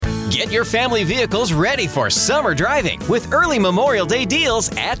Get your family vehicles ready for summer driving with early Memorial Day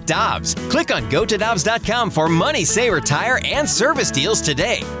deals at Dobbs. Click on GoToDobbs.com for money saver tire and service deals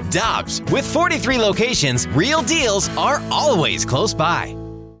today. Dobbs, with 43 locations, real deals are always close by.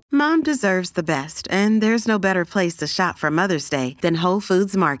 Mom deserves the best, and there's no better place to shop for Mother's Day than Whole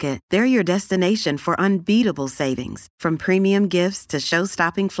Foods Market. They're your destination for unbeatable savings, from premium gifts to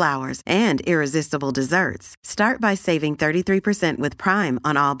show-stopping flowers and irresistible desserts. Start by saving 33% with Prime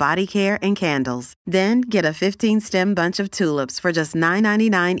on all body care and candles. Then get a 15-stem bunch of tulips for just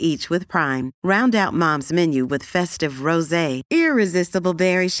 $9.99 each with Prime. Round out Mom's menu with festive rosé, irresistible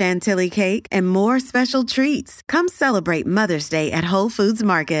berry chantilly cake, and more special treats. Come celebrate Mother's Day at Whole Foods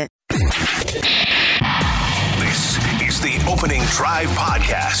Market. This is the Opening Drive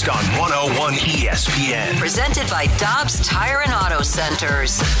podcast on 101 ESPN. Presented by Dobbs Tire and Auto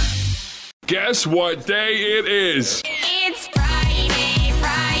Centers. Guess what day it is? It's Friday.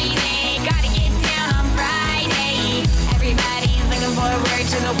 Gotta get down on Friday. Everybody's looking forward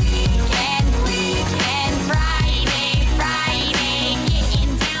to the weekend. Friday.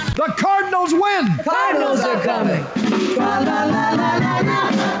 Getting down. The Cardinals win! Cardinals are coming. Tra la la la la la.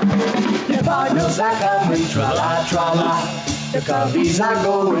 The Cardinals are coming. Tra la tra la. The Cubbies are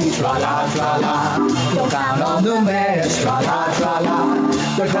going. Tra la tra la. Don't count on the Bears. Tra la tra la.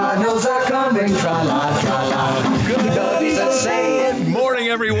 The Cardinals are coming. Tra la tra la. The Cubbies are saying. Morning,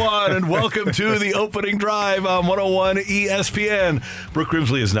 everyone, and welcome to the Opening Drive on 101 ESPN. Brooke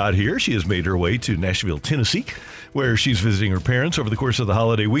Grimsley is not here. She has made her way to Nashville, Tennessee, where she's visiting her parents over the course of the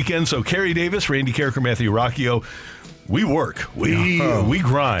holiday weekend. So Carrie Davis, Randy Carricker, Matthew Rocchio, we work. We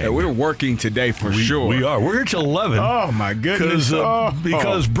grind. Yeah, we're working today for sure. We are. We're here till 11. Oh, my goodness.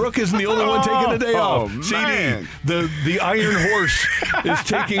 Because Brooke isn't the only one taking a day off. Man. CD, the Iron Horse, is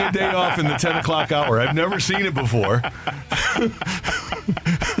taking a day off in the 10 o'clock hour. I've never seen it before.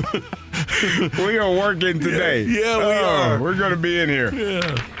 We are working today. Yeah, we are. We're going to be in here.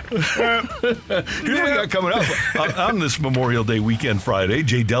 Yeah. Here's what we got coming up on this Memorial Day weekend Friday.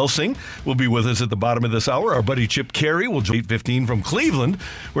 Jay Delsing will be with us at the bottom of this hour. Our buddy Chip Carey will join 8:15 from Cleveland,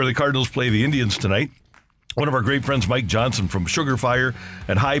 where the Cardinals play the Indians tonight. One of our great friends, Mike Johnson from Sugar Fire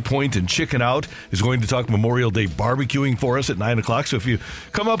and High Point and Chicken Out, is going to talk Memorial Day barbecuing for us at 9 o'clock. So if you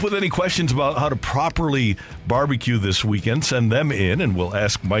come up with any questions about how to properly barbecue this weekend, send them in, and we'll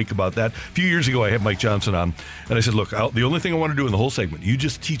ask Mike about that. A few years ago, I had Mike Johnson on, and I said, look, the only thing I want to do in the whole segment, you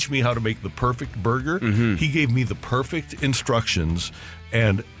just teach me how to make the perfect burger. Mm-hmm. He gave me the perfect instructions,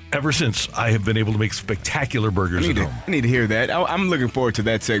 and ever since, I have been able to make spectacular burgers at home. I need to hear that. I'm looking forward to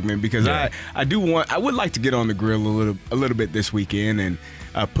that segment because I would like to get on the grill a little bit this weekend and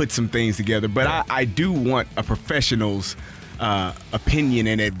put some things together. But I do want a professional's opinion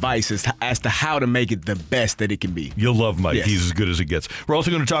and advice as to how to make it the best that it can be. You'll love Mike. Yes. He's as good as it gets. We're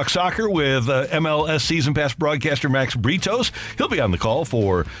also going to talk soccer with MLS season pass broadcaster Max Britos. He'll be on the call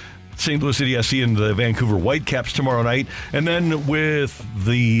for St. Louis City SC and the Vancouver Whitecaps tomorrow night. And then with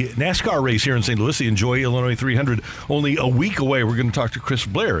the NASCAR race here in St. Louis, the Enjoy Illinois 300, only a week away, we're going to talk to Chris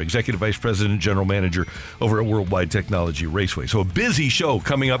Blair, Executive Vice President and General Manager over at Worldwide Technology Raceway. So a busy show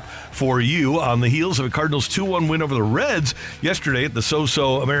coming up for you on the heels of a Cardinals 2-1 win over the Reds yesterday at the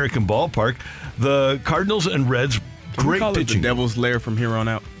So-So American Ballpark. The Cardinals and Reds, great call pitching. It the Devil's Lair from here on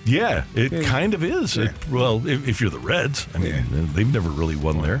out. Yeah, it kind of is. Yeah. If you're the Reds, I mean, they've never really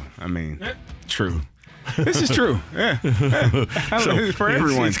won there. I mean, true. This is true. Yeah. So for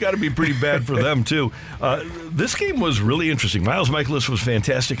everyone. It's got to be pretty bad for them, too. This game was really interesting. Miles Michaelis was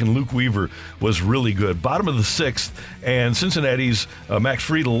fantastic, and Luke Weaver was really good. Bottom of the sixth, and Cincinnati's Max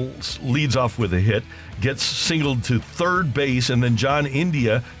Friedel leads off with a hit, gets singled to third base, and then Jonathan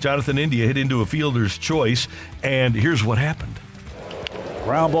India hit into a fielder's choice, and here's what happened.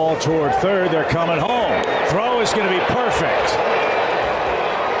 Ground ball toward third. They're coming home. Throw is going to be perfect.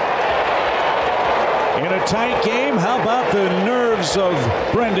 In a tight game, how about the nerves of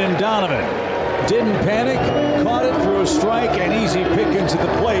Brendan Donovan? Didn't panic, caught it through a strike, and easy pickings at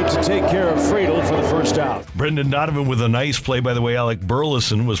the plate to take care of Friedel for the first out. Brendan Donovan with a nice play. By the way, Alec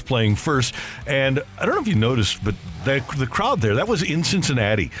Burleson was playing first. And I don't know if you noticed, but the crowd there, that was in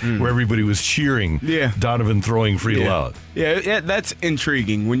Cincinnati, where everybody was cheering Donovan throwing Friedel out. Yeah, that's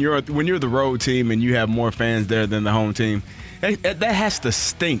intriguing. When you're the road team and you have more fans there than the home team, that has to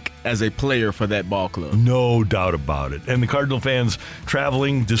stink as a player for that ball club. No doubt about it. And the Cardinal fans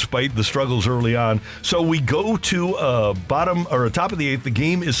traveling despite the struggles early on. So we go to a top of the eighth. The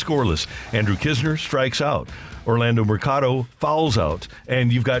game is scoreless. Andrew Kisner strikes out. Orlando Mercado fouls out.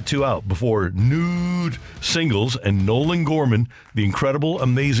 And you've got two out before Nude singles. And Nolan Gorman, the incredible,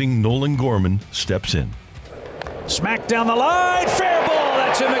 amazing Nolan Gorman, steps in. Smack down the line. Fair ball.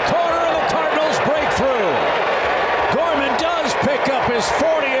 It's in the corner, and the Cardinals break through. Gorman does pick up his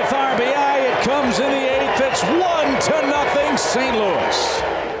 40th RBI. It comes in the 8th. It's 1-0 St. Louis.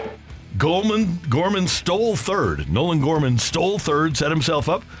 Gorman stole third. Nolan Gorman stole third, set himself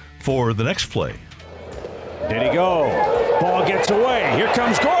up for the next play. Did he go? Ball gets away. Here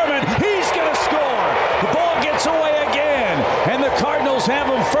comes Gorman. He's going to score. The ball gets away again. And the Cardinals have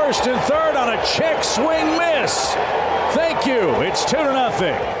him first and third on a check swing miss. Thank you. It's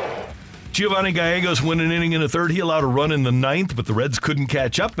 2-0. Giovanni Gallegos win an inning in the third. He allowed a run in the ninth, but the Reds couldn't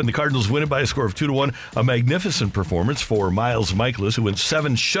catch up, and the Cardinals win it by a score of 2-1. A magnificent performance for Miles Mikolas, who went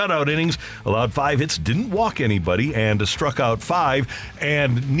 7 shutout innings, allowed 5 hits, didn't walk anybody, and struck out 5.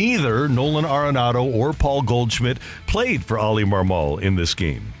 And neither Nolan Arenado or Paul Goldschmidt played for Oli Marmol in this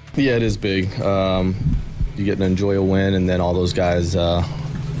game. Yeah, it is big. You get to enjoy a win, and then all those guys,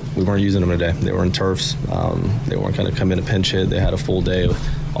 we weren't using them today. They were in turfs. They weren't going to come in a pinch hit. They had a full day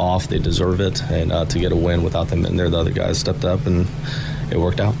off. They deserve it. And to get a win without them in there, the other guys stepped up, and it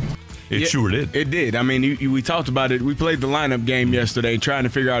worked out. It sure did. It did. I mean, we talked about it. We played the lineup game yesterday, trying to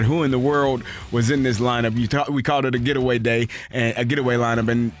figure out who in the world was in this lineup. We called it a getaway day, and a getaway lineup,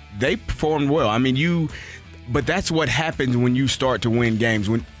 and they performed well. I mean, but that's what happens when you start to win games.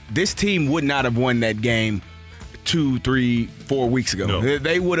 When this team would not have won that game 2, 3, 4 weeks ago. No.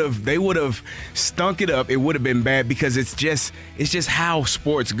 They would have stunk it up. It would have been bad because it's just how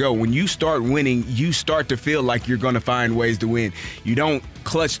sports go. When you start winning, you start to feel like you're going to find ways to win. You don't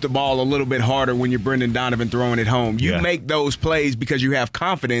clutch the ball a little bit harder when you're Brendan Donovan throwing it home. You make those plays because you have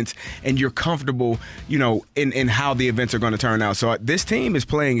confidence and you're comfortable, in how the events are going to turn out. So this team is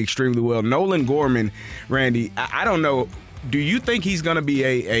playing extremely well. Nolan Gorman, Randy, I don't know. Do you think he's going to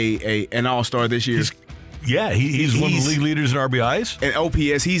be an all-star this year? He's one of the league leaders in RBIs. And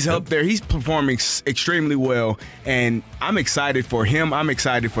OPS, he's up there. He's performing extremely well, and I'm excited for him. I'm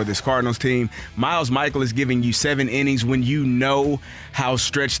excited for this Cardinals team. Miles Mikolas is giving you 7 innings when you know how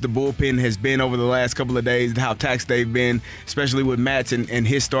stretched the bullpen has been over the last couple of days, how taxed they've been, especially with Matz and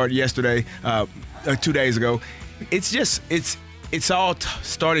his start yesterday, 2 days ago. It's all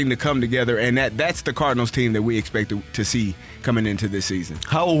starting to come together, and that's the Cardinals team that we expect to see coming into this season.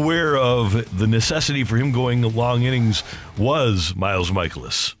 How aware of the necessity for him going long innings was Miles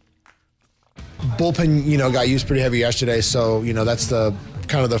Mikolas? Bullpen, got used pretty heavy yesterday, so that's the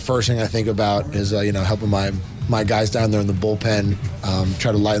kind of the first thing I think about is helping my guys down there in the bullpen,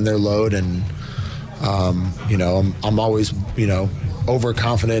 try to lighten their load, and I'm always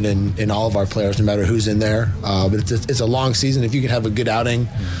overconfident in all of our players, no matter who's in there. But it's a long season. If you can have a good outing,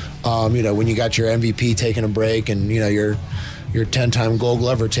 when you got your MVP taking a break and your 10-time Gold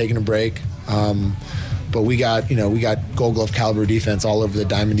Glover taking a break, but we got Gold Glove caliber defense all over the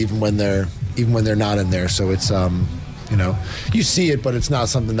diamond, even when they're not in there. So it's you see it, but it's not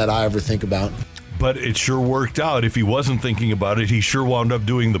something that I ever think about. But it sure worked out. If he wasn't thinking about it, he sure wound up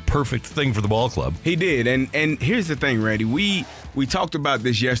doing the perfect thing for the ball club. He did. And here's the thing, Randy. We talked about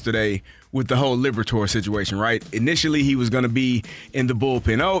this yesterday with the whole Liberatore situation, right? Initially, he was going to be in the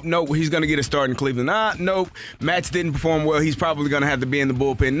bullpen. Oh, nope, he's going to get a start in Cleveland. Nope, Matz didn't perform well. He's probably going to have to be in the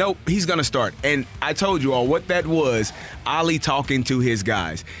bullpen. Nope, he's going to start. And I told you all what that was, Oli talking to his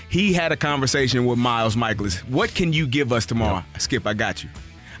guys. He had a conversation with Miles Mikolas. What can you give us tomorrow? Yep. Skip, I got you.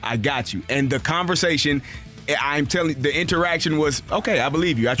 And the conversation, I'm telling you, the interaction was, okay, I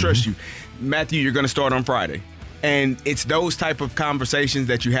believe you. I trust you. Matthew, you're going to start on Friday. And it's those type of conversations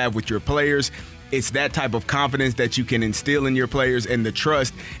that you have with your players. It's that type of confidence that you can instill in your players and the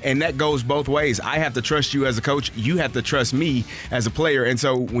trust. And that goes both ways. I have to trust you as a coach. You have to trust me as a player. And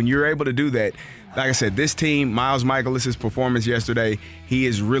so when you're able to do that, like I said, this team, Miles Mikolas' performance yesterday, he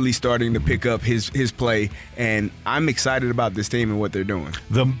is really starting to pick up his play, and I'm excited about this team and what they're doing.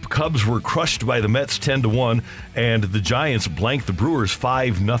 The Cubs were crushed by the Mets 10-1, and the Giants blanked the Brewers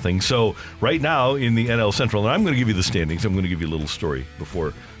 5-0. So right now in the NL Central, and I'm going to give you the standings. I'm going to give you a little story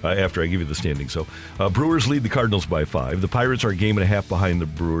after I give you the standings. So Brewers lead the Cardinals by 5. The Pirates are a game and a half behind the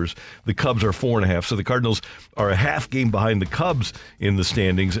Brewers. The Cubs are 4.5. So the Cardinals are a half game behind the Cubs in the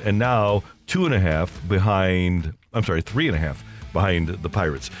standings, and now 3.5 behind the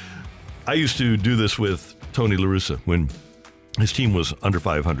Pirates. I used to do this with Tony La Russa when his team was under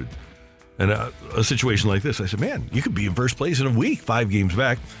 500. And a situation like this, I said, man, you could be in first place in a week, 5 games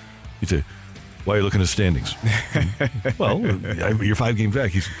back. He'd say, why are you looking at standings? Well, you're 5 games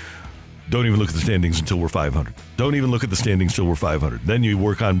back. He said, don't even look at the standings until we're 500. Don't even look at the standings until we're 500. Then you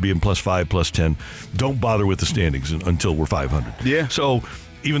work on being +5, +10. Don't bother with the standings until we're 500. Yeah. So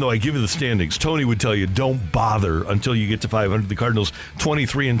even though I give you the standings, Tony would tell you don't bother until you get to 500. The Cardinals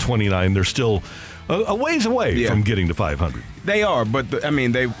 23-29. They're still a ways away from getting to 500. They are, but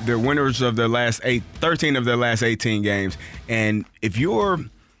they're winners of their last 13 of their last 18 games. And if you're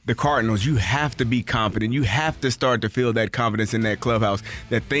the Cardinals, you have to be confident. You have to start to feel that confidence in that clubhouse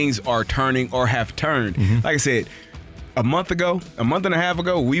that things are turning or have turned. Like I said, a month and a half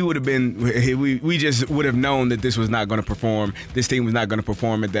ago, we would have been, we just would have known that this was not going to perform. This team was not going to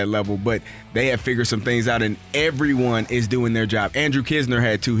perform at that level, but they have figured some things out, and everyone is doing their job. Andrew Kisner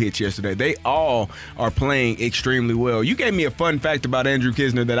had 2 hits yesterday. They all are playing extremely well. You gave me a fun fact about Andrew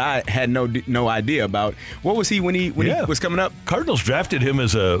Kisner that I had no idea about. What was he when he was coming up? Cardinals drafted him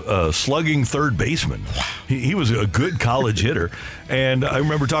as a slugging third baseman. He was a good college hitter, and I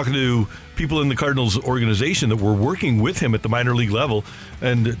remember talking to people in the Cardinals organization that were working with him at the minor league level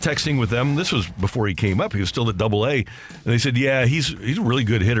and texting with them. This was before he came up. He was still at AA. And they said, yeah, he's a really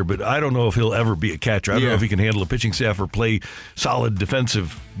good hitter, but I don't know if he'll ever be a catcher. I don't know if he can handle a pitching staff or play solid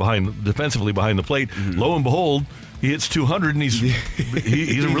defensively behind the plate. Lo and behold, he hits 200, and he's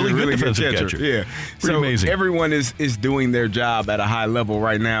a really good defensive catcher. Yeah. Pretty amazing. Everyone is doing their job at a high level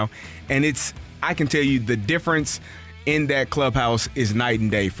right now. And I can tell you the difference in that clubhouse is night and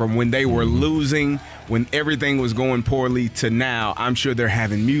day. From when they were losing, when everything was going poorly, to now, I'm sure they're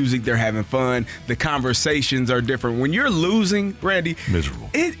having music, they're having fun. The conversations are different. When you're losing, Randy, miserable.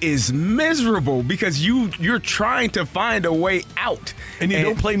 It is miserable because you're trying to find a way out. And you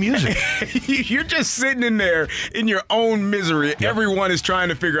don't play music. You're just sitting in there in your own misery. Yep. Everyone is trying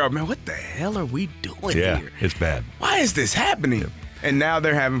to figure out, man, what the hell are we doing here? Yeah, it's bad. Why is this happening? Yep. And now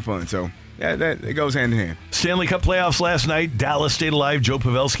they're having fun. So it goes hand in hand. Stanley Cup playoffs last night. Dallas stayed alive. Joe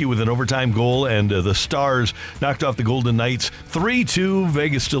Pavelski with an overtime goal, and the Stars knocked off the Golden Knights 3-2.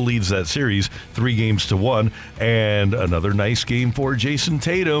 Vegas still leads that series 3-1. And another nice game for Jason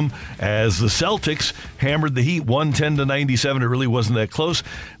Tatum as the Celtics hammered the Heat 110-97. It really wasn't that close.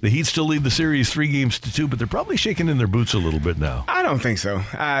 The Heat still lead the series 3-2, but they're probably shaking in their boots a little bit now. I don't think so.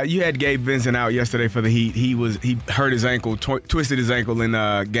 You had Gabe Vincent out yesterday for the Heat. He hurt his ankle, twisted his ankle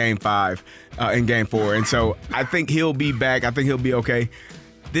in Game 5. In Game 4, and so I think he'll be back. I think he'll be okay.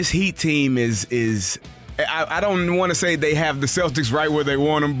 This Heat team is I don't want to say they have the Celtics right where they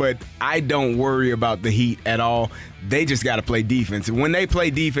want them, but I don't worry about the Heat at all. They just got to play defense. And when they play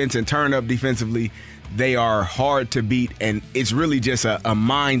defense and turn up defensively, they are hard to beat, and it's really just a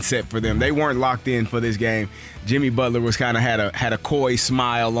mindset for them. They weren't locked in for this game. Jimmy Butler was kind of had a coy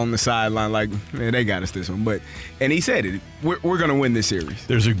smile on the sideline, like, man, they got us this one. And he said it. We're going to win this series.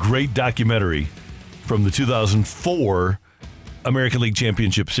 There's a great documentary from the 2004 American League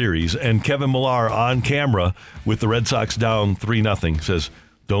Championship Series, and Kevin Millar on camera with the Red Sox down 3-0 says,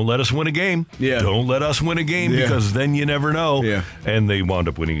 don't let us win a game. Yeah. Don't let us win a game because then you never know. Yeah. And they wound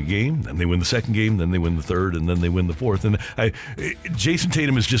up winning a game, then they win the second game, then they win the third, and then they win the fourth. And Jason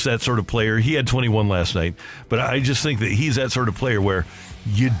Tatum is just that sort of player. He had 21 last night, but I just think that he's that sort of player where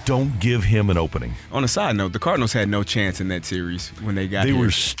you don't give him an opening. On a side note, the Cardinals had no chance in that series when they got here. They were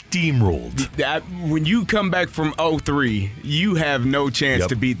steamrolled. When you come back from 0-3, you have no chance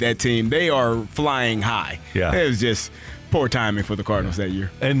to beat that team. They are flying high. Yeah. It was just poor timing for the Cardinals that year.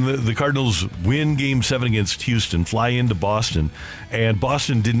 And the Cardinals win Game 7 against Houston, fly into Boston, and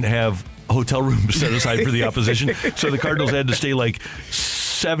Boston didn't have a hotel room set aside for the opposition, so the Cardinals had to stay like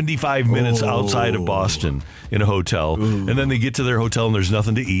 75 minutes outside of Boston in a hotel. And then they get to their hotel and there's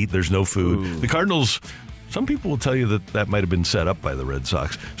nothing to eat, there's no food. The Cardinals, some people will tell you that might have been set up by the Red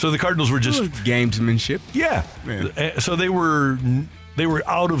Sox. So the Cardinals were just gamesmanship. Yeah. So they were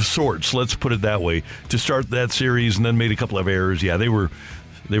out of sorts, let's put it that way, to start that series, and then made a couple of errors. Yeah, they were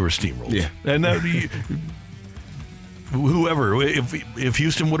steamrolled. Yeah. And that whoever, if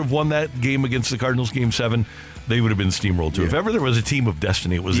Houston would have won that game against the Cardinals, Game 7, they would have been steamrolled too. Yeah. If ever there was a team of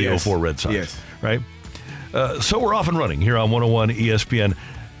destiny, it was the 04 Red Sox. Yes. Right? So we're off and running here on 101 ESPN.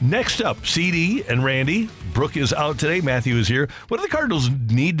 Next up, CD and Randy. Brooke is out today. Matthew is here. What do the Cardinals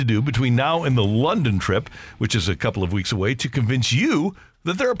need to do between now and the London trip, which is a couple of weeks away, to convince you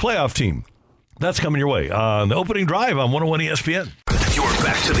that they're a playoff team? That's coming your way on the opening drive on 101 ESPN. You're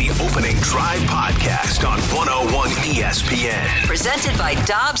back to the Opening Drive podcast on 101 ESPN. Presented by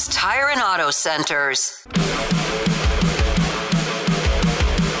Dobbs Tire and Auto Centers.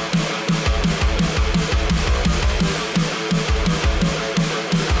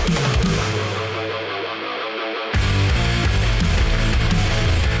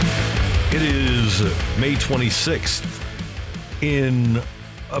 It is May 26th in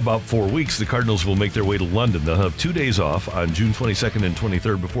about 4 weeks, the Cardinals will make their way to London. They'll have 2 days off on June 22nd and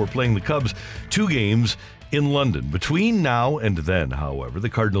 23rd before playing the Cubs 2 games in London. Between now and then, however, the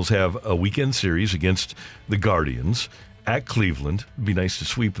Cardinals have a weekend series against the Guardians at Cleveland. It'd be nice to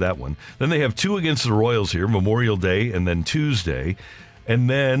sweep that one. Then they have 2 against the Royals here, Memorial Day and then Tuesday. And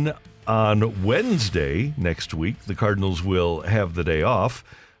then on Wednesday next week, the Cardinals will have the day off.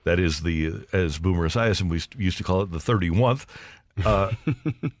 That is as Boomer Esiason, we used to call it, the 31st.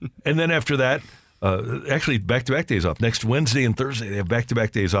 And then after that, actually back-to-back days off. Next Wednesday and Thursday, they have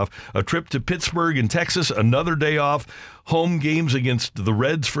back-to-back days off. A trip to Pittsburgh in Texas, another day off. Home games against the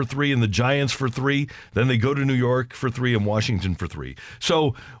Reds for 3 and the Giants for 3. Then they go to New York for 3 and Washington for 3.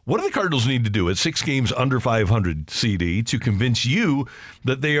 So what do the Cardinals need to do at 6 games under 500 CD to convince you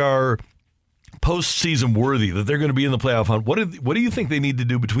that they are postseason worthy, that they're going to be in the playoff hunt? What do you think they need to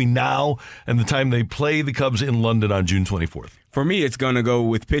do between now and the time they play the Cubs in London on June 24th? For me, it's going to go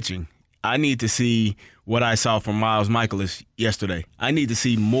with pitching. I need to see what I saw from Miles Mikolas yesterday. I need to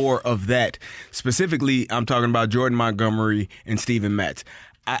see more of that. Specifically, I'm talking about Jordan Montgomery and Steven Matz.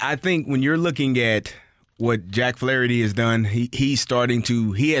 I think when you're looking at what Jack Flaherty has done, he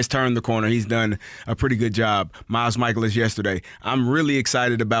has turned the corner. He's done a pretty good job. Miles Mikolas yesterday. I'm really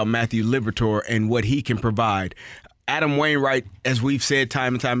excited about Matthew Liberatore and what he can provide. Adam Wainwright, as we've said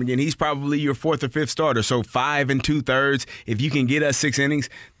time and time again, he's probably your 4th or 5th starter. So 5 2/3. If you can get us 6 innings,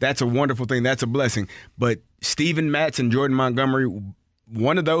 that's a wonderful thing. That's a blessing. But Steven Matz and Jordan Montgomery,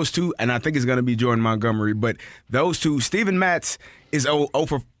 one of those two, and I think it's going to be Jordan Montgomery, but those two, Steven Matz is 0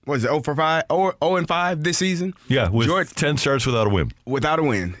 and 5 this season? Yeah, with 10 starts without a win. Without a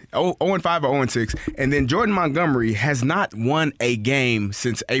win. 0 and 5 or 0 and 6. And then Jordan Montgomery has not won a game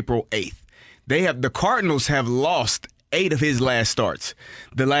since April 8th. The Cardinals have lost 8 of his last starts,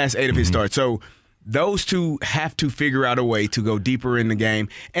 the last 8 of his starts. So those two have to figure out a way to go deeper in the game.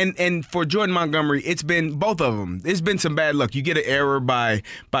 And for Jordan Montgomery, it's been both of them. It's been some bad luck. You get an error by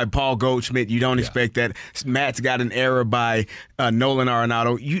Paul Goldschmidt. You don't expect that. Matt's got an error by Nolan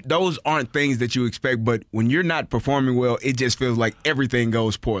Arenado. Those aren't things that you expect, but when you're not performing well, it just feels like everything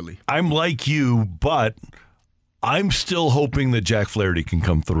goes poorly. I'm like you, but I'm still hoping that Jack Flaherty can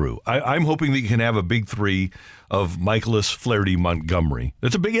come through. I'm hoping that you can have a big 3 of Mikolas, Flaherty, Montgomery.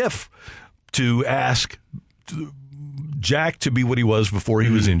 That's a big if to ask Jack to be what he was before he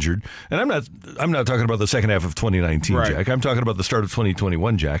was injured. And I'm not talking about the second half of 2019 right. Jack. I'm talking about the start of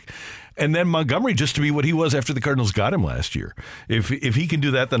 2021 Jack. And then Montgomery just to be what he was after the Cardinals got him last year. If he can do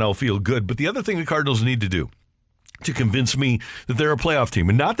that, then I'll feel good. But the other thing the Cardinals need to do to convince me that they're a playoff team.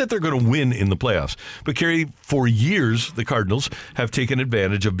 And not that they're going to win in the playoffs. But, Kerry, for years, the Cardinals have taken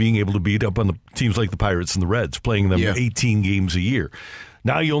advantage of being able to beat up on the teams like the Pirates and the Reds, playing them 18 games a year.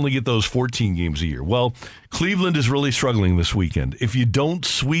 Now you only get those 14 games a year. Well, Cleveland is really struggling this weekend. If you don't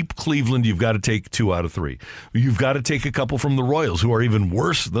sweep Cleveland, you've got to take 2 out of 3. You've got to take a couple from the Royals, who are even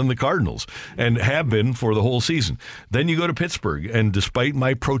worse than the Cardinals and have been for the whole season. Then you go to Pittsburgh, and despite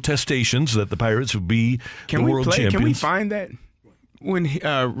my protestations that the Pirates would be the world champions. Can we find that? When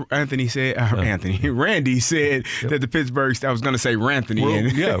Randy said that the Pittsburgh, I was going to say Ranthony.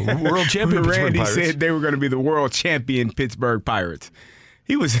 World champion Randy Pirates. said they were going to be the world champion Pittsburgh Pirates.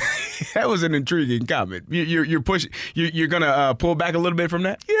 That was an intriguing comment. You're pushing. You're going to pull back a little bit from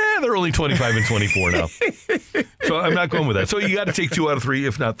that. Yeah, they're only 25 and 24 now. So I'm not going with that. So you got to take 2 out of 3,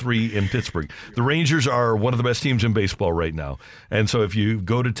 if not 3, in Pittsburgh. The Rangers are one of the best teams in baseball right now, and so if you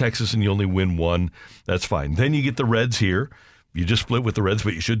go to Texas and you only win 1, that's fine. Then you get the Reds here. You just split with the Reds,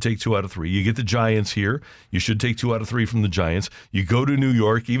 but you should take 2 out of 3. You get the Giants here. You should take 2 out of 3 from the Giants. You go to New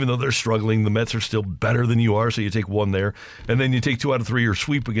York, even though they're struggling, the Mets are still better than you are, so you take 1 there. And then you take 2 out of 3 or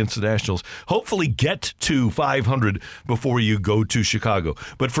sweep against the Nationals. Hopefully get to 500 before you go to Chicago.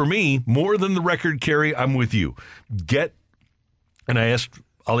 But for me, more than the record, Kerry, I'm with you. And I asked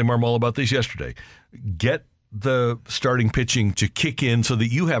Ollie Marmol about this yesterday, get the starting pitching to kick in so that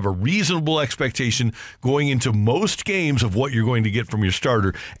you have a reasonable expectation going into most games of what you're going to get from your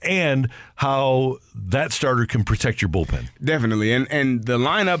starter and how that starter can protect your bullpen. Definitely. And the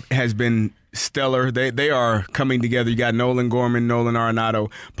lineup has been stellar. They are coming together. You got Nolan Gorman, Nolan Arenado,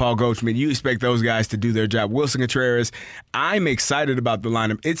 Paul Goldschmidt. You expect those guys to do their job. Wilson Contreras. I'm excited about the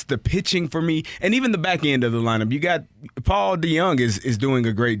lineup. It's the pitching for me, and even the back end of the lineup. You got Paul DeYoung is doing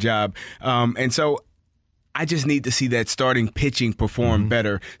a great job. And so I just need to see that starting pitching perform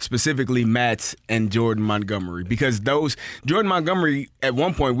better, specifically Matz and Jordan Montgomery, because Jordan Montgomery, at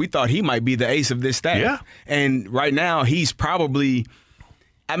one point, we thought he might be the ace of this staff. Yeah. And right now, he's probably,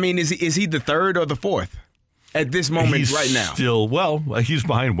 is he the 3rd or the 4th at this moment right now? He's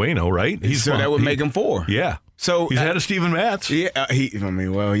behind Waino, right? That would make him 4. Yeah. So he's ahead of Steven Matz. Yeah,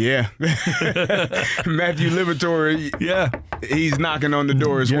 yeah. Matthew Liberatore, yeah, he's knocking on the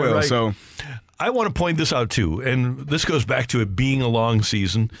door as well. Right. So I want to point this out too, and this goes back to it being a long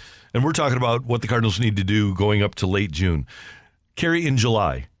season, and we're talking about what the Cardinals need to do going up to late June. Kerry, in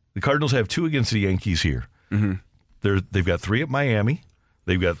July, the Cardinals have 2 against the Yankees here. Mm-hmm. They've got 3 at Miami.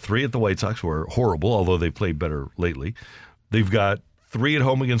 They've got 3 at the White Sox, who are horrible, although they played better lately. They've got 3 at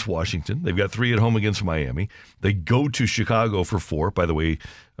home against Washington. They've got 3 at home against Miami. They go to Chicago for 4. By the way,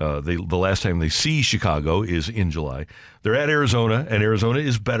 the last time they see Chicago is in July. They're at Arizona, and Arizona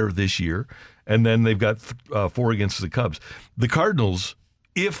is better this year. And then they've got 4 against the Cubs. The Cardinals,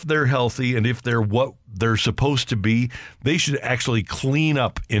 if they're healthy and if they're what they're supposed to be, they should actually clean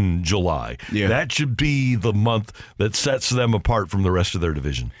up in July. Yeah. That should be the month that sets them apart from the rest of their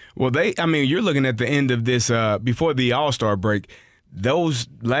division. Well, you're looking at the end of this before the All-Star break. Those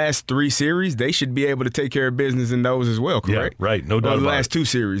last 3 series, they should be able to take care of business in those as well, correct? Yeah, right. No doubt about it. The about last 2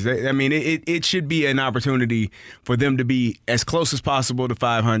 series. It should be an opportunity for them to be as close as possible to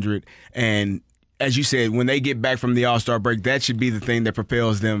 500. And as you said, when they get back from the All-Star break, that should be the thing that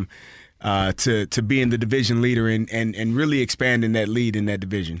propels them to being the division leader and really expanding that lead in that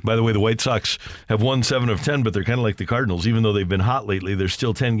division. By the way, the White Sox have won 7 of 10, but they're kind of like the Cardinals. Even though they've been hot lately, they're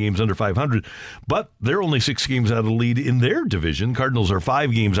still 10 games under 500. But they're only 6 games out of the lead in their division. Cardinals are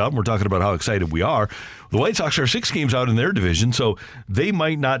 5 games out, and we're talking about how excited we are. The White Sox are 6 games out in their division, so they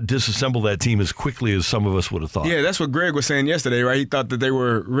might not disassemble that team as quickly as some of us would have thought. Yeah, that's what Greg was saying yesterday, right? He thought that they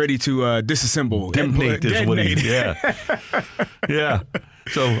were ready to disassemble. Detonate is what he... Yeah. Yeah.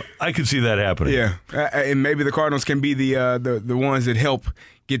 So I could see that happening. Yeah, and maybe the Cardinals can be the ones that help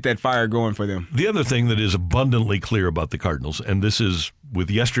get that fire going for them. The other thing that is abundantly clear about the Cardinals, and this is with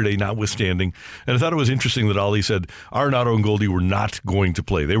yesterday notwithstanding, and I thought it was interesting that Ollie said Arenado and Goldie were not going to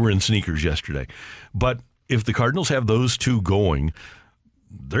play. They were in sneakers yesterday. But if the Cardinals have those 2 going,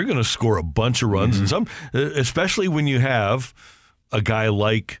 they're going to score a bunch of runs, and some, especially when you have a guy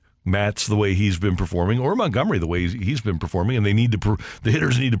like Matz the way he's been performing, or Montgomery the way he's been performing, and they need to the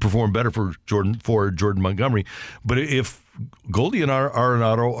hitters need to perform better for Jordan Montgomery. But if Goldie and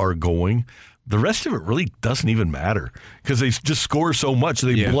Arenado are going, the rest of it really doesn't even matter because they just score so much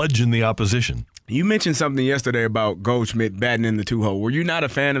they bludgeon the opposition. You mentioned something yesterday about Goldschmidt batting in the 2-hole. Were you not a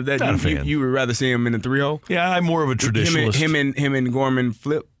fan of that? Not a fan. You would rather see him in the 3-hole? Yeah, I'm more of a traditionalist. Him and Gorman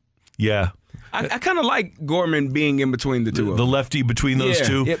flip. Yeah. I kind of like Gorman being in between the 2 of them. The lefty between those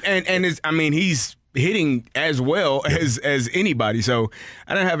 2. Yeah. And he's hitting as well as anybody. So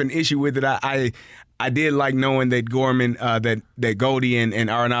I don't have an issue with it. I did like knowing that Gorman, that Goldie and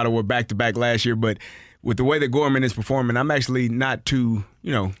Arenado were back-to-back last year. But with the way that Gorman is performing, I'm actually not too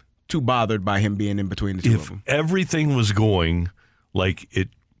bothered by him being in between the 2 of them. If everything was going like it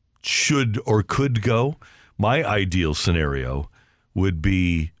should or could go, my ideal scenario would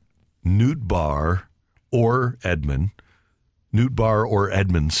be Newt Barr or Edman, Newt Barr or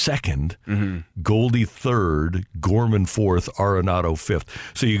Edman second, Goldie third, Gorman fourth, Arenado fifth.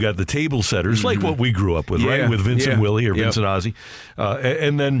 So you got the table setters, like what we grew up with, right? With Vincent Willie or Vincent Ozzie.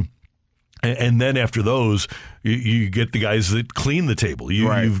 And then after those, you get the guys that clean the table.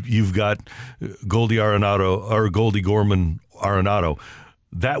 You've got Goldie Arenado or Goldie Gorman Arenado.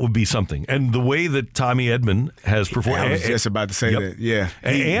 That would be something. And the way that Tommy Edman has performed. I was just about to say that. Yeah.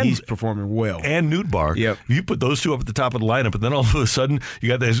 He's performing well. And Newt Barr. Yep. You put those 2 up at the top of the lineup, and then all of a sudden you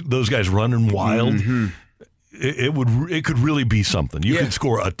got those guys running wild. It could really be something. You could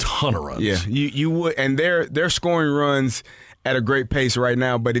score a ton of runs. Yeah, you would. And they're scoring runs at a great pace right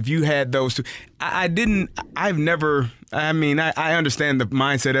now. But if you had those 2, I understand the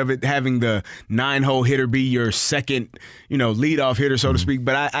mindset of it, having the 9-hole hitter be your second, leadoff hitter, so to speak.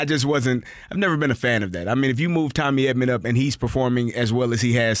 But I've never been a fan of that. I mean, if you move Tommy Edman up and he's performing as well as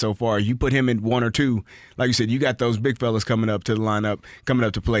he has so far, you put him in 1 or 2, like you said, you got those big fellas coming up to the lineup, coming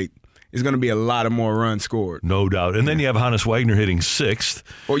up to plate. It's going to be a lot of more runs scored. No doubt. And then you have Hannes Wagner hitting 6th.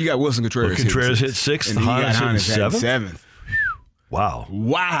 Or you got Wilson Contreras. Contreras hit 6th. And Hannes hitting 7th.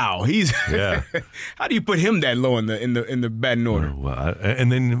 Wow. He's How do you put him that low in the batting order?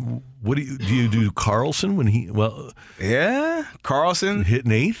 And then what do you do Carlson when he Carlson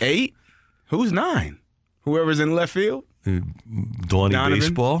hitting 8th? 8? Who's 9? Whoever's in left field? Donnie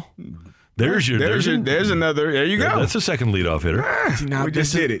Baseball. There's another. There you go. That's a second leadoff hitter. See, now, we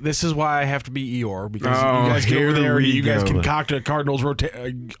just did it. This is why I have to be Eeyore, because you Oh, guys get over here there and we you guys go. concoct a Cardinals offense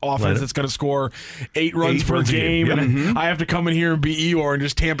Lineup. that's going to score 8 runs per runs a game. game. Yep. And I have to come in here and be Eeyore and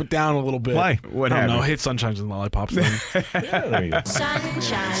just tamp it down a little bit. Why? What I don't know. happened? Hit Sunshines and Lollipops then. There you go.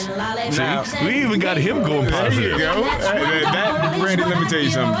 Sunshine, lollipops, See, we even got him going There positive. you go. Randy, let me tell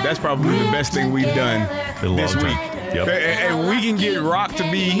you something. That's probably the best thing we've done In a long this time. week. Yep. And we can get Rock to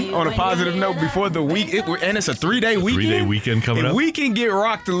be on a positive note before the week. And it's a 3-day weekend. 3-day weekend coming if up. we can get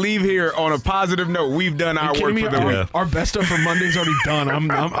Rock to leave here on a positive note, we've done our work for the week. Yeah. Our best stuff for Monday's already done.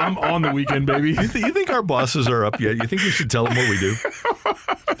 I'm on the weekend, baby. You think our bosses are up yet? You think we should tell them what we do?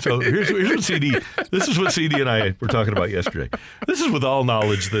 So here's what CD. This is what CD and I were talking about yesterday. This is with all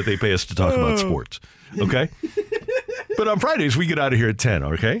knowledge that they pay us to talk about sports. Okay, but on Fridays we get out of here at 10.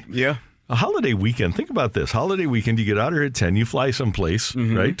 Okay. Yeah. A holiday weekend. Think about this. Holiday weekend. You get out of here at 10. You fly someplace,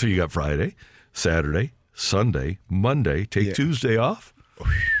 right? So you got Friday, Saturday, Sunday, Monday. Take Tuesday off.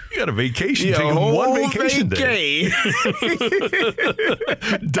 You got a vacation. Yeah, Take whole one vacation day.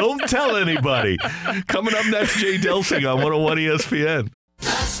 vacay. Don't tell anybody. Coming up next, Jay Delsing on 101 ESPN. The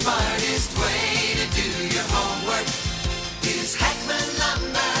smartest way to do your homework is Heckman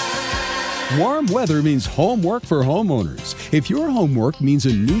Lumber. Warm weather means homework for homeowners. If your homework means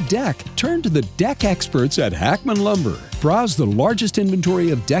a new deck, turn to the deck experts at Hackman Lumber. Browse the largest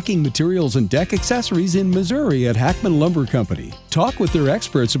inventory of decking materials and deck accessories in Missouri at Hackman Lumber Company. Talk with their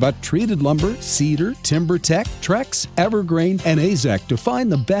experts about treated lumber, cedar, TimberTech, Trex, Evergreen, and Azek to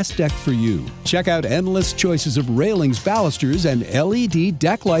find the best deck for you. Check out endless choices of railings, balusters, and LED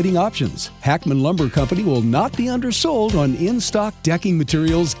deck lighting options. Hackman Lumber Company will not be undersold on in-stock decking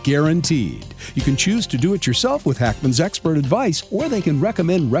materials guaranteed. You can choose to do it yourself with Hackman's expert advice, or they can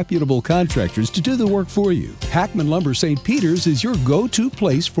recommend reputable contractors to do the work for you. Hackman Lumber St. Peter's is your go-to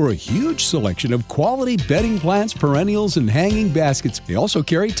place for a huge selection of quality bedding plants, perennials, and hanging baskets. They also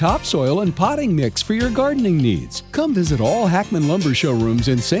carry topsoil and potting mix for your gardening needs. Come visit all Hackman Lumber showrooms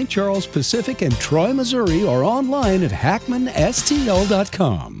in St. Charles Pacific and Troy, Missouri, or online at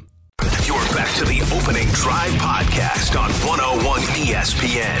hackmanstl.com. You're back to the Opening Drive podcast on 101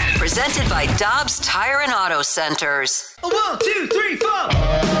 ESPN. Presented by Dobbs Tire and Auto Centers. 1, 2, 3, 4.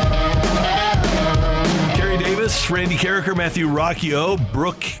 Kerry Davis, Randy Carricker, Matthew Rocchio.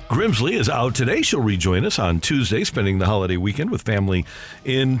 Brooke Grimsley is out today. She'll rejoin us on Tuesday, spending the holiday weekend with family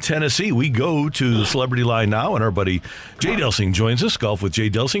in Tennessee. We go to the Celebrity Line now, and our buddy Jay Delsing joins us. Golf with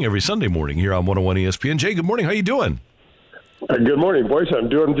Jay Delsing every Sunday morning here on 101 ESPN. Jay, good morning. How you doing? Good morning, boys. I'm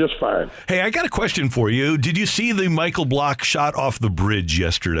doing just fine. Hey, I got a question for you. Did you see the Michael Block shot off the bridge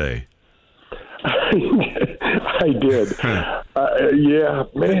yesterday? I did. Yeah,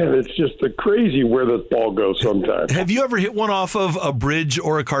 man, it's just crazy where this ball goes sometimes. Have you ever hit one off of a bridge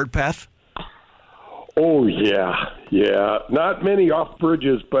or a cart path? Oh, yeah. Not many off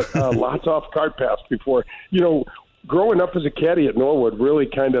bridges, but lots off cart paths before. You know, growing up as a caddy at Norwood really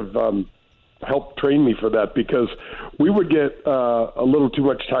kind of helped train me for that, because we would get a little too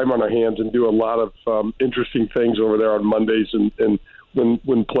much time on our hands and do a lot of interesting things over there on Mondays and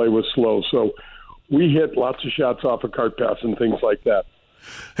when play was slow. So we hit lots of shots off of cart paths and things like that.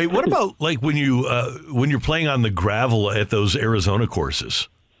 Hey, what about like when you're playing on the gravel at those Arizona courses?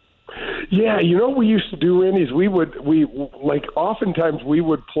 Yeah, you know what we used to do, Randy, is oftentimes we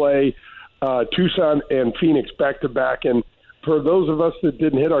would play Tucson and Phoenix back to back, and for those of us that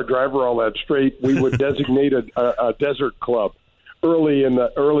didn't hit our driver all that straight, we would designate a desert club early in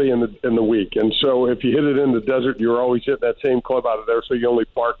the week. And so if you hit it in the desert, you were always hitting that same club out of there, so you only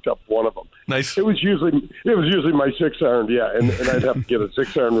barked up one of them. Nice. It was usually my 6-iron, yeah, and I'd have to get a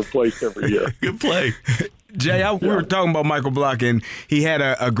 6-iron replaced every year. Good play. Jay, we were talking about Michael Block, and he had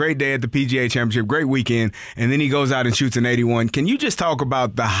a great day at the PGA Championship, great weekend, and then he goes out and shoots an 81. Can you just talk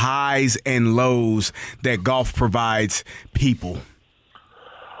about the highs and lows that golf provides people?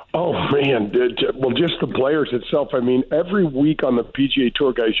 Oh, man. Well, just the players itself. I mean, every week on the PGA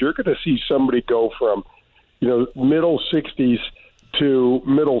Tour, guys, you're going to see somebody go from, middle 60s to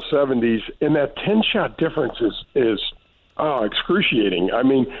middle 70s, and that 10-shot difference is excruciating. I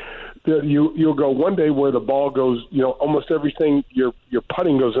mean, you'll go one day where the ball goes, almost everything, your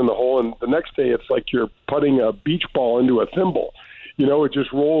putting goes in the hole, and the next day it's like you're putting a beach ball into a thimble. It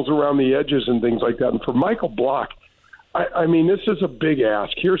just rolls around the edges and things like that. And for Michael Block, I mean, this is a big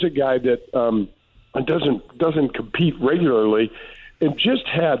ask. Here's a guy that doesn't compete regularly and just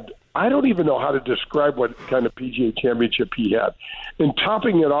had, I don't even know how to describe what kind of PGA championship he had. And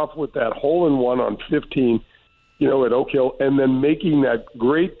topping it off with that hole-in-one on 15, at Oak Hill, and then making that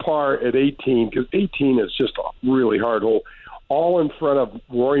great par at 18, because 18 is just a really hard hole. all in front of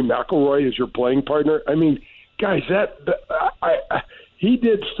Rory McIlroy as your playing partner. I mean, guys, he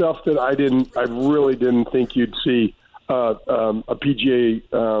did stuff that I really didn't think you'd see a PGA,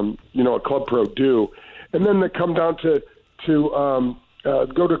 a club pro do. And then they come down to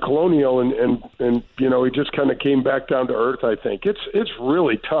go to Colonial and he just kind of came back down to earth. I think it's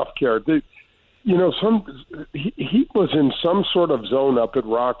really tough, Garrett. He was in some sort of zone up at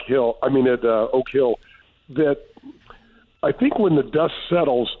Oak Hill that I think when the dust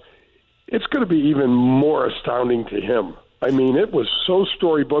settles, it's going to be even more astounding to him. I mean, it was so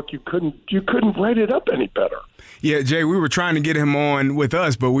storybook, you couldn't write it up any better. Yeah, Jay, we were trying to get him on with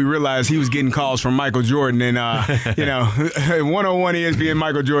us, but we realized he was getting calls from Michael Jordan, and 101 ESPN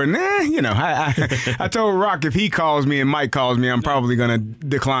Michael Jordan. I told Rock if he calls me and Mike calls me, I'm probably going to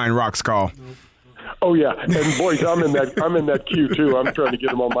decline Rock's call. Oh yeah, and boys, I'm in that queue too. I'm trying to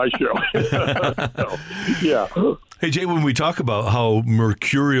get him on my show. So, yeah. Hey Jay, when we talk about how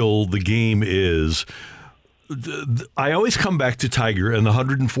mercurial the game is, I always come back to Tiger and the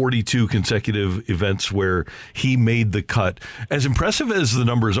 142 consecutive events where he made the cut. As impressive as the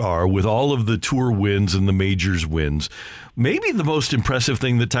numbers are, with all of the tour wins and the majors wins, maybe the most impressive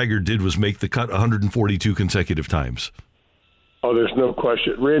thing that Tiger did was make the cut 142 consecutive times. Oh, there's no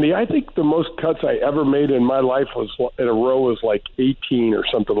question. Randy, I think the most cuts I ever made in my life in a row was like 18 or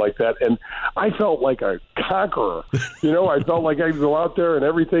something like that. And I felt like a conqueror. I felt like I could go out there and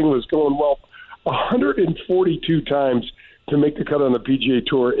everything was going well. 142 times to make the cut on the PGA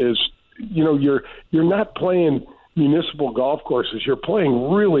Tour is, you're not playing municipal golf courses. You're playing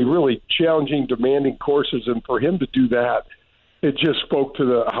really, really challenging, demanding courses. And for him to do that, it just spoke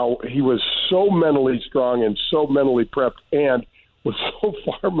to how he was so mentally strong and so mentally prepped and was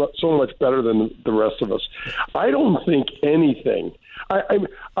so much better than the rest of us. I don't think anything.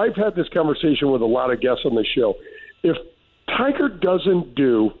 I've had this conversation with a lot of guests on the show. If Tiger doesn't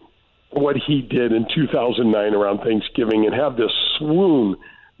do what he did in 2009 around Thanksgiving and have this swoon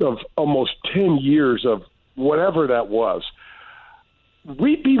of almost 10 years of whatever that was,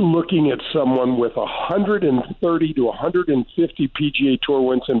 we'd be looking at someone with 130 to 150 PGA Tour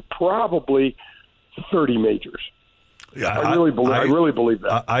wins and probably 30 majors. Yeah, I really believe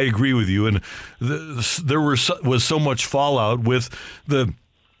that. I agree with you, and there was so much fallout with the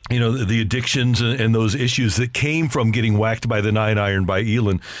addictions and those issues that came from getting whacked by the 9-iron by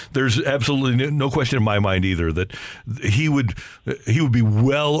Elin. There's absolutely no question in my mind either that he would be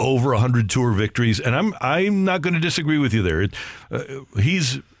well over 100 tour victories, and I'm not going to disagree with you there.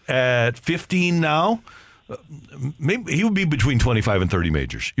 He's at 15 now. Maybe he would be between 25 and 30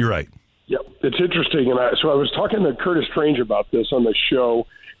 majors. You're right. Yeah, it's interesting, and I was talking to Curtis Strange about this on the show,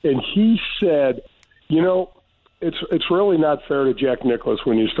 and he said, it's really not fair to Jack Nicklaus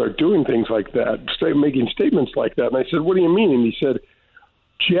when you start doing things like that, making statements like that. And I said, what do you mean? And he said,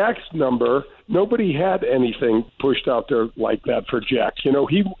 Jack's number, nobody had anything pushed out there like that for Jack.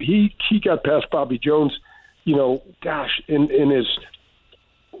 He got past Bobby Jones, in his,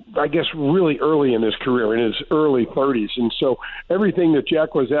 I guess, really early in his career, in his early 30s. And so everything that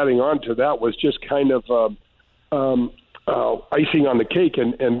Jack was adding on to that was just kind of icing on the cake.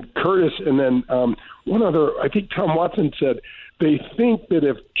 And Curtis, and then one other, I think Tom Watson said, they think that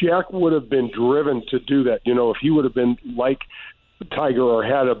if Jack would have been driven to do that, if he would have been like Tiger or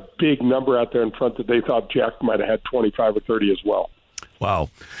had a big number out there in front, that they thought Jack might have had 25 or 30 as well. Wow.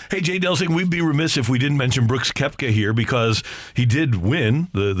 Hey, Jay Delsing, we'd be remiss if we didn't mention Brooks Koepka here because he did win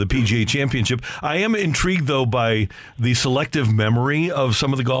the PGA Championship. I am intrigued, though, by the selective memory of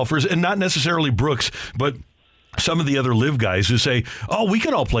some of the golfers, and not necessarily Brooks, but some of the other LIV guys who say, we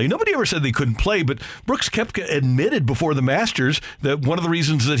can all play. Nobody ever said they couldn't play, but Brooks Koepka admitted before the Masters that one of the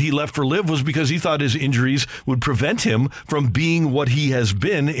reasons that he left for LIV was because he thought his injuries would prevent him from being what he has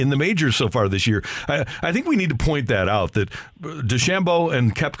been in the majors so far this year. I think we need to point that out, that DeChambeau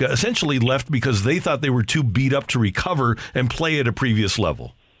and Koepka essentially left because they thought they were too beat up to recover and play at a previous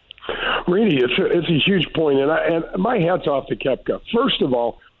level. Really, it's a huge point, and my hat's off to Koepka. First of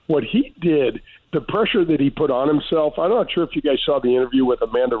all, what he did, the pressure that he put on himself, I'm not sure if you guys saw the interview with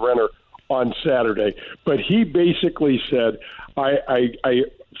Amanda Renner on Saturday, but he basically said, I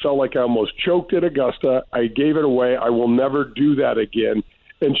felt like I almost choked at Augusta. I gave it away. I will never do that again.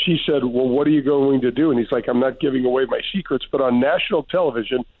 And she said, well, what are you going to do? And he's like, I'm not giving away my secrets. But on national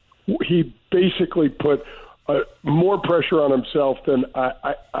television, he basically put more pressure on himself than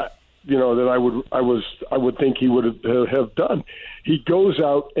I would think he would have done. He goes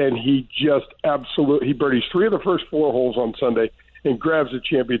out and he just he birdies 3 of the first 4 holes on Sunday and grabs the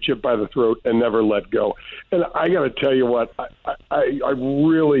championship by the throat and never let go. And I got to tell you what, I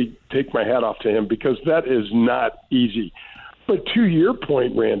really take my hat off to him because that is not easy. But to your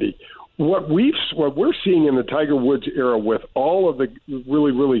point, Randy, what we're seeing in the Tiger Woods era with all of the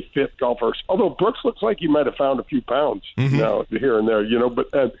really, really fit golfers, although Brooks looks like he might have found a few pounds now here and there, but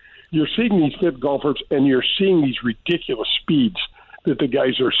you're seeing these fit golfers and you're seeing these ridiculous speeds that the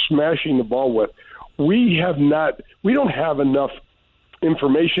guys are smashing the ball with. We don't have enough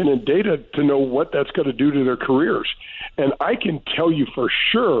information and data to know what that's going to do to their careers. And I can tell you for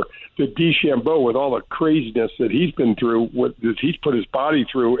sure that DeChambeau, with all the craziness that he's been through, that he's put his body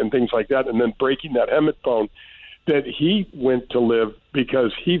through and things like that, and then breaking that helmet bone, that he went to live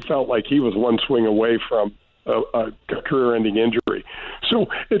because he felt like he was one swing away from a career-ending injury. So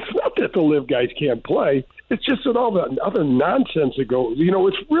it's not that the live guys can't play. It's just that all the other nonsense that goes,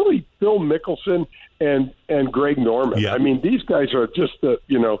 it's really Phil Mickelson and Greg Norman. Yeah. I mean, these guys are just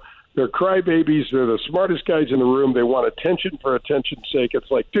they're crybabies. They're the smartest guys in the room. They want attention for attention's sake.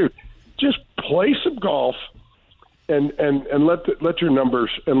 It's like, dude, just play some golf and let your numbers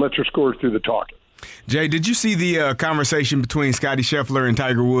and let your scores do the talking. Jay, did you see the conversation between Scottie Scheffler and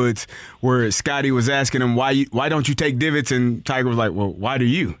Tiger Woods where Scottie was asking him, why don't you take divots? And Tiger was like, well, why do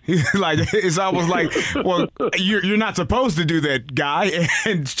you? It's almost like, well, you're not supposed to do that, guy.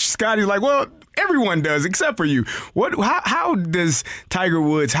 And Scottie's like, well, everyone does except for you. How does Tiger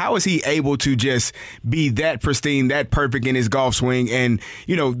Woods, how is he able to just be that pristine, that perfect in his golf swing? And,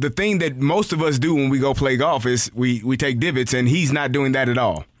 the thing that most of us do when we go play golf is we take divots, and he's not doing that at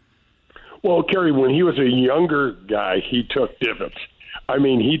all. Well, Kerry, when he was a younger guy, he took divots. I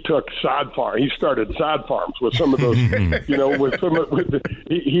mean, he took sod farm. He started sod farms with some of those, he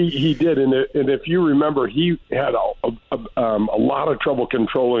did. And if you remember, he had a lot of trouble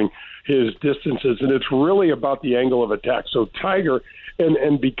controlling his distances, and it's really about the angle of attack. So Tiger,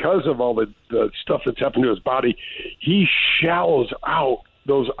 and because of all the stuff that's happened to his body, he shallows out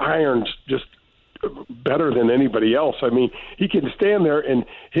those irons just better than anybody else. I mean, he can stand there and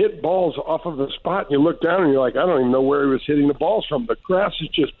hit balls off of the spot, and you look down and you're like, I don't even know where he was hitting the balls from. The grass is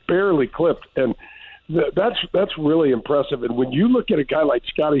just barely clipped, and that's really impressive. And when you look at a guy like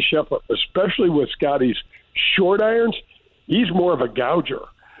Scottie Scheffler, especially with Scottie's short irons, he's more of a gouger.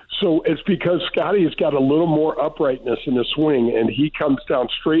 So it's because Scottie has got a little more uprightness in the swing, and he comes down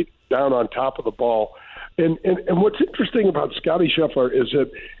straight down on top of the ball. And what's interesting about Scottie Scheffler is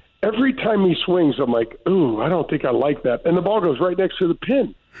that every time he swings, I'm like, ooh, I don't think I like that. And the ball goes right next to the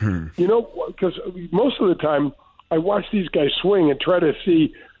pin. Because most of the time I watch these guys swing and try to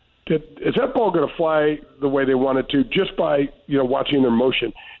see is that ball going to fly the way they want it to just by, watching their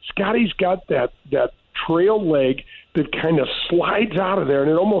motion. Scottie's got that trail leg that kind of slides out of there,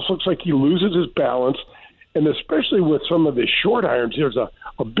 and it almost looks like he loses his balance. And especially with some of the short irons, there's a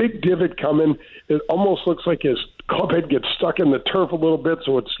big divot coming. It almost looks like his club head gets stuck in the turf a little bit,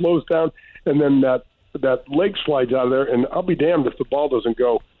 so it slows down, and then that leg slides out of there, and I'll be damned if the ball doesn't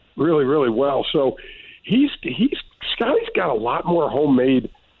go really, really well. So Scottie's got a lot more homemade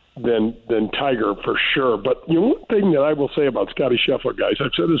than Tiger for sure. But one thing that I will say about Scottie Scheffler, guys,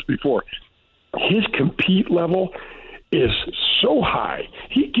 I've said this before, his compete level is so high.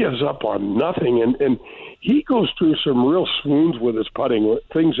 He gives up on nothing, and he goes through some real swoons with his putting,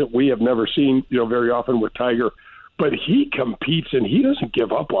 things that we have never seen, very often with Tiger. But he competes, and he doesn't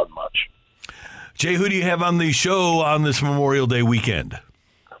give up on much. Jay, who do you have on the show on this Memorial Day weekend?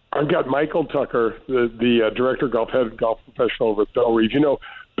 I've got Michael Tucker, the director of golf, head golf professional over at Belle Reve.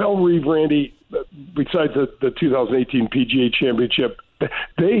 Belle-Reve, Randy, besides the 2018 PGA Championship,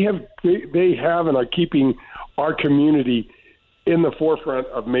 they have and are keeping our community in the forefront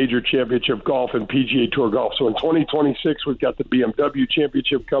of major championship golf and PGA Tour golf. So in 2026, we've got the BMW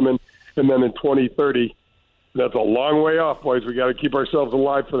Championship coming, and then in 2030, that's a long way off, boys. We got to keep ourselves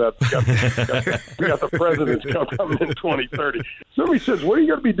alive for that. We got the President's Cup coming in 2030. Somebody says, "What are you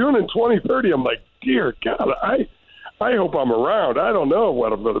going to be doing in 2030?" I'm like, "Dear God, I hope I'm around. I don't know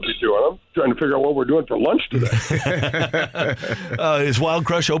what I'm going to be doing. I'm trying to figure out what we're doing for lunch today." Is Wild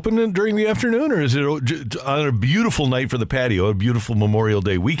Crush open during the afternoon, or is it on a beautiful night for the patio, a beautiful Memorial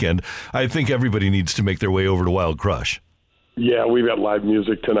Day weekend? I think everybody needs to make their way over to Wild Crush. Yeah, we've got live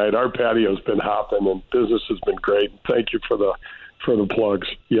music tonight. Our patio's been hopping, and business has been great. Thank you for the plugs.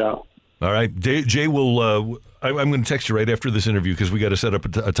 Yeah. All right, Jay will. I'm going to text you right after this interview because we got to set up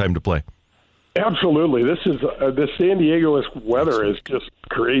a time to play. Absolutely. This is the San Diego weather is just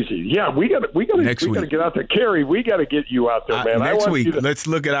crazy. Yeah, we got to get out there. Kerry, we got to get you out there, man. Next week, let's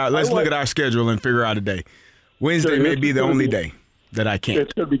look at our schedule and figure out a day. Wednesday may be the only day that I can't.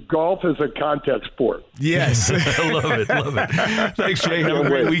 It's going to be golf as a contact sport. Yes. I love it. Thanks, Jay. Have a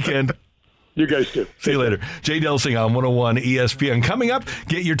great weekend. You guys too. See you later. Jay Delsing on 101 ESPN. Coming up,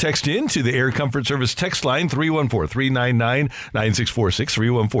 get your text in to the Air Comfort Service text line,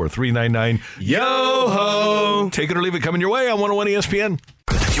 314-399-9646, 314-399-YO-HO. Take it or leave it coming your way on 101 ESPN.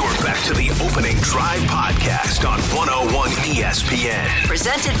 You're back to the Opening Drive podcast on 101 ESPN.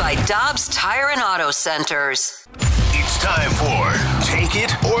 Presented by Dobbs Tire and Auto Centers. It's time for Take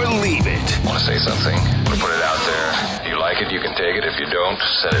It or Leave It. Want to say something? Want to put it out there? If you like it, you can take it. If you don't,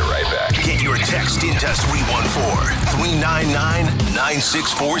 send it right back. Get your text into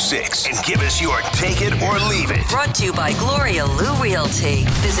 314-399-9646 and give us your Take It or Leave It. Brought to you by Gloria Lou Realty.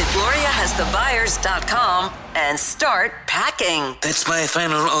 Visit GloriaHasTheBuyers.com and start packing. That's my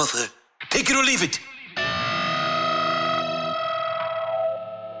final offer. Take it or leave it.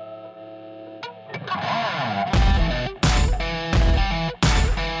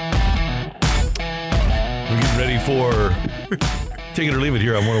 We're getting ready for Take It or Leave It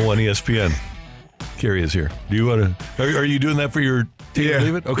here on 101 ESPN. Carrie is here. Do you want to? Are you doing that for your Take It or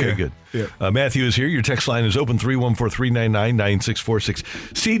Leave It? Okay, good. Yeah. Matthew is here. Your text line is open,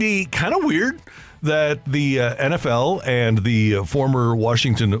 314-399-9646. CD, kind of weird that the NFL and the former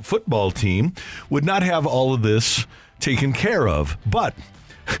Washington football team would not have all of this taken care of, but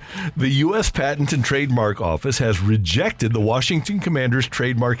the U.S. Patent and Trademark Office has rejected the Washington Commanders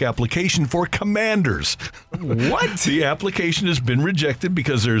trademark application for Commanders. What? The application has been rejected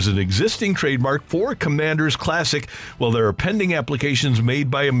because there's an existing trademark for Commanders Classic, while there are pending applications made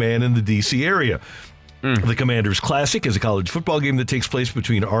by a man in the D.C. area. The Commanders Classic is a college football game that takes place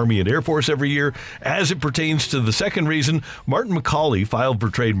between Army and Air Force every year. As it pertains to the second reason, Martin McCauley filed for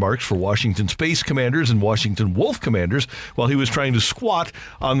trademarks for Washington Space Commanders and Washington Wolf Commanders while he was trying to squat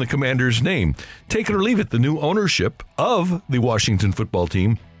on the Commanders' name. Take it or leave it, the new ownership of the Washington football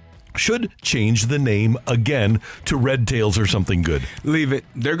team should change the name again to Red Tails or something good. Leave it.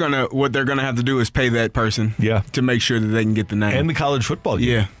 What they're gonna have to do is pay that person, to make sure that they can get the name and the college football game.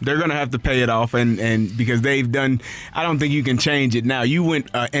 Yeah, they're gonna have to pay it off, and because they've done, I don't think you can change it now. You went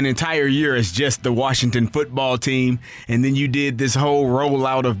an entire year as just the Washington football team, and then you did this whole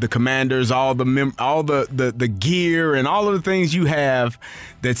rollout of the Commanders, all the gear and all of the things you have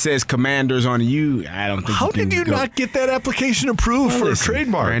that says Commanders on you. I don't think. How did you not get that application approved for a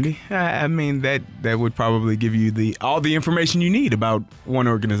trademark, Randy? I mean, that would probably give you all the information you need about one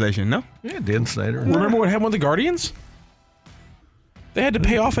organization, no? Yeah, Dan Snyder. Remember what happened with the Guardians? They had to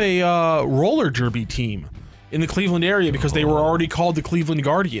pay off a roller derby team in the Cleveland area because they were already called the Cleveland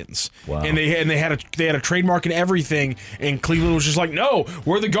Guardians. Wow. And they had a trademark and everything, and Cleveland was just like, no,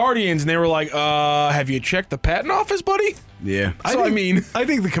 we're the Guardians. And they were like, have you checked the patent office, buddy? Yeah. I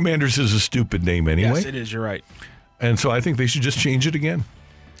think the Commanders is a stupid name anyway. Yes, it is. You're right. And so I think they should just change it again.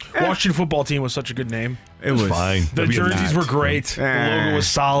 Washington football team was such a good name. It was fine. The jerseys were great. The logo was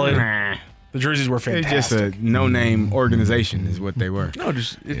solid. The jerseys were fantastic. It's just a no-name organization is what they were. No,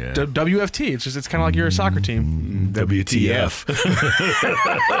 just WFT. It's kind of like you're a soccer team. WTF.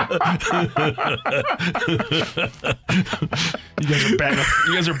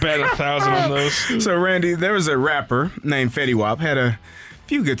 You guys are batting 1,000 on those. So, Randy, there was a rapper named Fetty Wap, had a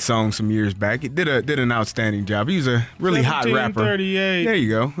few good songs some years back. He did an outstanding job. He was a really hot rapper. 1738. There you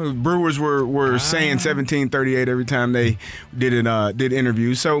go. Brewers were saying 1738 every time they did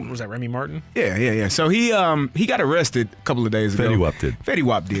interviews. So was that Remy Martin? Yeah. So he got arrested a couple of days ago. Fetty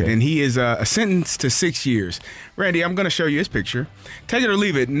Wap did. Okay. And he is sentenced to 6 years. Randy, I'm going to show you his picture. Take it or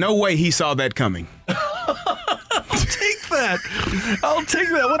leave it. No way he saw that coming. I'll take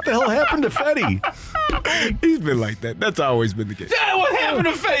that. What the hell happened to Fetty? He's been like that. That's always been the case. Yeah, what happened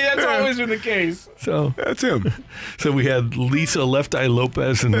to Fetty? That's always been the case. So that's him. So we had Lisa Left Eye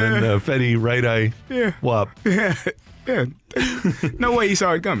Lopez and then Fetty Right Eye Wap. Yeah. No way he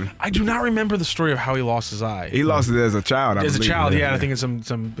saw it coming. I do not remember the story of how he lost his eye. He lost it as a child. I believe. I think it's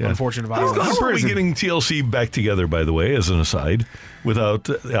some unfortunate violence. How are we getting TLC back together, by the way, as an aside, without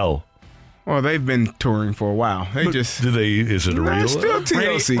L? Well, they've been touring for a while. Is it a real? Still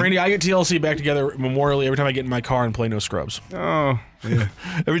TLC. Randy, I get TLC back together memorially every time I get in my car and play No Scrubs. Oh, yeah.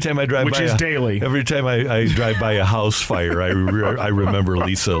 Every time I drive Which by is daily. Every time I drive by a house fire, I remember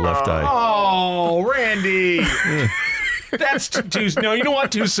Lisa Left Eye. Oh, Randy. That's too no. You know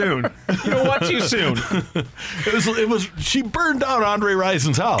what? Too soon. It was. She burned down Andre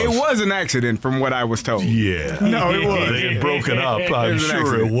Rison's house. It was an accident, from what I was told. Yeah. No, it was. They had broken up. I'm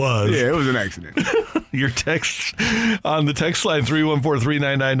sure it was. Yeah, it was an accident. Your text on the text line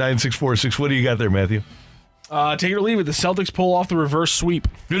 314-399-9646. What do you got there, Matthew? Take it or leave it. The Celtics pull off the reverse sweep.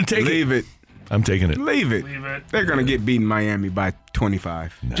 Gonna take leave it. I'm taking it. Leave it. They're going to get beaten Miami by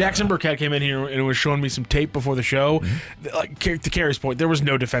 25. Jackson Burkett came in here and was showing me some tape before the show. Like, to Carey's point, there was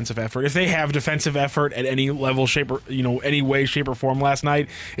no defensive effort. If they have defensive effort at any level, shape, or any way, shape, or form last night,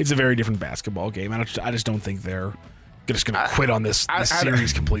 it's a very different basketball game. I just don't think they're just going to quit on this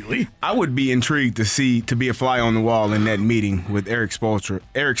series completely. I would be intrigued to be a fly on the wall in that meeting with Eric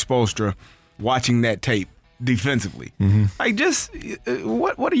Spoelstra watching that tape defensively. Like, just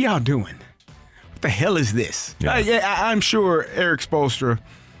what are y'all doing? What the hell is this? I'm sure Eric Spoelstra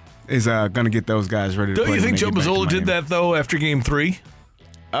is going to get those guys ready to play. Don't you think Joe Mazzola did that, though, after Game 3?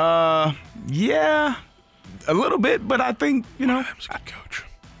 Yeah, a little bit, but I think, He's a good coach.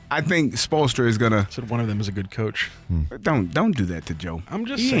 I think Spoelstra is going to... Said one of them is a good coach. Don't do that to Joe. I'm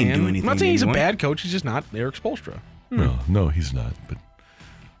just he saying. Ain't do anything I'm not saying he's anyway. a bad coach. He's just not Eric Spoelstra. No, he's not. But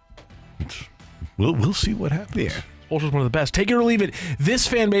we'll see what happens. Yeah. Spoelstra's one of the best. Take it or leave it. This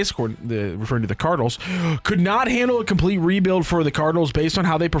fan base, referring to the Cardinals, could not handle a complete rebuild for the Cardinals based on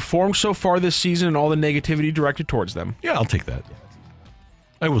how they performed so far this season and all the negativity directed towards them. Yeah, I'll take that.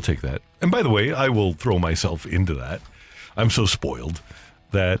 I will take that. And by the way, I will throw myself into that. I'm so spoiled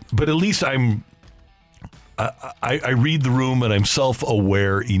that, but at least I read the room and I'm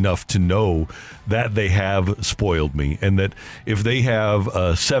self-aware enough to know that they have spoiled me and that if they have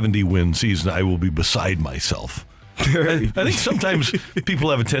a 70-win season, I will be beside myself. I think sometimes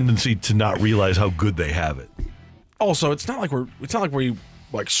people have a tendency to not realize how good they have it. Also, it's not like we're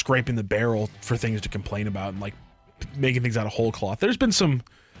like scraping the barrel for things to complain about and like making things out of whole cloth. There's been some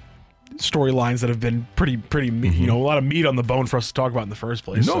storylines that have been pretty a lot of meat on the bone for us to talk about in the first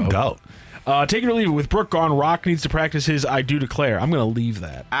place. No doubt. Take it or leave it. With Brooke gone, Rock needs to practice his I do declare. I'm going to leave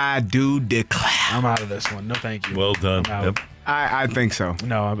that. I do declare. I'm out of this one. No, thank you. Well done. Yep. I think so.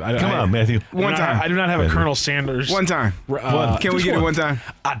 No, Come on, Matthew. One time. I do not have a Colonel Sanders. One time. Can we get it one time?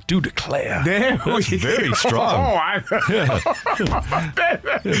 I do declare. That's very strong. For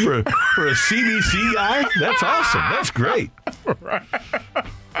a CBC guy, that's awesome. That's great.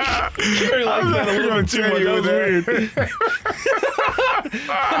 Very like that a little bit too much.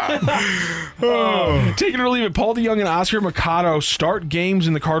 Take it or leave it. Paul DeJong and Oscar Mercado start games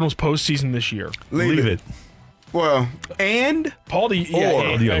in the Cardinals postseason this year. Leave it. Well, and Paul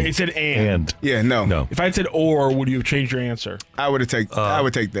DeJong. It said and. Yeah, no. If I had said or, would you have changed your answer? I would take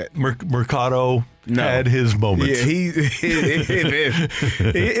that. Mercado had his moments. Yeah,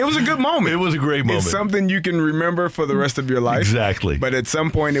 it was a good moment. It was a great moment. It's something you can remember for the rest of your life. Exactly. But at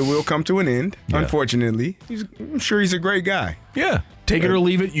some point, it will come to an end. Yeah. Unfortunately, I'm sure he's a great guy. Yeah. Take it or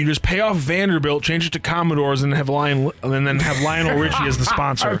leave it. You just pay off Vanderbilt, change it to Commodores, and then have Lionel Richie as the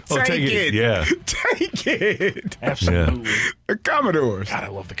sponsor. Take it. Yeah. Take it. Absolutely. Yeah. The Commodores. God, I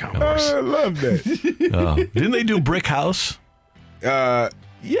love the Commodores. I love that. Didn't they do Brick House? Yes.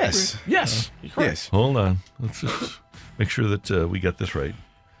 Yes. Yes. Hold on. Let's just make sure that we got this right.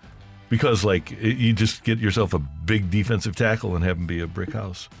 Because, you just get yourself a big defensive tackle and have him be a brick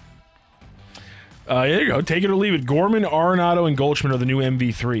house. There you go. Take it or leave it. Gorman, Arenado, and Goldschmidt are the new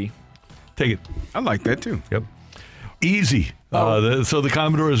MV3. Take it. I like that, too. Yep. Easy. So the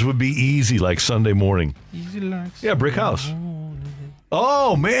Commodores would be easy like Sunday morning. Easy like Yeah, brick house.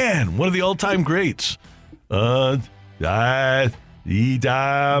 Oh, man. One of the all-time greats. Times a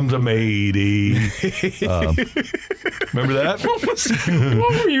matey. Remember that?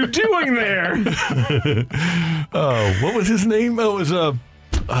 What were you doing there? What was his name?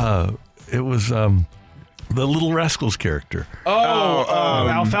 It was the Little Rascals character.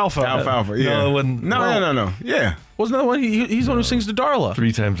 Alfalfa. Alfalfa, yeah. No. Yeah. Wasn't that the one? He's the one who sings to Darla.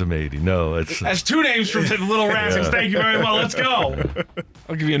 3 times a matey. No, it's... That's 2 names from the Little Rascals. Thank you very much. Let's go.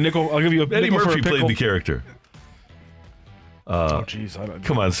 I'll give you a nickel. I'll give you a Eddie nickel Murphy for a played the character. Jeez.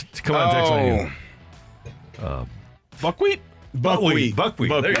 Come on, Tex. Buckwheat? Buckwheat. That's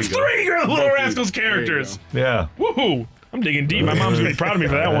There you 3 go. Little Rascals characters. Yeah. Woohoo. I'm digging deep. My mom's going to be proud of me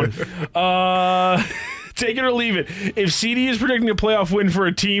for that one. Take it or leave it. If CD is predicting a playoff win for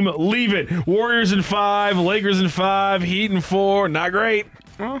a team, leave it. Warriors in 5, Lakers in 5, Heat in 4. Not great.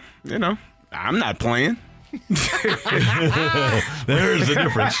 Well, I'm not playing. There's the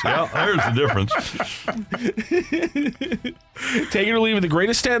difference. Yeah, there's the difference. Take it or leave it. The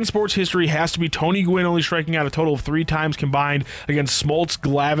greatest stat in sports history has to be Tony Gwynn only striking out a total of 3 times combined against Smoltz,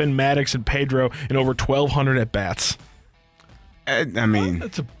 Glavine, Maddox, and Pedro in over 1,200 at-bats. I mean,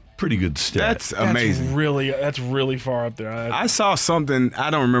 that's a pretty good stat. That's amazing. That's really far up there. I saw something. I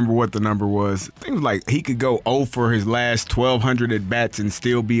don't remember what the number was. I think it was like he could go 0 for his last 1,200 at bats and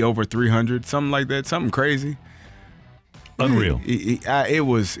still be over 300. Something like that. Something crazy. Unreal.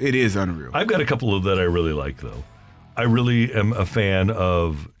 It is unreal. I've got a couple of that I really like though. I really am a fan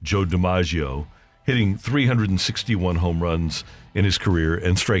of Joe DiMaggio hitting 361 home runs in his career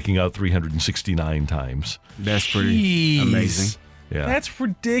and striking out 369 times. That's pretty amazing. Yeah. That's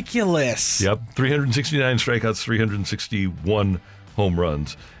ridiculous. Yep, 369 strikeouts, 361 home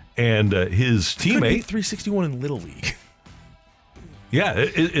runs. And his teammate... 361 in Little League. Yeah,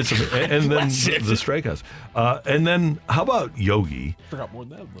 it's and then the strikeouts. And then how about Yogi? Forgot more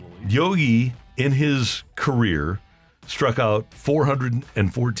than that in Little League. Yogi, in his career, struck out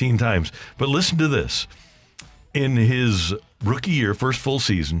 414 times. But listen to this. In his rookie year, first full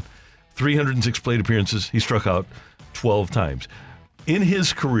season, 306 plate appearances, he struck out 12 times. In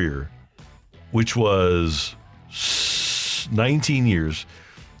his career, which was 19 years,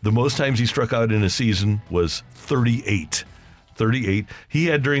 the most times he struck out in a season was 38. 38. He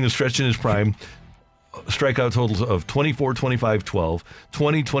had, during the stretch in his prime, strikeout totals of 24, 25, 12,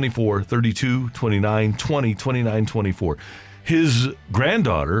 20, 24, 32, 29, 20, 29, 24. His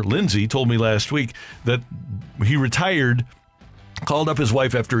granddaughter, Lindsay, told me last week that he retired, called up his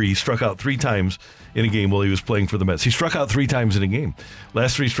wife after he struck out 3 times in a game while he was playing for the Mets. He struck out 3 times in a game.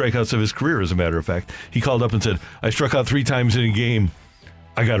 Last 3 strikeouts of his career, as a matter of fact. He called up and said, I struck out 3 times in a game.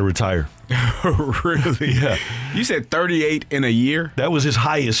 I got to retire. Really? Yeah. You said 38 in a year? That was his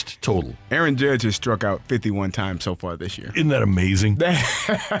highest total. Aaron Judge has struck out 51 times so far this year. Isn't that amazing?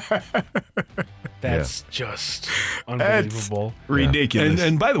 That's just unbelievable. That's ridiculous.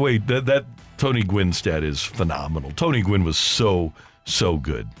 And by the way, that Tony Gwynn stat is phenomenal. Tony Gwynn was so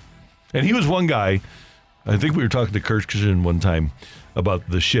good. And he was one guy, I think we were talking to Kirsten one time about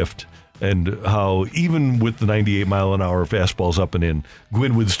the shift and how even with the 98-mile-an-hour fastballs up and in,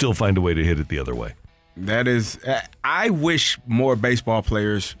 Gwynn would still find a way to hit it the other way. That is, I wish more baseball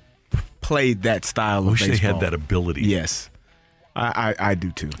players played that style of baseball. I wish they had that ability. Yes, I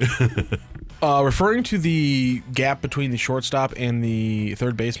do too. Referring to the gap between the shortstop and the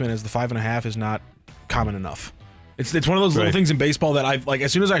third baseman as the 5.5 is not common enough. It's one of those little things in baseball that I've, like,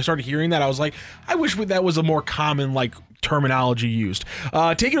 as soon as I started hearing that, I was like, I wish that was a more common, like, terminology used.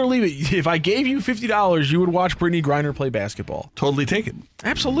 Take it or leave it. If I gave you $50, you would watch Brittany Griner play basketball. Totally take it.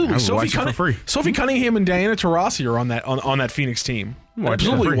 Absolutely. Sophie Cunningham and Diana Taurasi are on that Phoenix team.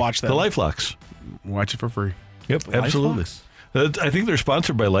 Absolutely watch them. The LifeLocks. Watch it for free. Yep, absolutely. I think they're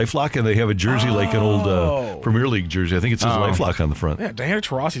sponsored by LifeLock, and they have a jersey like an old Premier League jersey. I think it says LifeLock on the front. Yeah, Diana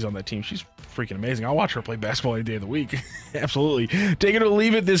Taurasi's on that team. She's freaking amazing. I'll watch her play basketball any day of the week. Absolutely. Take it or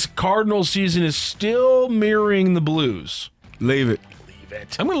leave it. This Cardinals season is still mirroring the Blues. Leave it.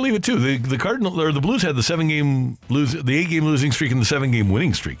 I'm going to leave it too. The Cardinals or the Blues had the 8-game losing streak and the 7-game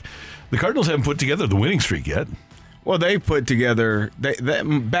winning streak. The Cardinals haven't put together the winning streak yet. Well, they put together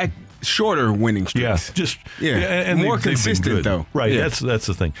back shorter winning streaks. And more they've been consistent good. though. Right. Yeah. That's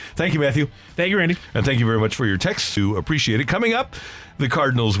the thing. Thank you, Matthew. Thank you, Randy. And thank you very much for your text. To appreciate it. Coming up, the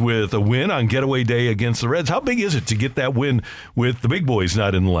Cardinals with a win on getaway day against the Reds. How big is it to get that win with the big boys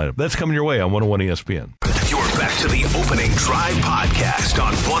not in the lineup? That's coming your way on 101 ESPN. You're back to the Opening Drive podcast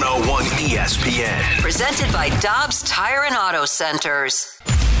on 101 ESPN. Presented by Dobbs Tire and Auto Centers.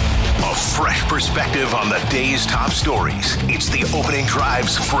 A fresh perspective on the day's top stories. It's the Opening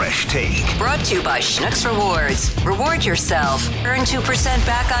Drive's Fresh Take. Brought to you by Schnucks Rewards. Reward yourself. Earn 2%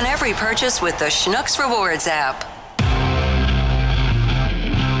 back on every purchase with the Schnucks Rewards app.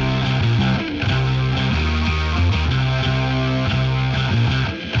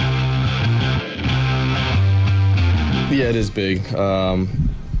 Yeah, it is big.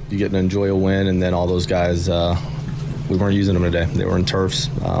 You get to enjoy a win, and then all those guys, we weren't using them today. They were in turfs.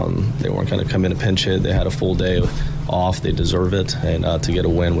 They weren't going to come in a pinch hit. They had a full day off. They deserve it. And to get a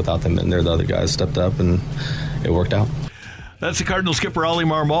win without them in there, the other guys stepped up, and it worked out. That's the Cardinals skipper Ollie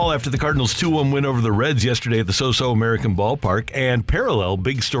Marmol after the Cardinals 2-1 win over the Reds yesterday at the So-So American Ballpark. And parallel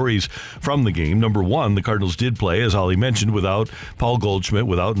big stories from the game. Number one, the Cardinals did play, as Ollie mentioned, without Paul Goldschmidt,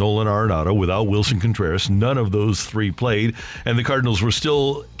 without Nolan Arenado, without Wilson Contreras. None of those 3 played. And the Cardinals were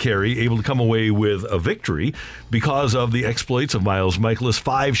still, able to come away with a victory because of the exploits of Miles Mikolas.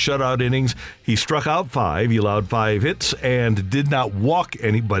 5 shutout innings. He struck out 5. He allowed 5 hits and did not walk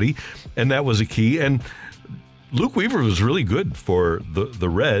anybody. And that was a key. And Luke Weaver was really good for the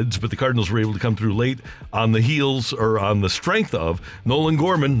Reds, but the Cardinals were able to come through late on the heels or on the strength of Nolan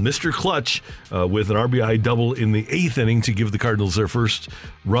Gorman, Mr. Clutch, with an RBI double in the 8th inning to give the Cardinals their first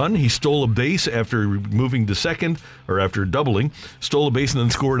run. He stole a base after moving to second, or after doubling, stole a base and then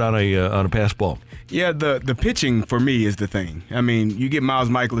scored on a pass ball. Yeah, the pitching for me is the thing. I mean, you get Miles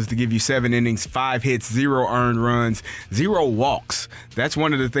Mikolas to give you 7 innings, 5 hits, 0 earned runs, 0 walks. That's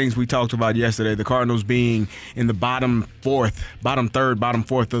one of the things we talked about yesterday, the Cardinals being in the bottom third, bottom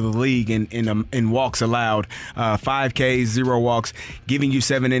fourth of the league in walks allowed. 5 Ks, 0 walks, giving you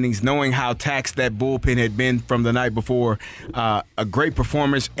 7 innings, knowing how taxed that bullpen had been from the night before. A great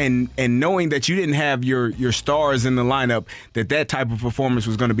performance, and knowing that you didn't have your stars in the lineup, that type of performance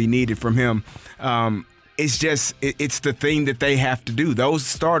was going to be needed from him. It's the thing that they have to do. Those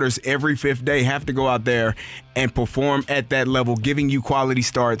starters every 5th day have to go out there and perform at that level, giving you quality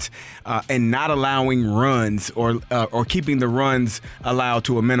starts and not allowing runs or keeping the runs allowed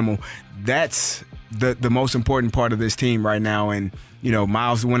to a minimal. That's the most important part of this team right now. And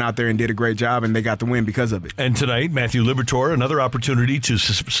Miles went out there and did a great job, and they got the win because of it. And tonight, Matthew Liberatore, another opportunity to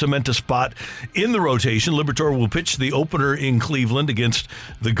cement a spot in the rotation. Liberatore will pitch the opener in Cleveland against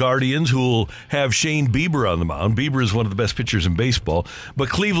the Guardians, who will have Shane Bieber on the mound. Bieber is one of the best pitchers in baseball, but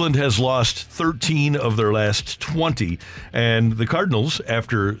Cleveland has lost 13 of their last 20, and the Cardinals,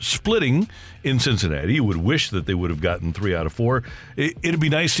 after splitting in Cincinnati, would wish that they would have gotten 3 out of 4. It'd be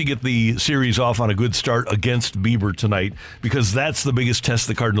nice to get the series off on a good start against Bieber tonight, because that's the biggest test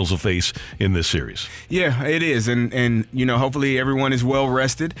the Cardinals will face in this series. Yeah, it is, and hopefully everyone is well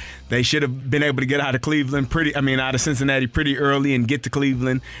rested. They should have been able to get out of out of Cincinnati pretty early and get to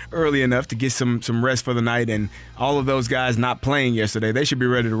Cleveland early enough to get some rest for the night. And all of those guys not playing yesterday, they should be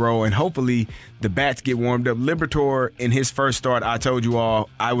ready to roll, and hopefully the bats get warmed up. Liberatore, in his first start, I told you all,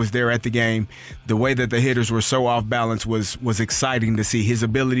 I was there at the game. The way that the hitters were so off balance was exciting to see. His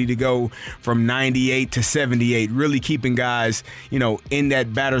ability to go from 98 to 78, really keeping guys, in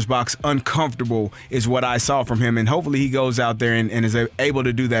that batter's box uncomfortable, is what I saw from him. And hopefully he goes out there and is able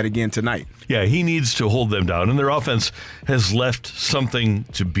to do that again tonight. Yeah, he needs to hold them down. And their offense has left something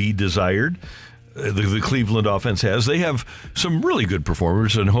to be desired. The Cleveland offense has. They have some really good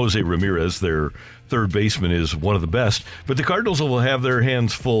performers, and Jose Ramirez, their third baseman, is one of the best. But the Cardinals will have their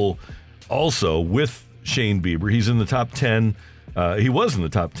hands full also with Shane Bieber. He's in the top 10. He was in the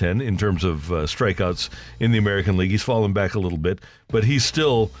top 10 in terms of strikeouts in the American League. He's fallen back a little bit, but he's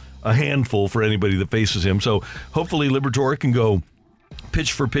still a handful for anybody that faces him. So hopefully Liberatore can go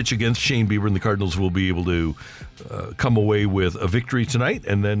pitch for pitch against Shane Bieber, and the Cardinals will be able to come away with a victory tonight,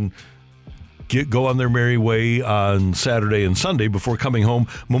 and then go on their merry way on Saturday and Sunday before coming home.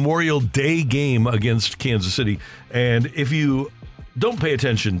 Memorial Day game against Kansas City. And if you don't pay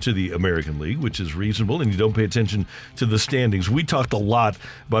attention to the American League, which is reasonable, and you don't pay attention to the standings, we talked a lot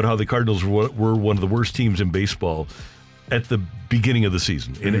about how the Cardinals were one of the worst teams in baseball at the beginning of the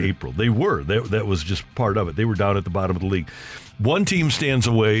season in April. They were. That was just part of it. They were down at the bottom of the league. One team stands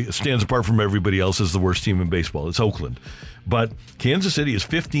apart from everybody else as the worst team in baseball. It's Oakland. But Kansas City is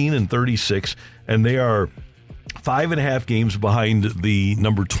 15-36, and they are 5.5 games behind the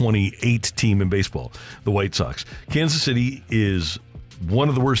number 28 team in baseball, the White Sox. Kansas City is one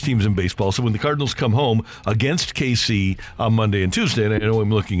of the worst teams in baseball. So when the Cardinals come home against KC on Monday and Tuesday, and I know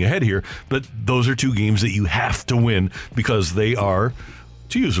I'm looking ahead here, but those are 2 games that you have to win, because they are,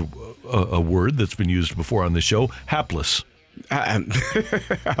 to use a word that's been used before on this show, hapless. I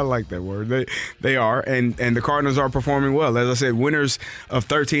like that word. They are, and the Cardinals are performing well. As I said, winners of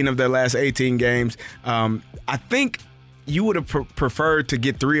 13 of their last 18 games. I think you would have preferred to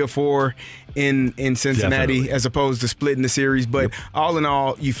get 3 or 4 in Cincinnati. Definitely. As opposed to splitting the series. But all in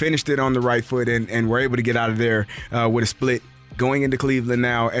all, you finished it on the right foot and were able to get out of there with a split. Going into Cleveland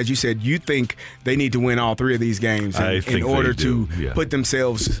now, as you said, you think they need to win all 3 of these games in order to put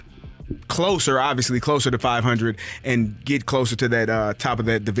themselves obviously closer to 500 and get closer to that top of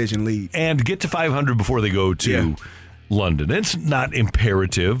that division lead. And get to 500 before they go to London. It's not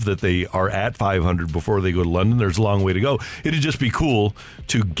imperative that they are at 500 before they go to London. There's a long way to go. It'd just be cool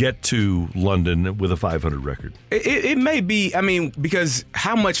to get to London with a 500 record. It may be, because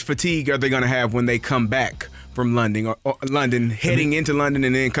how much fatigue are they going to have when they come back from London or heading into London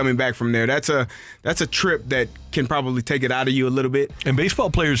and then coming back from there? That's a trip that can probably take it out of you a little bit. And baseball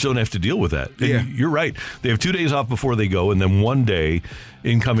players don't have to deal with that. And you're right. They have 2 days off before they go, and then 1 day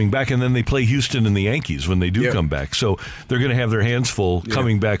in coming back, and then they play Houston and the Yankees when they do come back. So they're going to have their hands full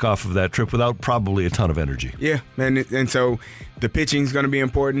coming back off of that trip without probably a ton of energy. Yeah, and so the pitching is going to be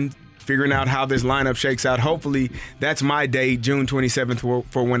important. Figuring out how this lineup shakes out. Hopefully, that's my day, June 27th,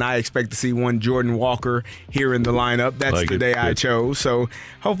 for when I expect to see one Jordan Walker here in the lineup. That's the day I chose. So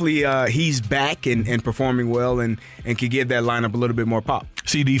hopefully he's back and performing well and can give that lineup a little bit more pop.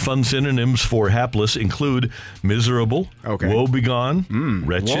 CD fun synonyms for hapless include miserable, woebegone,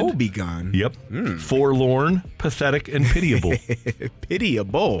 wretched. Woebegone? Yep. Forlorn, pathetic, and pitiable.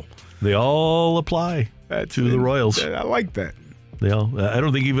 Pitiable. They all apply to the Royals. I like that. I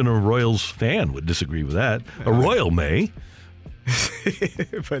don't think even a Royals fan would disagree with that. A Royal may,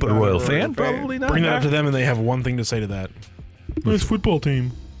 But a Royal fan, probably not. Bring that up to them, and they have one thing to say to that. Nice football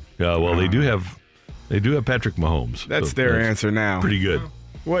team. Yeah, well, they do have Patrick Mahomes. That's so their answer now. Pretty good.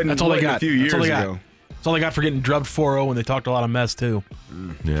 That's all they got. A few years That's all they got. ago. That's all they got for getting drubbed 4-0 when they talked a lot of mess, too.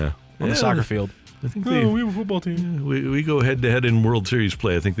 Yeah. On the soccer field. I think we have a football team. We go head-to-head in World Series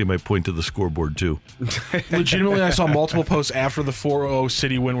play. I think they might point to the scoreboard, too. Legitimately, I saw multiple posts after the 4-0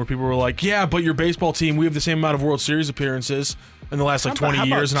 City win where people were like, yeah, but your baseball team, we have the same amount of World Series appearances in the last 20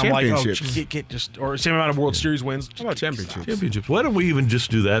 years. And I'm like, or same amount of World Series wins. How about championships? Championships. Why don't we even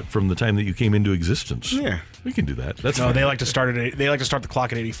just do that from the time that you came into existence? Yeah. We can do that. That's no, fine. they like to start the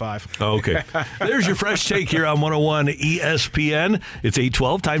clock at 85. Oh, okay. There's your fresh take here on 101 ESPN. It's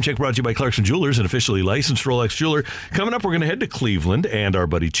 8:12. Time check brought to you by Clarkson Jewelers, an officially licensed Rolex jeweler. Coming up, we're going to head to Cleveland, and our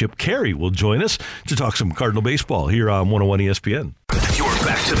buddy Chip Carey will join us to talk some Cardinal baseball here on 101 ESPN. You're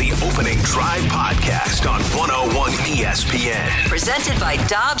back to the Opening Drive podcast on 101 ESPN. Presented by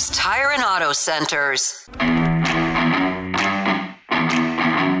Dobbs Tire and Auto Centers.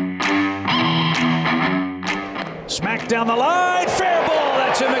 Smack down the line, fair ball.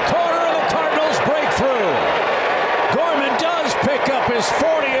 That's in the corner, and the Cardinals break through. Gorman does pick up his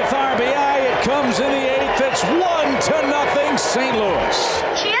 40th RBI. It comes in the 8th. It's 1-0 St. Louis.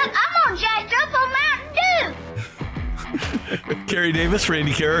 Chip, I'm on jacked up on Mountain Dew. Carrie Davis,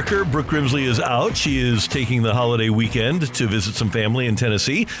 Randy Carricker, Brooke Grimsley is out. She is taking the holiday weekend to visit some family in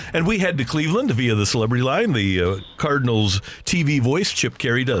Tennessee. And we head to Cleveland via the Celebrity Line. The Cardinals TV voice, Chip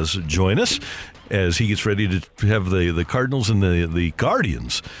Carey, does join us as he gets ready to have the Cardinals and the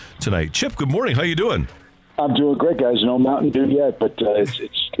Guardians tonight. Chip, good morning. How you doing? I'm doing great, guys. No Mountain Dew yet, but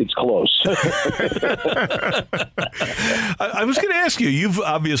it's close. I was going to ask you. You've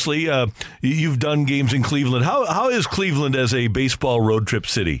obviously you've done games in Cleveland. How is Cleveland as a baseball road trip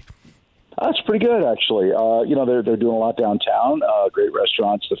city? That's pretty good, actually. They're doing a lot downtown. Great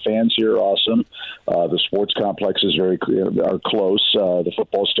restaurants. The fans here are awesome. The sports complexes are close. The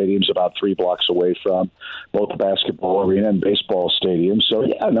football stadium's about 3 blocks away from both the basketball arena and baseball stadium. So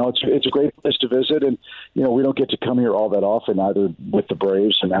it's a great place to visit. And we don't get to come here all that often, either with the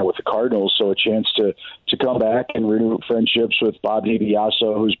Braves and now with the Cardinals. So a chance to come back and renew friendships with Bob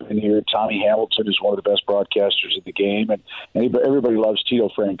DiBiase, who's been here. Tommy Hamilton is one of the best broadcasters of the game, and everybody loves Tito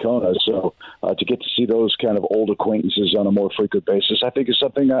Francona. So to get to see those kind of old acquaintances on a more frequent basis, I think is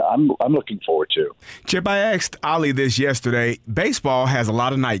something I'm looking forward to. Chip, I asked Ali this yesterday. Baseball has a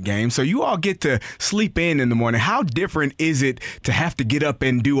lot of night games, so you all get to sleep in the morning. How different is it to have to get up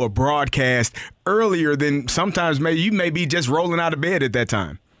and do a broadcast earlier than sometimes maybe you may be just rolling out of bed at that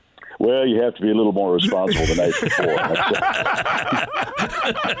time? Well, you have to be a little more responsible the night before.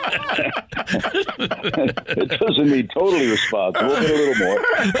 It doesn't mean totally responsible, but a little more.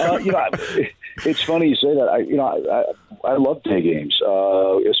 It's funny you say that. I love day games,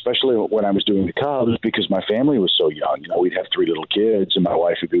 especially when I was doing the Cubs, because my family was so young. We'd have 3 little kids, and my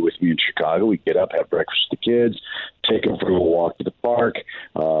wife would be with me in Chicago. We'd get up, have breakfast with the kids, take them for a little walk to the park,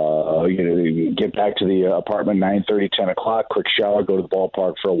 get back to the apartment 9:30, 10 o'clock, quick shower, go to the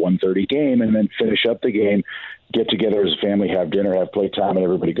ballpark for a 1:30 game, and then finish up the game, get together as a family, have dinner, have playtime, and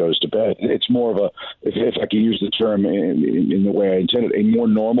everybody goes to bed. It's more of a, if I can use the term in the way I intended, a more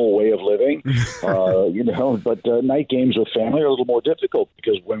normal way of living, but night games with family are a little more difficult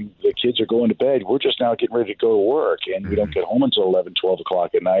because when the kids are going to bed, we're just now getting ready to go to work, and we don't get home until 11, 12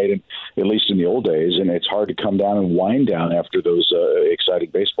 o'clock at night, and at least in the old days, and it's hard to come down and wind down after those exciting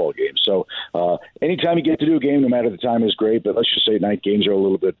baseball games. So anytime you get to do a game, no matter the time, is great, but let's just say night games are a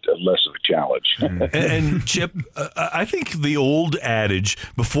little bit less of a challenge. And Chip, I think the old adage,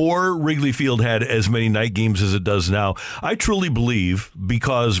 before Wrigley Field had as many night games as it does now, I truly believe,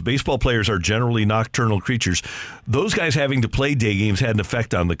 because baseball players are generally nocturnal creatures, those guys having to play day games had an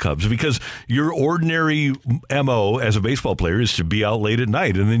effect on the Cubs, because your ordinary MO as a baseball player is to be out late at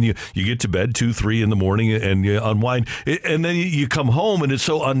night, and then you get to bed 2, 3 in the morning and you unwind, and then you come home and it's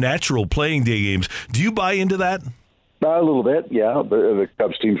so unnatural playing day games. Do you buy into that? A little bit, yeah. But the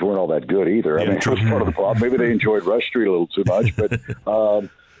Cubs teams weren't all that good either. I mean, it was part of the problem. Maybe they enjoyed Rush Street a little too much, but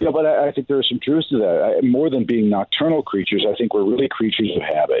but I think there's some truth to that. More than being nocturnal creatures, I think we're really creatures of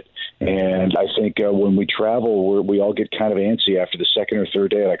habit. And I think when we travel, we all get kind of antsy after the second or third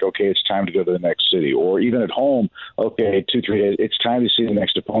day, like, okay, it's time to go to the next city. Or even at home, okay, 2, 3 days, it's time to see the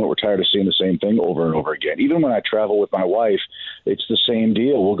next opponent. We're tired of seeing the same thing over and over again. Even when I travel with my wife, it's the same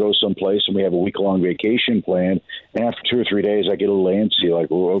deal. We'll go someplace and we have a week-long vacation planned. And after 2 or 3 days, I get a little antsy,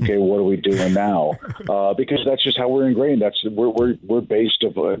 like, well, okay, what are we doing now? Because that's just how we're ingrained. We're based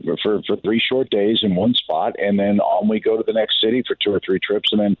for 3 short days in one spot, and then on we go to the next city for 2 or 3 trips,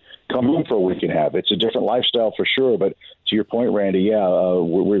 and then come home for a week and a half. It's a different lifestyle for sure, but to your point, Randy,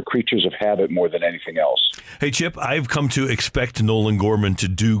 we're creatures of habit more than anything else. Hey, Chip, I've come to expect Nolan Gorman to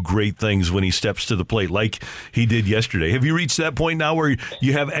do great things when he steps to the plate, like he did yesterday. Have you reached that point now where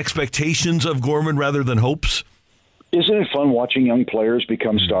you have expectations of Gorman rather than hopes? Isn't it fun watching young players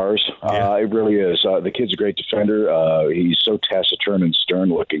become stars? It really is. The kid's a great defender. He's so taciturn and stern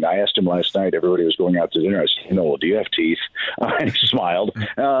looking. I asked him last night, everybody was going out to dinner. I said, Nolan, do you have teeth? And he smiled.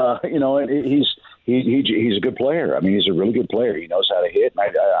 And he's a good player. I mean, he's a really good player. He knows how to hit.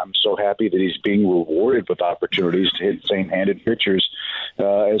 And I'm so happy that he's being rewarded with opportunities to hit same-handed pitchers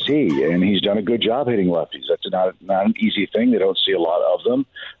as he. And he's done a good job hitting lefties. That's not an easy thing. They don't see a lot of them.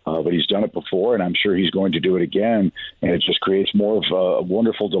 But he's done it before, and I'm sure he's going to do it again. And it just creates more of a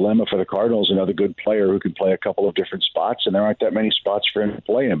wonderful dilemma for the Cardinals. Another good player who can play a couple of different spots, and there aren't that many spots for him to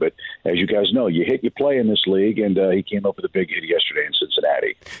play in. But as you guys know, you hit, you play in this league, and he came up with a big hit yesterday in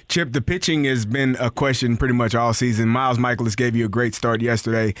Cincinnati. Chip, the pitching has been a question pretty much all season. Miles Michaelis gave you a great start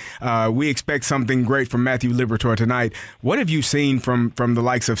yesterday. We expect something great from Matthew Liberatore tonight. What have you seen from the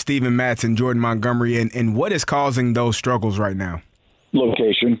likes of Steven Matz and Jordan Montgomery, and what is causing those struggles right now?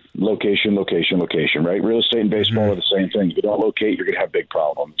 Location, right? Real estate and baseball are the same thing. If you don't locate, you're going to have big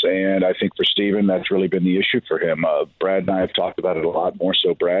problems. And I think for Steven, that's really been the issue for him. Brad and I have talked about it a lot, more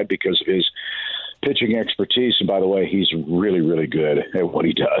so Brad, because of his pitching expertise. And by the way, he's really, really good at what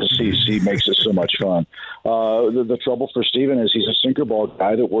he does. He makes it so much fun. The trouble for Steven is he's a sinker ball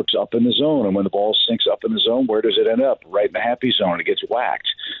guy that works up in the zone. And when the ball sinks up in the zone, where does it end up? Right in the happy zone. It gets whacked.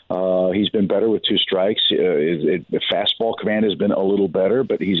 He's been better with 2 strikes. The fastball command has been a little better,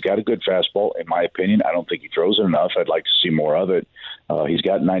 but he's got a good fastball, in my opinion. I don't think he throws it enough. I'd like to see more of it. He's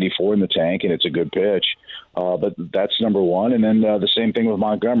got 94 in the tank, and it's a good pitch. But that's number one. And then the same thing with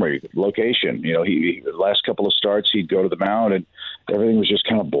Montgomery, location. The last couple of starts, he'd go to the mound, and everything was just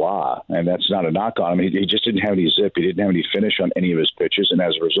kind of blah. And that's not a knock on him. He just didn't have any zip. He didn't have any finish on any of his pitches. And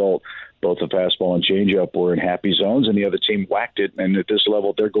as a result, both the fastball and changeup were in happy zones, and the other team whacked it. And at this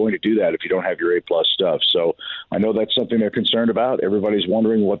level, they're going to do that if you don't have your A-plus stuff. So I know that's something they're concerned about. Everybody's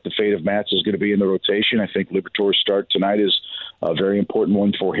wondering what the fate of Matz is going to be in the rotation. I think Liberatore's start tonight is a very important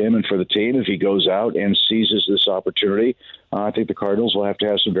one for him and for the team. If he goes out and seizes this opportunity, I think the Cardinals will have to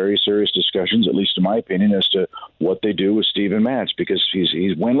have some very serious discussions, at least in my opinion, as to what they do with Steven Matz, because he's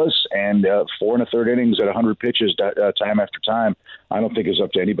winless, and 4 1/3 innings at 100 pitches time after time, I don't think is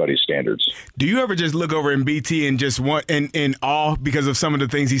up to anybody's standards. Do you ever just look over in BT and just want in awe because of some of the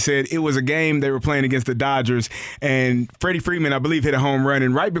things he said? It was a game they were playing against the Dodgers, and Freddie Freeman, I believe, hit a home run,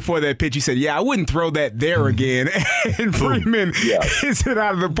 and right before that pitch, he said, "Yeah, I wouldn't throw that there again." And Freeman hits it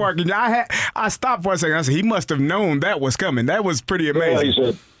out of the park. And I stopped for a second. I said, he must have known that was coming. That was pretty amazing.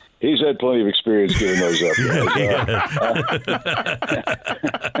 Yeah, he's had plenty of experience giving those up.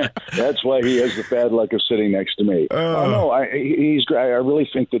 That's why he has the bad luck of sitting next to me. He's great. I really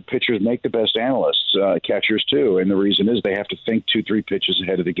think that pitchers make the best analysts, catchers too. And the reason is they have to think 2-3 pitches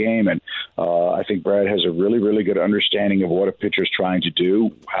ahead of the game. And I think Brad has a really, really good understanding of what a pitcher's trying to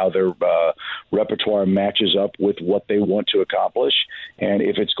do, how their repertoire matches up with what they want to accomplish, and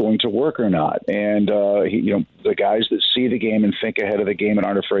if it's going to work or not. And the guys that see the game and think ahead of the game and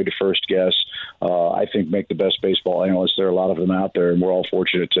aren't afraid to first guess, I think make the best baseball analysts. There are a lot of them out there, and we're all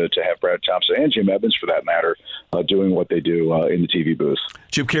fortunate to have Brad Thompson and Jim Evans, for that matter, doing what they do in the TV booth.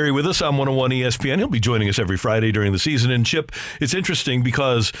 Chip Carey with us on 101 ESPN. He'll be joining us every Friday during the season. And Chip, it's interesting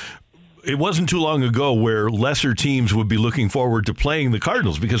because it wasn't too long ago where lesser teams would be looking forward to playing the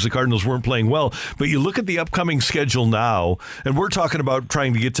Cardinals because the Cardinals weren't playing well. But you look at the upcoming schedule now, and we're talking about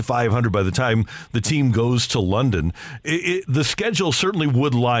trying to get to 500 by the time the team goes to London. The schedule certainly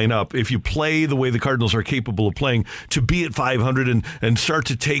would line up if you play the way the Cardinals are capable of playing to be at 500 and start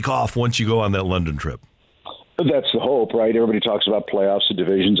to take off once you go on that London trip. That's the hope, right? Everybody talks about playoffs and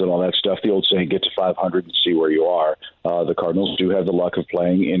divisions and all that stuff. The old saying, get to 500 and see where you are. The Cardinals do have the luck of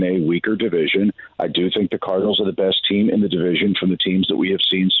playing in a weaker division. I do think the Cardinals are the best team in the division from the teams that we have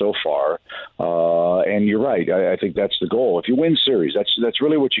seen so far. And you're right. I think that's the goal. If you win series, that's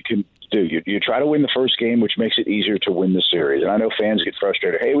really what you can do. You try to win the first game, which makes it easier to win the series. And I know fans get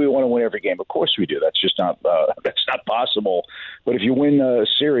frustrated. Hey, we want to win every game. Of course we do. That's just not possible. But if you win a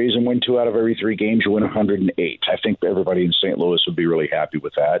series and win 2 out of every 3 games, you win 108. I think everybody in St. Louis would be really happy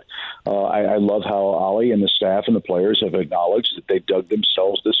with that. I love how Ollie and the staff and the players have acknowledged that they dug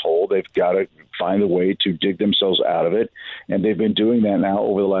themselves this hole. They've got to find a way to dig themselves out of it, and they've been doing that now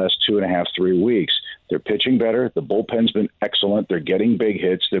over the last 2.5-3 weeks. They're pitching better. The bullpen's been excellent. They're getting big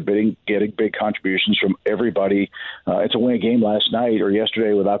hits. They're getting big contributions from everybody. To win a game last night or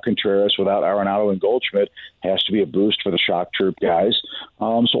yesterday without Contreras, without Arenado and Goldschmidt has to be a boost for the shock troop guys.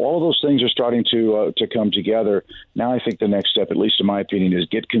 So all of those things are starting to come together. Now I think the next step, at least in my opinion, is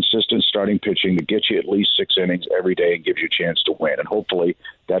get consistent starting pitching to get you at least 6 innings every day and gives you a chance to win. And hopefully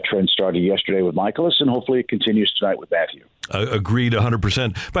that trend started yesterday with Michaelis, and hopefully it continues tonight with Matthew. Agreed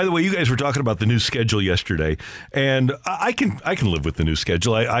 100%. By the way, you guys were talking about the new schedule yesterday, and I can live with the new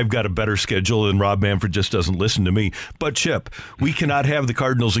schedule. I've got a better schedule, and Rob Manfred just doesn't listen to me. But, Chip, we cannot have the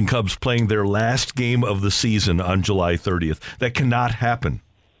Cardinals and Cubs playing their last game of the season on July 30th. That cannot happen.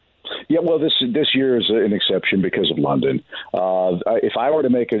 Yeah, well, this year is an exception because of London. If I were to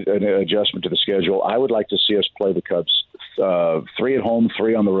make an adjustment to the schedule, I would like to see us play the Cubs 3 at home,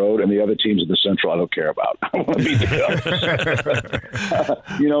 3 on the road, and the other teams in the Central I don't care about. I want to beat the Cubs.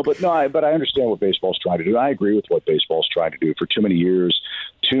 But I understand what baseball's trying to do. I agree with what baseball's trying to do. For too many years,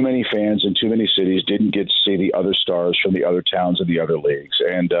 too many fans in too many cities didn't get to see the other stars from the other towns and the other leagues.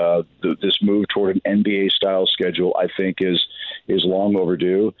 And this move toward an NBA-style schedule, I think, is long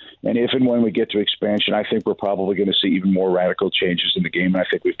overdue. And if and when we get to expansion, I think we're probably going to see even more radical changes in the game. And I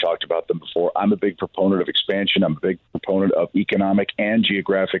think we've talked about them before. I'm a big proponent of expansion. I'm a big proponent of economic and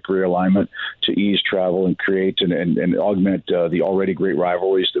geographic realignment to ease travel and create and augment the already great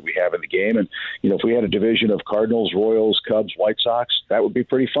rivalries that we have in the game. And, if we had a division of Cardinals, Royals, Cubs, White Sox, that would be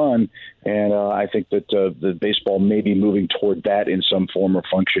pretty fun. And I think that the baseball may be moving toward that in some form or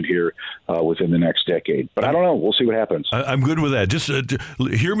function here within the next decade. But I don't know. We'll see what happens. I'm good with that. Just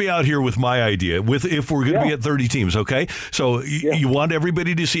hear me out here with my idea. If we're going to be at 30 teams, okay? So you want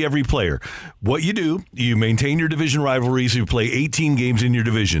everybody to see every player. What you do, you maintain your division rivalries. You play 18 games in your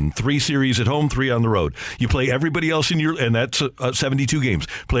division, 3 series at home, 3 on the road. You play everybody else in your, and that's 72 games.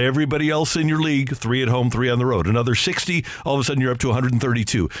 Play everybody else in your league, 3 at home, 3 on the road. Another 60. All of a sudden, you're up to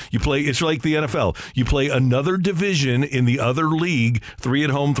 132. You play. It's like the NFL. You play another division in the other league, 3 at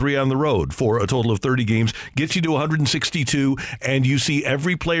home, 3 on the road, for a total of 30 games. Gets you to 162, and you see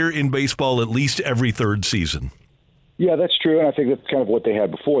every player in baseball at least every third season. Yeah, that's true, and I think that's kind of what they had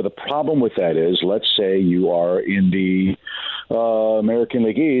before. The problem with that is, let's say you are in the American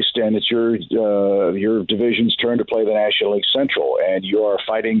League East, and it's your division's turn to play the National League Central, and you are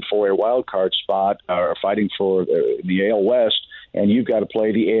fighting for a wild card spot, or fighting for the AL West, and you've got to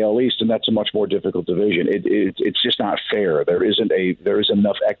play the AL East, and that's a much more difficult division. It's just not fair. There isn't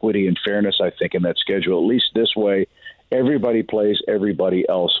enough equity and fairness, I think, in that schedule. At least this way, everybody plays everybody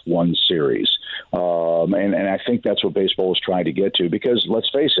else one series. And I think that's what baseball was trying to get to, because let's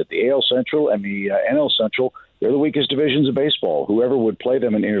face it, the AL Central and the NL Central, they're the weakest divisions of baseball. Whoever would play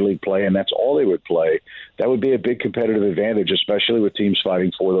them in interleague play, and that's all they would play, that would be a big competitive advantage, especially with teams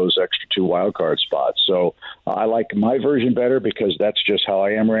fighting for those extra 2 wild card spots. So I like my version better because that's just how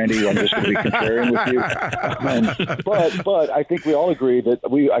I am, Randy. I'm just going to be comparing with you. But I think we all agree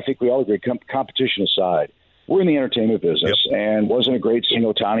competition aside, we're in the entertainment business, and wasn't it great seeing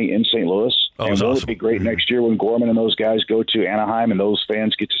Ohtani in St. Louis? And will it be great next year when Gorman and those guys go to Anaheim and those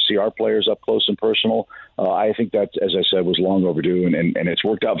fans get to see our players up close and personal? I think that, as I said, was long overdue, and it's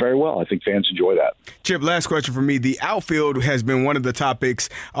worked out very well. I think fans enjoy that. Chip, last question for me. The outfield has been one of the topics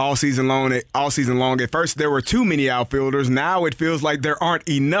all season long. At first, there were too many outfielders. Now it feels like there aren't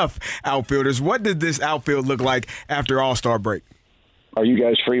enough outfielders. What did this outfield look like after All-Star break? Are you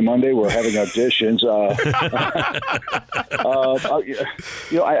guys free Monday? We're having auditions.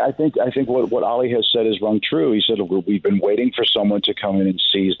 I think what Ollie has said is rung true. He said we've been waiting for someone to come in and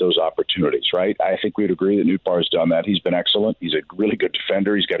seize those opportunities, right? I think we'd agree that Nootbaar's done that. He's been excellent. He's a really good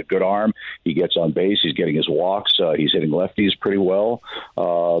defender. He's got a good arm. He gets on base. He's getting his walks. He's hitting lefties pretty well.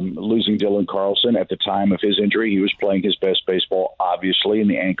 Losing Dylan Carlson at the time of his injury, he was playing his best baseball, obviously, and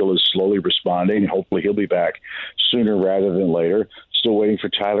the ankle is slowly responding. Hopefully he'll be back sooner rather than later. Still waiting for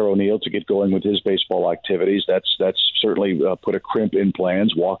Tyler O'Neill to get going with his baseball activities. That's certainly put a crimp in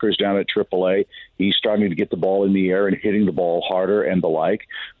plans. Walker's down at AAA. He's starting to get the ball in the air and hitting the ball harder and the like.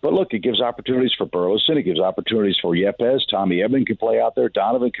 But look, it gives opportunities for Burleson. It gives opportunities for Yepes. Tommy Edman can play out there.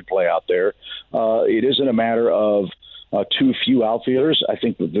 Donovan can play out there. It isn't a matter of too few outfielders. I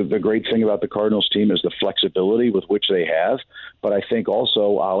think the great thing about the Cardinals team is the flexibility with which they have. But I think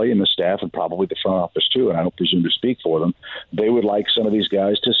also Ollie and the staff, and probably the front office too, and I don't presume to speak for them, they would like some of these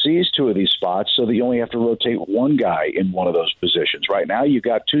guys to seize 2 of these spots so that you only have to rotate 1 guy in one of those positions. Right now you've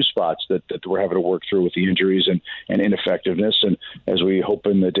got 2 spots that we're having to work through with the injuries and ineffectiveness. And as we hope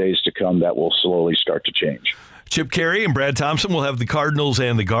in the days to come, that will slowly start to change. Chip Carey and Brad Thompson will have the Cardinals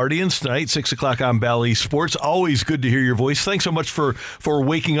and the Guardians tonight, 6 o'clock on Bally Sports. Always good to hear your voice. Thanks so much for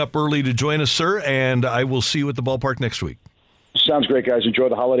waking up early to join us, sir, and I will see you at the ballpark next week. Sounds great, guys. Enjoy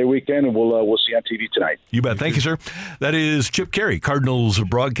the holiday weekend, and we'll see you on TV tonight. You bet. Thank you, sir. That is Chip Carey, Cardinals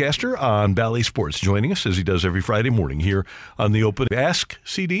broadcaster on Bally Sports, joining us as he does every Friday morning here on the Open. Ask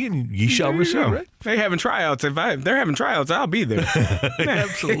CD and ye shall receive, right? They having tryouts. If they're having tryouts, I'll be there.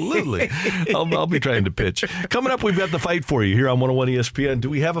 Absolutely. I'll be trying to pitch. Coming up, we've got the fight for you here on 101 ESPN. Do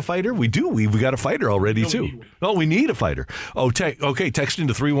we have a fighter? We do. We got a fighter already, too. We need a fighter. Okay, text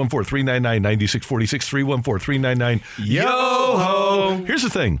into 314-399-9646, 314-399-YO-HO. Here's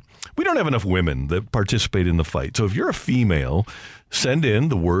the thing. We don't have enough women that participate in the fight. So if you're a female, send in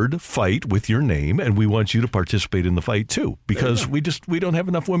the word fight with your name, and we want you to participate in the fight too, because we don't have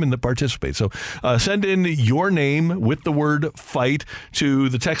enough women that participate. So send in your name with the word fight to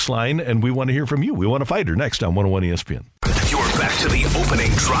the text line, and we want to hear from you. We want a fighter next on 101 ESPN. You're back to the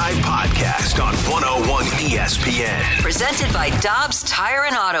Opening Drive podcast on 101 ESPN. Presented by Dobbs Tire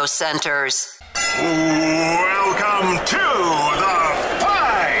and Auto Centers. Welcome to the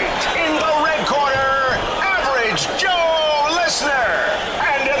fight. In the red corner, Average Joe Listener.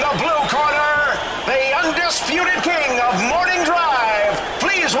 And in the blue corner, the undisputed king of morning drive.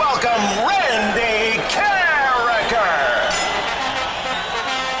 Please welcome Randy Carricker.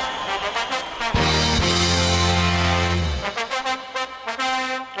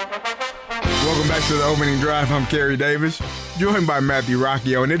 Welcome back to the Opening Drive. I'm Kerry Davis, joined by Matthew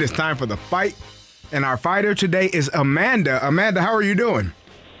Rocchio, and it is time for the fight. And our fighter today is Amanda. Amanda, how are you doing?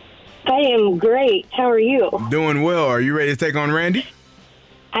 I am great. How are you? Doing well. Are you ready to take on Randy?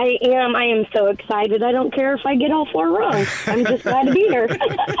 I am. I am so excited. I don't care if I get all 4 wrong. I'm just glad to be here.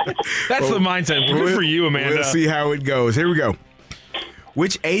 That's the mindset. Good for you, Amanda. We'll see how it goes. Here we go.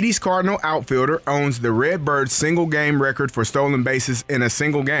 Which 80s Cardinal outfielder owns the Redbirds single game record for stolen bases in a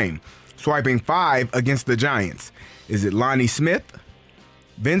single game, swiping 5 against the Giants? Is it Lonnie Smith,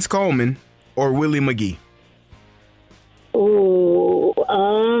 Vince Coleman, or Willie McGee?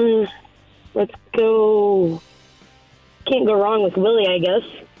 Let's go. Can't go wrong with Willie, I guess.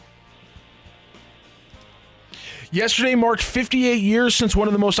 Yesterday marked 58 years since one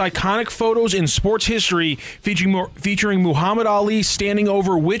of the most iconic photos in sports history featuring Muhammad Ali standing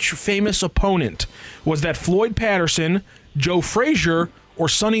over which famous opponent? Was that Floyd Patterson, Joe Frazier, or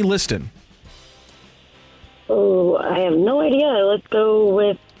Sonny Liston? Oh, I have no idea. Let's go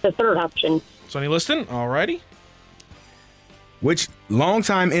with the third option. Sonny Liston, alrighty. Which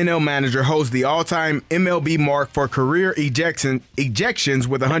longtime NL manager holds the all-time MLB mark for career ejections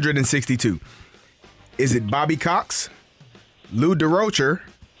with 162? Is it Bobby Cox, Lou DeRocher,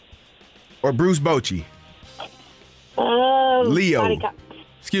 or Bruce Bochy? Leo. Bobby Cox.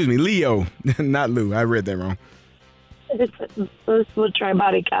 Excuse me, Leo, not Lou. I read that wrong. We'll try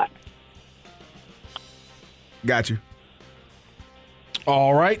Bobby Cox. Got you.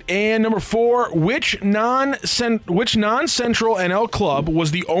 All right, and number 4, which non-central NL club was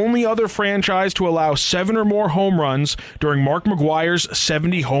the only other franchise to allow 7 or more home runs during Mark McGwire's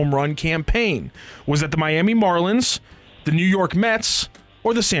 70 home run campaign? Was that the Miami Marlins, the New York Mets,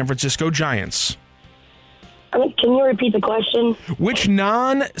 or the San Francisco Giants? Can you repeat the question? Which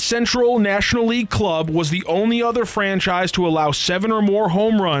non-Central National League club was the only other franchise to allow 7 or more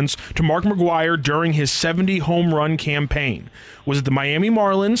home runs to Mark McGwire during his 70 home run campaign? Was it the Miami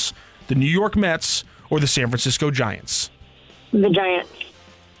Marlins, the New York Mets, or the San Francisco Giants? The Giants.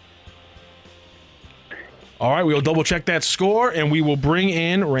 All right, we'll double-check that score, and we will bring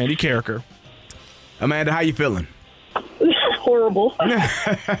in Randy Carricker. Amanda, how you feeling? Horrible.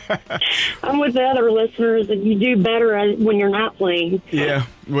 I'm with the other listeners, and you do better when you're not playing. Yeah.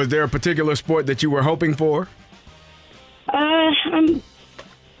 Was there a particular sport that you were hoping for? I'm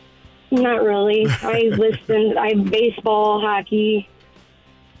not really. I baseball, hockey.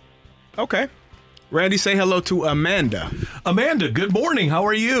 Okay. Randy, say hello to Amanda. Amanda, good morning. How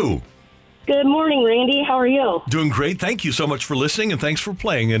are you? Good morning, Randy. How are you? Doing great. Thank you so much for listening, and thanks for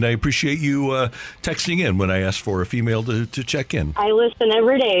playing. And I appreciate you texting in when I asked for a female to check in. I listen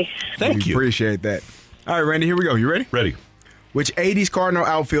every day. Thank you. Appreciate that. All right, Randy, here we go. You ready? Ready. Which 80s Cardinal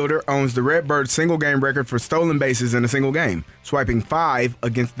outfielder owns the Redbirds single-game record for stolen bases in a single game, swiping 5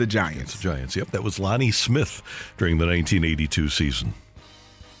 against the Giants? Yep. That was Lonnie Smith during the 1982 season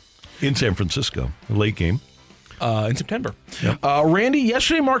in San Francisco. A late game. In September. Yep. Randy,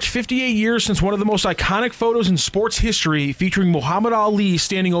 yesterday marked 58 years since one of the most iconic photos in sports history featuring Muhammad Ali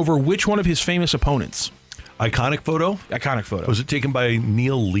standing over which one of his famous opponents? Iconic photo? Iconic photo. Was it taken by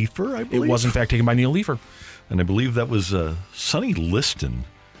Neil Leifer, I believe? It was, in fact, taken by Neil Leifer. And I believe that was Sonny Liston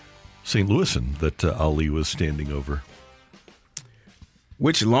St. Louisan that Ali was standing over.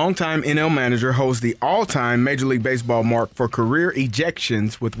 Which longtime NL manager holds the all-time Major League Baseball mark for career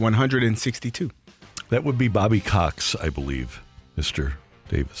ejections with 162? That would be Bobby Cox, I believe, Mr.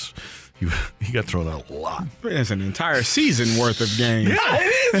 Davis. He got thrown out a lot. That's an entire season worth of games. Yeah,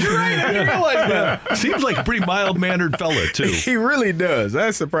 it is. You're right. I didn't realize that. Seems like a pretty mild-mannered fella, too. He really does.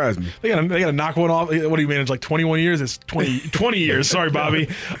 That surprised me. They got to knock one off. What do you manage, like 21 years? It's 20 years. Sorry, Bobby.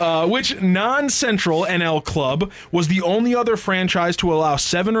 Which non-Central NL club was the only other franchise to allow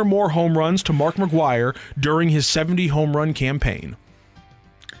 7 or more home runs to Mark McGwire during his 70 home run campaign?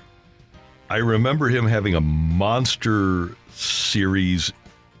 I remember him having a monster series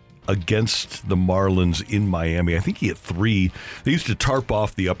against the Marlins in Miami. I think he hit 3. They used to tarp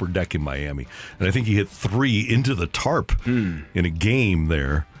off the upper deck in Miami, and I think he hit 3 into the tarp in a game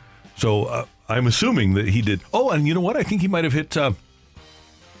there. So I'm assuming that he did. Oh, and you know what? I think he might have hit. I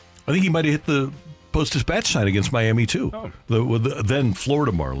think he might have hit the Post-Dispatch sign against Miami too. Oh. The then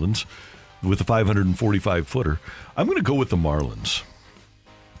Florida Marlins with the 545 footer. I'm going to go with the Marlins.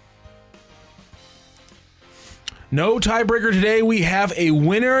 No tiebreaker today. We have a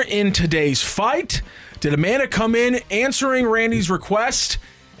winner in today's fight. Did Amanda come in answering Randy's request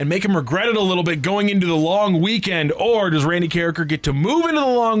and make him regret it a little bit going into the long weekend? Or does Randy Carricker get to move into the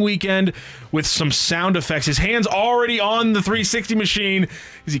long weekend with some sound effects? His hand's already on the 360 machine.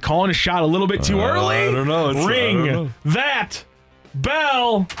 Is he calling a shot a little bit too early? I don't know. Ring that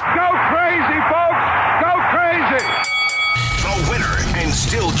bell. Go crazy, folks! Go crazy! The winner and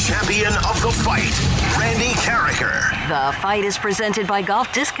still champion of the fight, Randy Carricker. The fight is presented by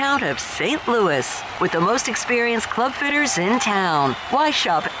Golf Discount of St. Louis, with the most experienced club fitters in town. Why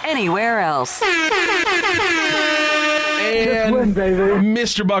shop anywhere else? And win, baby.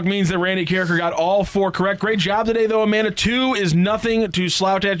 Mr. Buck means that Randy Carricker got all 4 correct. Great job today, though, Amanda. 2 is nothing to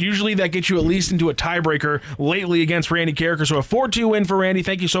slouch at. Usually that gets you at least into a tiebreaker lately against Randy Carricker. So a 4-2 win for Randy.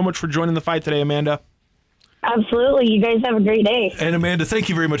 Thank you so much for joining the fight today, Amanda. Absolutely. You guys have a great day. And Amanda, thank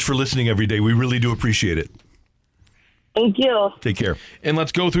you very much for listening every day. We really do appreciate it. Thank you. Take care. And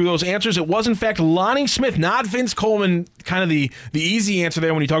let's go through those answers. It was, in fact, Lonnie Smith, not Vince Coleman, kind of the easy answer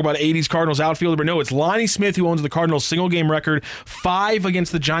there when you talk about 80s Cardinals outfielder. But no, it's Lonnie Smith who owns the Cardinals' single-game record, 5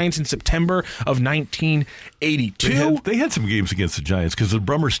 against the Giants in September of 1982. They had some games against the Giants because the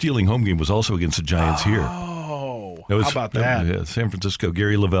Brummer stealing home game was also against the Giants here. Oh, How about that? Yeah, San Francisco,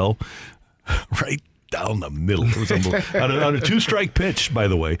 Gary Lavelle, right down the middle. It was unbelievable. on a 2-strike pitch, by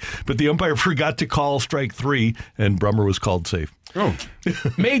the way. But the umpire forgot to call strike 3, and Brummer was called safe. Oh.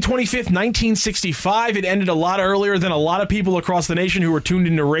 May 25th, 1965. It ended a lot earlier than a lot of people across the nation who were tuned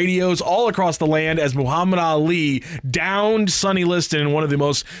into radios all across the land as Muhammad Ali downed Sonny Liston in one of the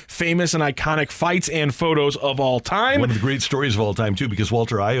most famous and iconic fights and photos of all time. One of the great stories of all time, too, because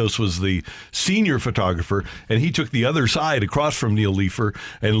Walter Ios was the senior photographer, and he took the other side across from Neil Leifer,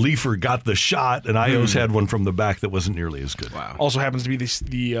 and Leifer got the shot, and Ios had one from the back that wasn't nearly as good. Wow. Also happens to be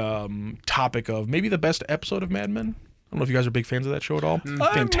the topic of maybe the best episode of Mad Men. I don't know if you guys are big fans of that show at all.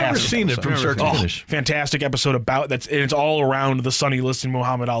 I've never seen it from start to finish. Fantastic episode about that. And it's all around the Sonny Liston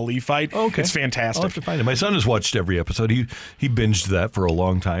Muhammad Ali fight. Okay. It's fantastic. I'll have to find it. My son has watched every episode. He binged that for a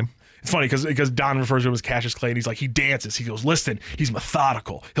long time. It's funny because Don refers to him as Cassius Clay, and he's like, he dances. He goes, listen, he's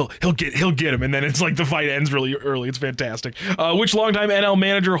methodical. He'll get him, and then it's like the fight ends really early. It's fantastic. Which longtime NL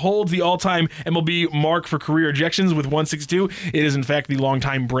manager holds the all-time MLB mark for career ejections with 162? It is in fact the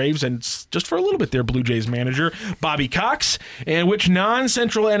longtime Braves and just for a little bit their Blue Jays manager, Bobby Cox. And which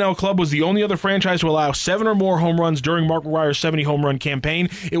non-Central NL club was the only other franchise to allow 7 or more home runs during Mark McGwire's 70 home run campaign?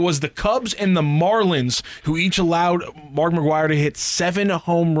 It was the Cubs and the Marlins who each allowed Mark McGwire to hit 7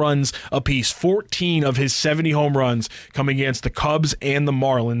 home runs apiece. 14 of his 70 home runs coming against the Cubs and the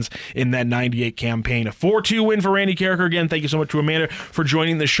Marlins in that 98 campaign. A 4-2 win for Randy Carricker. Again, thank you so much to Amanda for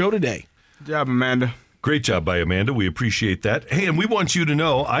joining the show today. Good job, Amanda. Great job by Amanda. We appreciate that. Hey, and we want you to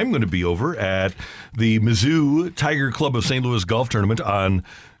know I'm going to be over at the Mizzou Tiger Club of St. Louis Golf Tournament on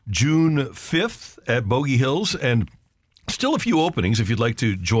June 5th at Bogey Hills, and still a few openings. If you'd like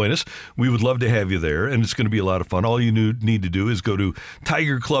to join us, we would love to have you there, and it's going to be a lot of fun. All you need to do is go to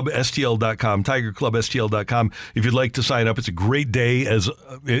tigerclubstl.com, tigerclubstl.com. If you'd like to sign up, it's a great day, as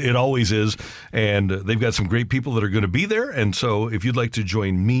it always is, and they've got some great people that are going to be there. And so if you'd like to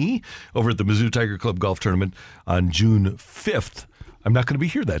join me over at the Mizzou Tiger Club Golf Tournament on June 5th, I'm not going to be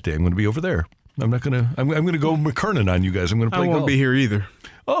here that day. I'm going to be over there. I'm going to go McKernan on you guys. I'm going to play golf. I won't be here either.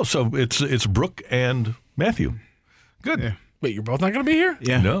 Oh, so it's Brooke and Matthew. Good. Yeah. Wait, you're both not going to be here?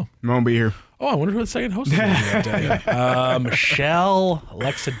 Yeah. No. I won't be here. Oh, I wonder who the second host is going to be that day. Michelle,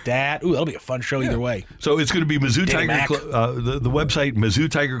 Alexa Dat. Ooh, that'll be a fun show either way. So it's going to be Mizzou Danny Tiger Mac. Club, the website,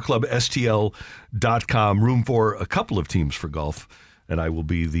 MizzouTigerClubSTL.com. Room for a couple of teams for golf. And I will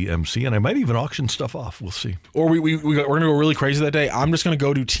be the MC, and I might even auction stuff off. We'll see. Or we're going to go really crazy that day. I'm just going to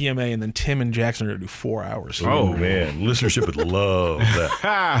go do TMA, and then Tim and Jackson are going to do 4 hours. Oh, man. Listenership would love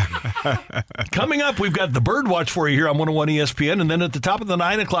that. Coming up, we've got the Birdwatch for you here on 101 ESPN. And then at the top of the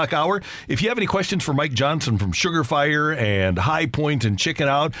 9 o'clock hour, if you have any questions for Mike Johnson from Sugar Fire and High Point and Chicken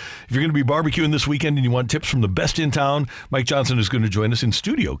Out, if you're going to be barbecuing this weekend and you want tips from the best in town, Mike Johnson is going to join us in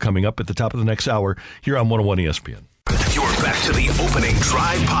studio coming up at the top of the next hour here on 101 ESPN. You're back to the Opening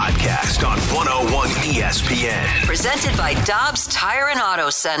Drive podcast on 101 ESPN. Presented by Dobbs Tire and Auto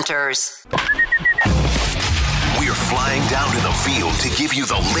Centers. We're flying down to the field to give you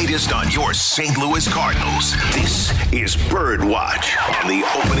the latest on your St. Louis Cardinals. This is Birdwatch on the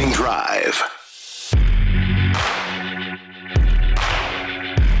Opening Drive.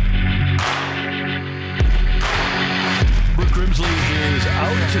 Grimsley is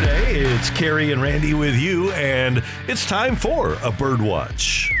out today. It's Carrie and Randy with you, and it's time for a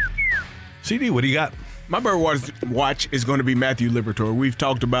Birdwatch. CD, what do you got? My Birdwatch is going to be Matthew Liberatore. We've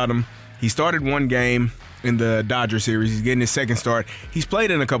talked about him. He started one game in the Dodger series. He's getting his second start. He's played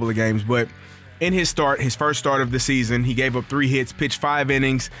in a couple of games, but in his first start of the season, he gave up 3 hits, pitched 5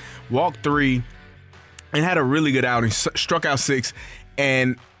 innings, walked 3, and had a really good outing. Struck out 6,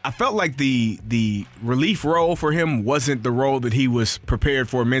 and I felt like the relief role for him wasn't the role that he was prepared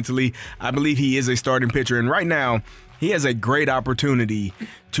for mentally. I believe he is a starting pitcher, and right now he has a great opportunity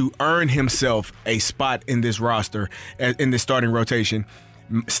to earn himself a spot in this roster, in this starting rotation.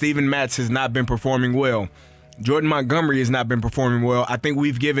 Steven Matz has not been performing well. Jordan Montgomery has not been performing well. I think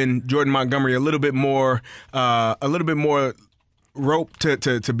we've given Jordan Montgomery a little bit more rope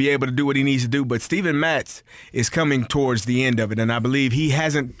to be able to do what he needs to do, but Steven Matz is coming towards the end of it, and I believe he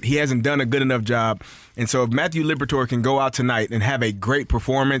hasn't done a good enough job. And so if Matthew Liberatore can go out tonight and have a great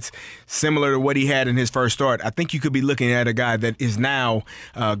performance similar to what he had in his first start, I think you could be looking at a guy that is now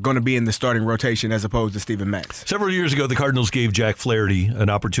going to be in the starting rotation as opposed to Steven Matz. Several years ago, the Cardinals gave Jack Flaherty an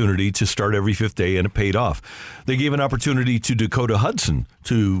opportunity to start every 5th day, and it paid off. They gave an opportunity to Dakota Hudson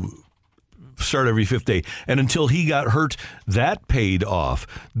to start every 5th day, and until he got hurt, that paid off.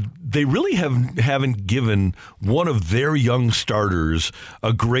 They really haven't given one of their young starters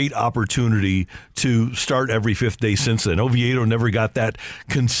a great opportunity to start every 5th day since then. Oviedo never got that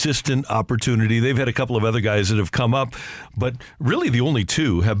consistent opportunity. They've had a couple of other guys that have come up, but really the only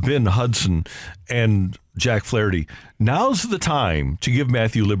two have been Hudson and Jack Flaherty. Now's the time to give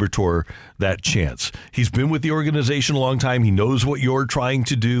Matthew Liberatore that chance. He's been with the organization a long time. He knows what you're trying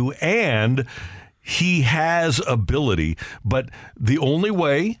to do, and he has ability. But the only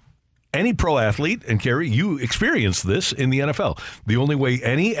way any pro athlete, and Kerry, you experience this in the NFL, the only way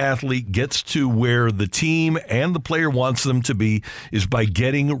any athlete gets to where the team and the player wants them to be is by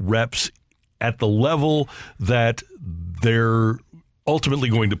getting reps at the level that they're ultimately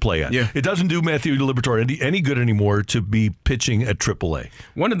going to play at. Yeah. It doesn't do Matthew Liberatore any good anymore to be pitching at AAA.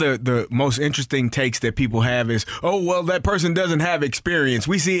 One of the most interesting takes that people have is, oh, well, that person doesn't have experience.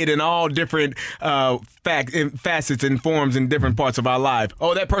 We see it in all different facets and forms in different parts of our life.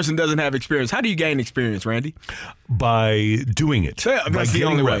 Oh, that person doesn't have experience. How do you gain experience, Randy? By doing it. Yeah, by that's the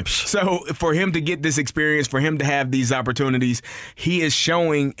only reps. way. So for him to get this experience, for him to have these opportunities, he is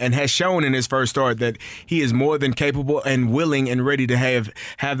showing and has shown in his first start that he is more than capable and willing and ready to have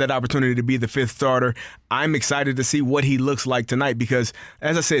that opportunity to be the 5th starter. I'm excited to see what he looks like tonight because,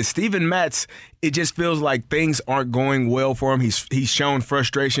 as I said, Steven Matz, it just feels like things aren't going well for him. He's shown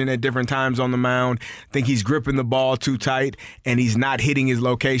frustration at different times on the mound. I think he's gripping the ball too tight, and he's not hitting his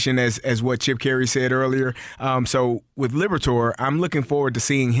location as what Chip Carey said earlier. So with Liberatore, I'm looking forward to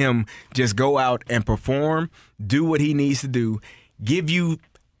seeing him just go out and perform, do what he needs to do, give you.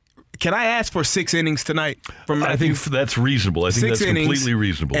 Can I ask for 6 innings tonight from Matthew? I think that's reasonable. I think that's completely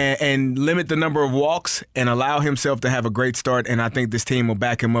reasonable. And limit the number of walks and allow himself to have a great start, and I think this team will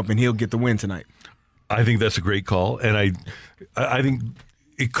back him up and he'll get the win tonight. I think that's a great call, and I think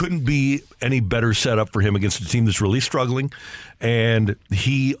it couldn't be any better setup for him against a team that's really struggling, and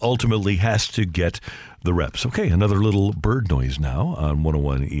he ultimately has to get the reps. Okay, another little bird noise now on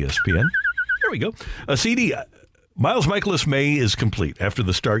 101 ESPN. There we go. CD, Miles Michaelis May is complete after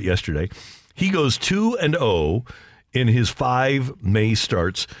the start yesterday. He goes 2-0 in his 5 May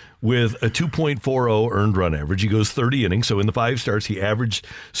starts with a 2.40 earned run average. He goes 30 innings, so in the 5 starts, he averaged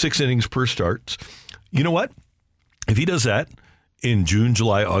 6 innings per start. You know what? If he does that in June,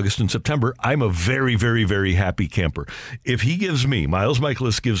 July, August, and September, I'm a very, very, very happy camper. If he gives me, Miles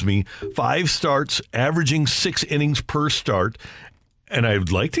Michaelis gives me 5 starts, averaging 6 innings per start, and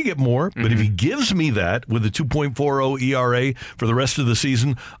I'd like to get more, but if he gives me that with a 2.40 ERA for the rest of the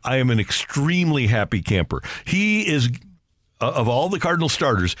season, I am an extremely happy camper. He is, of all the Cardinal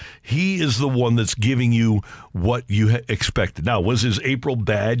starters, he is the one that's giving you what you expected. Now, was his April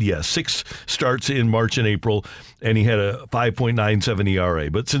bad? Yes. 6 starts in March and April, and he had a 5.97 ERA.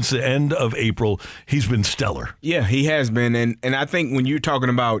 But since the end of April, he's been stellar. Yeah, he has been. And I think when you're talking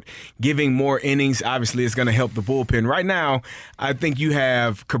about giving more innings, obviously it's going to help the bullpen. Right now, I think you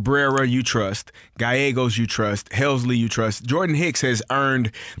have Cabrera you trust, Gallegos you trust, Helsley you trust. Jordan Hicks has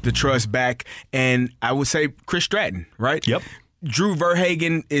earned the trust back, and I would say Chris Stratton, right? Yep. Drew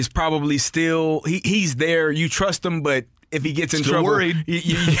Verhagen is probably still he's there. You trust him, but if he gets in Still trouble, worried.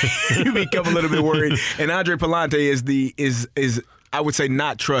 you become a little bit worried. And Andre Palante is I would say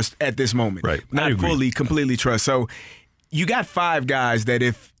not trust at this moment. Right. Not fully, completely trust. So you got 5 guys that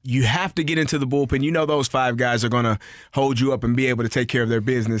if you have to get into the bullpen, you know those 5 guys are going to hold you up and be able to take care of their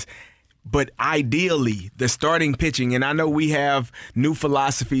business. But ideally, the starting pitching, and I know we have new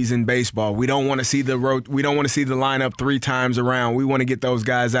philosophies in baseball. We don't want to see the lineup 3 times around. We want to get those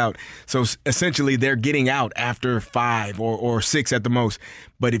guys out. So essentially, they're getting out after 5 or 6 at the most.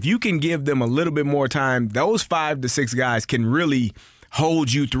 But if you can give them a little bit more time, those 5 to 6 guys can really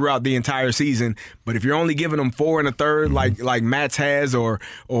hold you throughout the entire season. But if you're only giving them 4 1/3 like Matt's has, or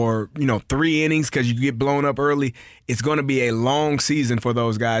 3 innings because you get blown up early, it's going to be a long season for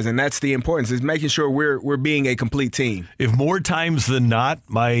those guys, and that's the importance, is making sure we're being a complete team. If more times than not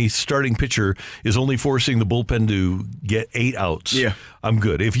my starting pitcher is only forcing the bullpen to get 8 outs, I'm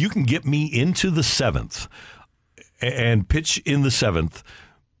good. If you can get me into the 7th and pitch in the 7th,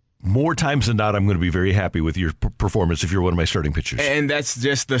 more times than not, I'm going to be very happy with your performance if you're one of my starting pitchers. And that's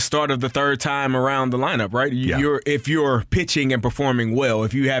just the start of the 3rd time around the lineup, right? If you're pitching and performing well,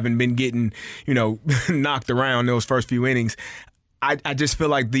 if you haven't been getting, knocked around those first few innings, I just feel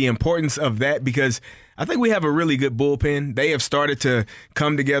like the importance of that, because I think we have a really good bullpen. They have started to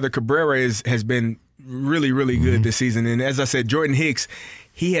come together. Cabrera has been really, really good this season. And as I said, Jordan Hicks,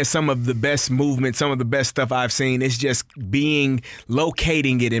 he has some of the best movement, some of the best stuff I've seen. It's just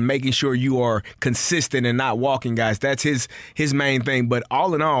locating it and making sure you are consistent and not walking guys. That's his main thing. But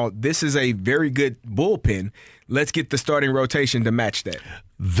all in all, this is a very good bullpen. Let's get the starting rotation to match that.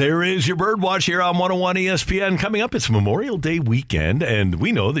 There is your Birdwatch here on 101 ESPN. Coming up, it's Memorial Day weekend, and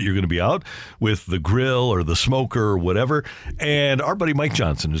we know that you're going to be out with the grill or the smoker or whatever. And our buddy Mike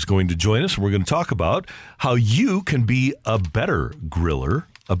Johnson is going to join us, and we're going to talk about how you can be a better griller,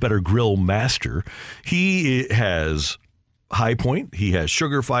 a better grill master. He has High Point, he has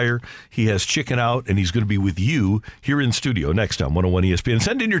Sugar Fire, he has Chicken Out, and he's going to be with you here in studio next on 101 ESPN.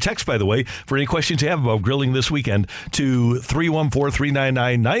 Send in your text, by the way, for any questions you have about grilling this weekend to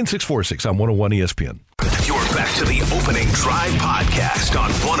 314-399-9646 on 101 ESPN. You're back to the Opening Drive podcast on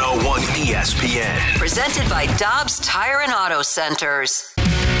 101 ESPN. Presented by Dobbs Tire and Auto Centers.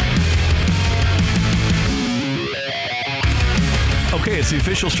 Okay, it's the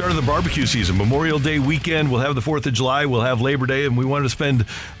official start of the barbecue season. Memorial Day weekend. We'll have the 4th of July. We'll have Labor Day, and we want to spend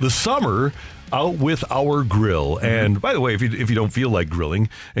the summer out with our grill. And by the way, if you don't feel like grilling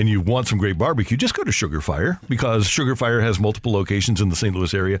and you want some great barbecue, just go to Sugar Fire, because Sugar Fire has multiple locations in the St.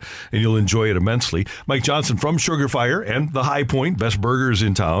 Louis area, and you'll enjoy it immensely. Mike Johnson from Sugar Fire and the High Point, best burgers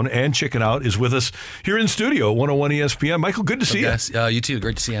in town, and Chicken Out is with us here in studio, 101 ESPN. Michael, good to see you. Yes, you too.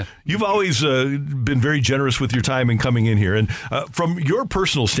 Great to see you. You've always been very generous with your time in coming in here. And from your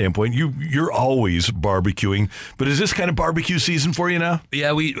personal standpoint, you're always barbecuing, but is this kind of barbecue season for you now?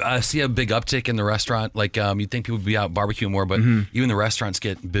 Yeah, we see a big uptick in the restaurant. Like you'd think people would be out barbecuing more, but even the restaurants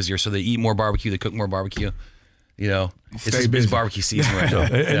get busier, so they eat more barbecue, they cook more barbecue. It's barbecue season right now.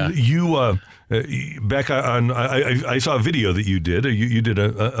 And you, back on, I saw a video that you did. You did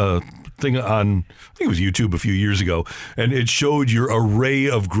a thing on, I think it was YouTube a few years ago, and it showed your array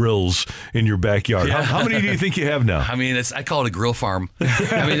of grills in your backyard. Yeah. How many do you think you have now? I mean, I call it a grill farm.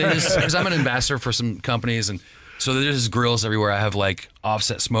 I mean, because I'm an ambassador for some companies, and so there's just grills everywhere. I have like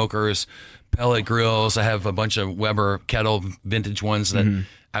offset smokers, pellet grills. I have a bunch of Weber kettle vintage ones that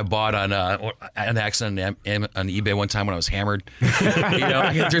I bought on an accident on eBay one time when I was hammered.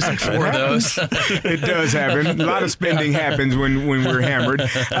 There's like 4 of those. It does happen. A lot of spending happens when we're hammered.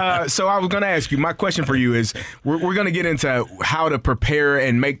 So I was going to ask you, my question for you is, we're going to get into how to prepare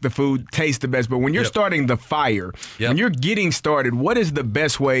and make the food taste the best, but when you're starting the fire, when you're getting started, what is the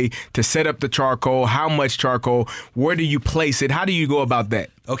best way to set up the charcoal? How much charcoal? Where do you place it? How do you go about that?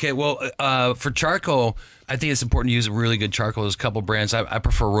 Okay, well, for charcoal, I think it's important to use a really good charcoal. There's a couple brands. I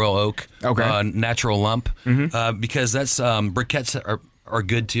prefer Royal Oak, Natural Lump, because that's briquettes are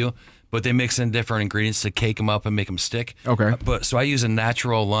good too, but they mix in different ingredients to cake them up and make them stick. Okay. So I use a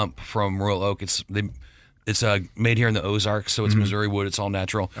Natural Lump from Royal Oak. It's made here in the Ozarks, so it's Missouri wood. It's all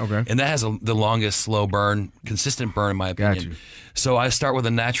natural. Okay. And that has the longest slow burn, consistent burn in my opinion. Got you. So I start with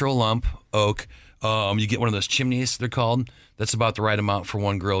a Natural Lump oak. You get one of those chimneys, they're called. That's about the right amount for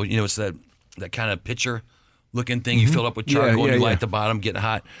one grill. You know, it's that kind of pitcher looking thing. You fill it up with charcoal, and you light the bottom, get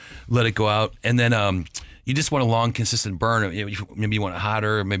hot, let it go out. And then you just want a long, consistent burn. Maybe you want it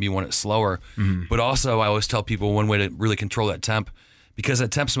hotter, maybe you want it slower. But also, I always tell people one way to really control that temp, because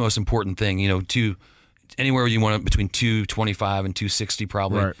that temp's the most important thing. You know, anywhere you want it between 225 and 260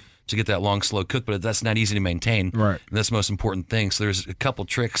 probably to get that long, slow cook. But that's not easy to maintain. Right. And that's the most important thing. So there's a couple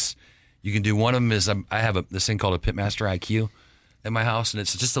tricks you can do. One of them is I have this thing called a Pitmaster IQ at my house, and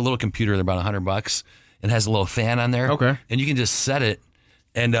it's just a little computer. They're about $100, and has a little fan on there. Okay. And you can just set it,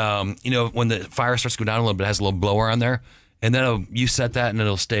 and you know, when the fire starts to go down a little bit, it has a little blower on there, and then you set that, and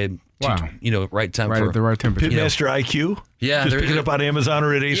it'll stay. Right temp. Right at the right temperature. Pitmaster IQ? Yeah. Just pick it up on Amazon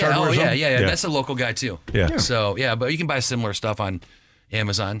or at Ace Hardware or something? Yeah. That's a local guy too. Yeah. So, but you can buy similar stuff on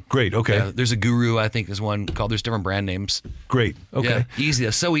Amazon. Great, okay. Yeah, there's a Guru, I think, is one called. There's different brand names. Great, okay. Yeah, easy.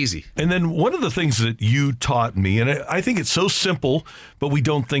 That's so easy. And then one of the things that you taught me, and I think it's so simple, but we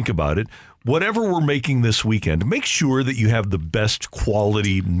don't think about it. Whatever we're making this weekend, make sure that you have the best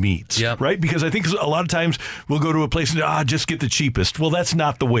quality meats, right? Because I think a lot of times we'll go to a place and just get the cheapest. Well, that's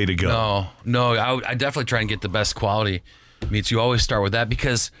not the way to go. No, I definitely try and get the best quality meats. You always start with that,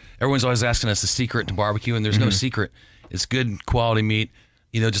 because everyone's always asking us the secret to barbecue, and there's no secret. It's good quality meat,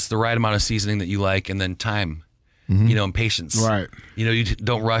 you know, just the right amount of seasoning that you like, and then time, you know, and patience. Right. You know, you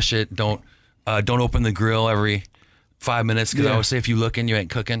don't rush it. Don't open the grill every 5 minutes, because I always say if you looking, you ain't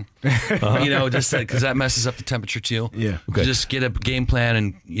cooking. You know, just because that messes up the temperature too. Yeah. Okay. Just get a game plan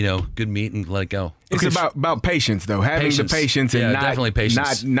and, you know, good meat and let it go. It's about patience though, having the patience and definitely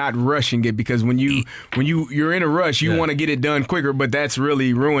patience. not rushing it, because when you're in a rush, you want to get it done quicker, but that's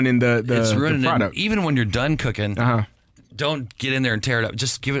really ruining the product. Even when you're done cooking, don't get in there and tear it up.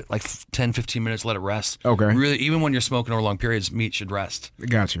 Just give it like 10, 15 minutes, let it rest. Okay. Really, even when you're smoking over long periods, meat should rest.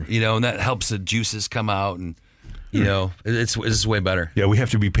 Got you. You know, and that helps the juices come out, and you know, it's way better. Yeah, we have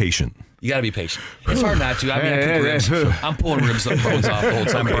to be patient. You got to be patient. It's hard not to. I mean, I cook ribs. I'm pulling ribs bones off the whole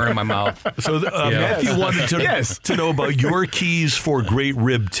time, burning my mouth. So Matthew wanted to know about your keys for great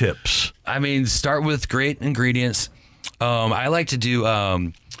rib tips. I mean, start with great ingredients. I like to do.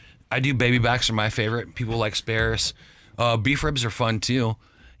 I do baby backs are my favorite. People like spares. Beef ribs are fun too,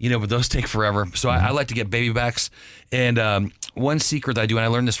 you know, but those take forever. So I like to get baby backs. And one secret that I do, and I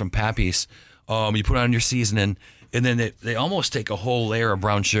learned this from Pappy's, you put on your seasoning, and then they almost take a whole layer of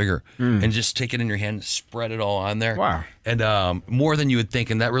brown sugar and just take it in your hand, spread it all on there. Wow. And more than you would think,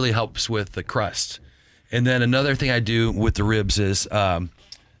 and that really helps with the crust. And then another thing I do with the ribs is we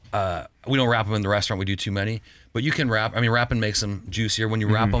don't wrap them in the restaurant. We do too many. But you can wrap. I mean, wrapping makes them juicier. When you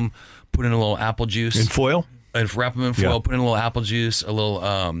wrap them, put in a little apple juice. In foil? And wrap them in foil, put in a little apple juice, a little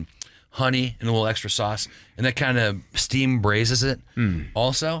honey, and a little extra sauce. And that kind of steam braises it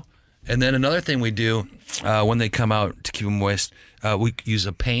also. And then another thing we do when they come out to keep them moist, we use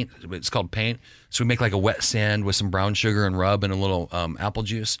a paint. It's called paint. So we make like a wet sand with some brown sugar and rub and a little apple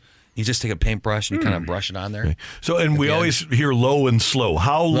juice. You just take a paintbrush and you kind of brush it on there. Okay. So, and we always hear low and slow.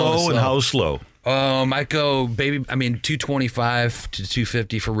 How low and how slow? I go 225 to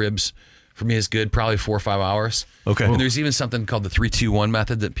 250 for ribs. For me is good, probably 4 or 5 hours. Okay. And there's even something called the 3-2-1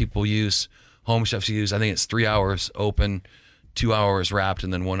 method that people use, home chefs use. I think it's 3 hours open, 2 hours wrapped,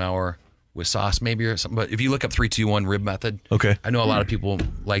 and then 1 hour with sauce maybe or something. But if you look up 3-2-1 rib method, I know a lot of people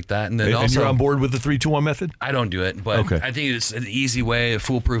like that. And then and you're on board with the 3-2-1 method? I don't do it, but I think it's an easy way, a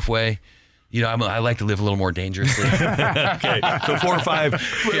foolproof way. You know, I like to live a little more dangerously. Okay, so 4 or 5.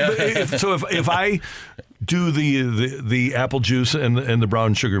 If I do the apple juice and the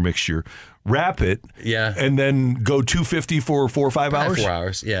brown sugar mixture, wrap it, and then go 250 for 4 or 5 hours? 4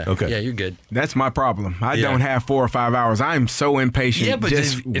 hours, yeah. Okay. Yeah, you're good. That's my problem. I don't have 4 or 5 hours. I'm so impatient. Yeah, but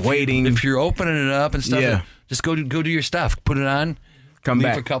just waiting. If you're opening it up and stuff, just go do your stuff. Put it on. Leave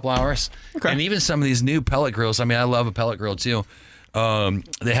back for a couple hours. Okay. And even some of these new pellet grills. I mean, I love a pellet grill too.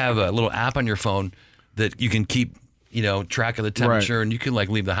 They have a little app on your phone that you can keep, you know, track of the temperature, and you can like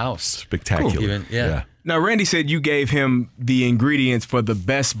leave the house. Spectacular. Cool. Even, yeah. Now, Randy said you gave him the ingredients for the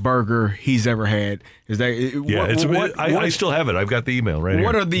best burger he's ever had. Is that? Yeah, I still have it. I've got the email right here.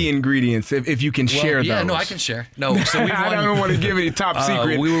 What are the ingredients, if you can share those? Yeah, no, I can share. No, so we I don't want to give any top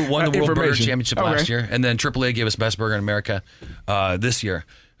secret. We won the World Burger information. Championship last year, and then AAA gave us Best Burger in America this year.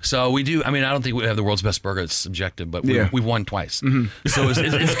 So we do. I mean, I don't think we have the world's best burger. It's subjective, but we've won twice. So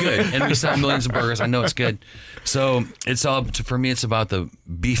it's good, and we sell millions of burgers. I know it's good. So it's all for me. It's about the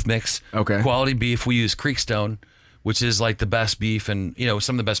beef mix. Okay. Quality beef. We use Creekstone, which is like the best beef, and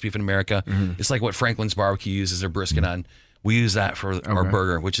some of the best beef in America. It's like what Franklin's Barbecue uses their brisket on. We use that for our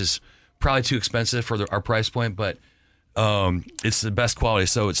burger, which is probably too expensive for our price point, but it's the best quality.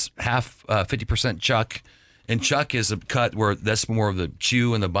 So it's half 50% chuck. And chuck is a cut where that's more of the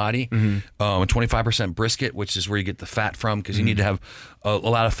chew in the body. And 25% brisket, which is where you get the fat from, because you need to have a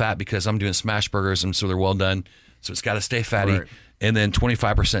lot of fat, because I'm doing smash burgers, and so they're well done. So it's got to stay fatty. Right. And then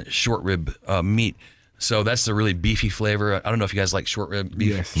 25% short rib meat. So that's the really beefy flavor. I don't know if you guys like short rib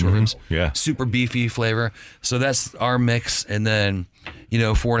beef. Yes. Short ribs. Yeah. Super beefy flavor. So that's our mix. And then,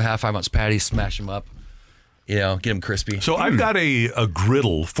 4.5, 5 ounce patties, smash them up. Get them crispy. So I've got a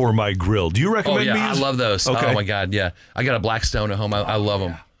griddle for my grill. Do you recommend these? I love those. Okay. Oh my God, yeah. I got a Blackstone at home. I love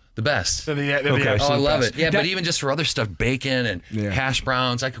them. The best. They're the Oh, I absolute love best. it. Yeah, but even just for other stuff, bacon and hash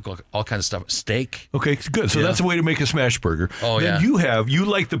browns, I cook all kinds of stuff. Steak. Okay, good. So that's a way to make a smash burger. Oh, then yeah. you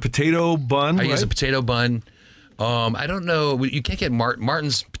like the potato bun, I use a potato bun. I don't know. You can't get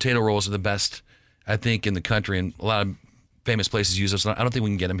Martin's potato rolls are the best, I think, in the country, and a lot of famous places use those. I don't think we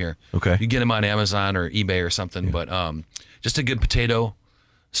can get them here. Okay. You get them on Amazon or eBay or something, but just a good potato,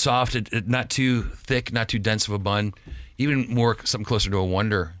 soft, not too thick, not too dense of a bun. Even more something closer to a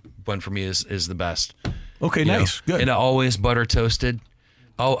Wonder bun for me is the best. Okay, nice. Good. And I always butter toasted.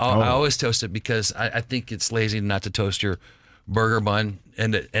 I always toast it, because I think it's lazy not to toast your burger bun,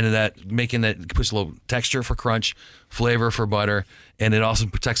 and that making that puts a little texture for crunch, flavor for butter, and it also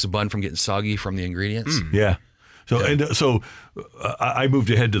protects the bun from getting soggy from the ingredients. Yeah. So I moved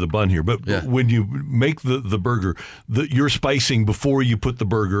ahead to the bun here, but when you make the burger, you're spicing before you put the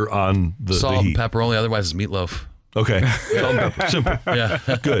burger on the salt the heat. and pepper only, otherwise it's meatloaf. Okay. Salt and pepper. Simple. Yeah.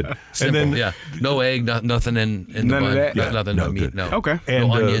 Good. Simple. And then no egg, nothing in the None of bun. that? Nothing, no meat, good. no. Okay. And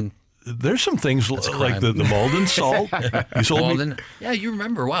no onion. there's some things like crime. the Malden salt. You sold Malden? me. Yeah, you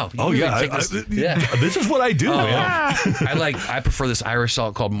remember. Wow. You Oh really yeah, take this- This is what I do, man. I prefer this Irish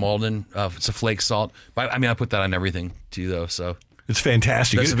salt called Malden. It's a flake salt. But I put that on everything too, though. So it's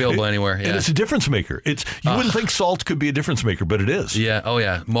fantastic. That's available anywhere. Yeah. And it's a difference maker. You wouldn't think salt could be a difference maker, but it is. Yeah. Oh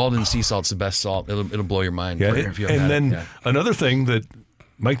yeah. Malden sea salt's the best salt. It'll blow your mind. Yeah. if you haven't And had then it. Yeah. another thing that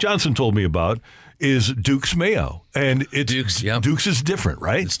Mike Johnson told me about is Duke's mayo, and Duke's is different,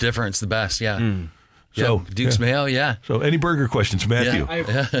 right? It's different. It's the best. Yeah. So Duke's mayo. Yeah. So any burger questions, Matthew? I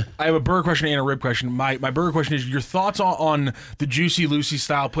have a burger question and a rib question. My burger question is your thoughts on the Juicy Lucy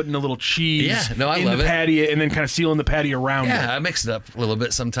style, putting a little cheese I in love the it. patty and then kind of sealing the patty around it. Yeah, I mix it up a little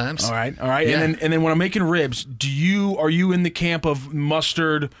bit sometimes. All right. Yeah. And then when I'm making ribs, are you in the camp of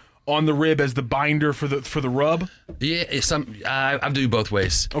mustard on the rib as the binder for the rub? Yeah, I do both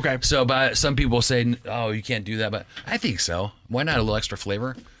ways. Okay. So, but some people say, "Oh, you can't do that," but I think so. Why not a little extra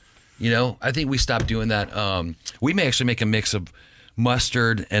flavor? I think we stopped doing that. We may actually make a mix of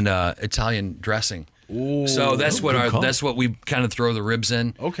mustard and Italian dressing. Ooh, so that's what we kind of throw the ribs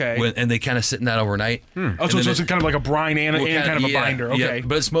in. Okay. And they kind of sit in that overnight. Oh, so it's kind of like a brine and kind of a binder. Okay. Yeah,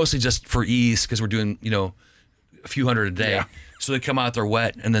 but it's mostly just for ease because we're doing a few hundred a day. Yeah. So they come out, they're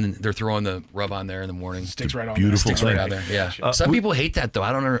wet, and then they're throwing the rub on there in the morning. Sticks right on. Beautiful Sticks right on there. Yeah. Some people hate that though.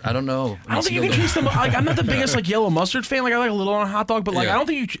 I don't know. I don't think you can taste them. I'm not the biggest yellow mustard fan. I like a little on a hot dog, but I don't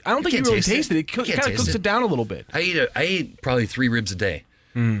think you really taste it. It kind of cooks it down a little bit. I eat probably 3 ribs a day,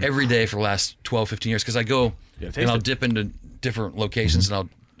 every day for the last 12, 15 years because I go and I'll dip into different locations and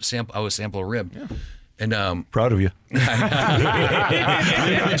I would sample a rib. Yeah. And proud of you. Living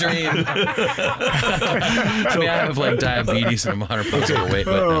the dream. I have diabetes and I'm 100 pounds overweight.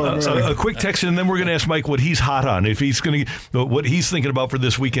 But a quick text, and then we're going to ask Mike what he's hot on, if he's going to, what he's thinking about for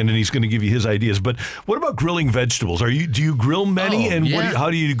this weekend, and he's going to give you his ideas. But what about grilling vegetables? Do you grill many, and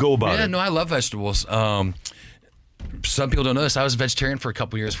how do you go about it? Yeah, no, I love vegetables. Some people don't know this. I was a vegetarian for a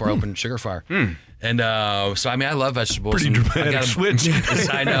couple years before I opened Sugar Fire. And so, I love vegetables. Pretty dramatic switch.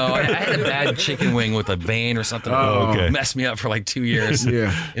 I know. I had a bad chicken wing with a vein or something. Oh, okay. Messed me up for 2 years.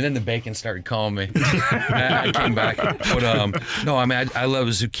 Yeah. And then the bacon started calling me. I came back. But no, I love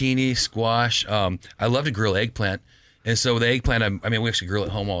zucchini, squash. I love to grill eggplant. And so the eggplant, we actually grill at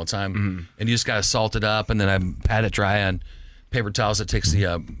home all the time. And you just got to salt it up, and then I pat it dry on paper towels. That takes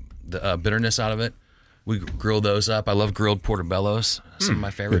the bitterness out of it. We grill those up. I love grilled portobellos. Some of my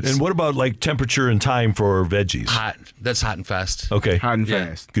favorites. And what about temperature and time for veggies? Hot. That's hot and fast. Okay. Hot and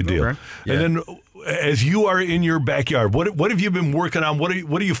fast. Good deal. Okay. Yeah. And then, as you are in your backyard, what have you been working on? What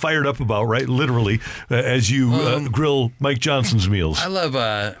are you fired up about? Right, literally, as you grill Mike Johnson's meals. I love.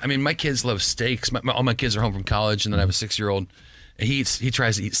 My kids love steaks. All my kids are home from college, and then I have a 6-year-old. He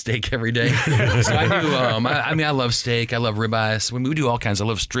tries to eat steak every day. So I do. I love steak. I love ribeyes. We do all kinds. I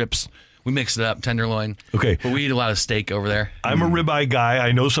love strips. We mix it up, tenderloin. Okay. But we eat a lot of steak over there. I'm a ribeye guy.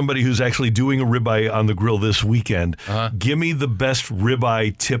 I know somebody who's actually doing a ribeye on the grill this weekend. Give me the best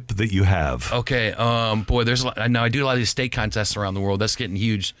ribeye tip that you have. Okay. Boy, there's a lot. Now I do a lot of these steak contests around the world. That's getting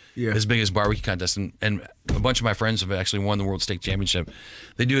huge. Yeah. As big as barbecue contests. And a bunch of my friends have actually won the World Steak Championship.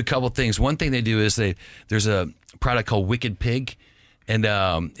 They do a couple things. One thing they do is there's a product called Wicked Pig. And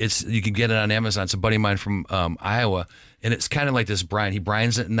you can get it on Amazon. It's a buddy of mine from Iowa. And it's kind of like this brine. He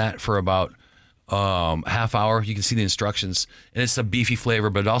brines it in that for about half hour. You can see the instructions. And it's a beefy flavor,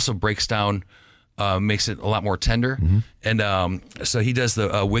 but it also breaks down, makes it a lot more tender. Mm-hmm. And so he does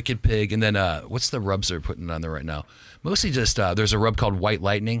the Wicked Pig. And then what's the rubs they're putting on there right now? Mostly just there's a rub called White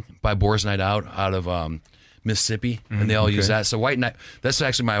Lightning by Boar's Night Out of Mississippi. And they all use that. So White Night, that's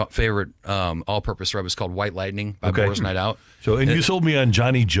actually my favorite all-purpose rub. It's called White Lightning by Boar's Night Out. So, and you sold me on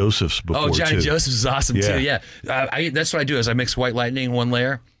Johnny Joseph's before, Johnny too. Joseph's is awesome, too, yeah. That's what I do is I mix White Lightning one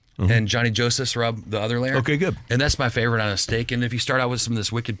layer and Johnny Joseph's rub the other layer. Okay, good. And that's my favorite on a steak. And if you start out with some of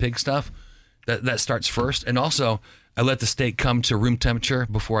this Wicked Pig stuff, that starts first. And also, I let the steak come to room temperature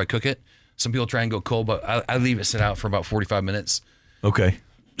before I cook it. Some people try and go cold, but I leave it sit out for about 45 minutes. Okay.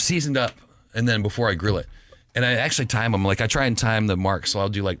 Seasoned up, and then before I grill it. And I actually time them. Like I try and time the mark, so I'll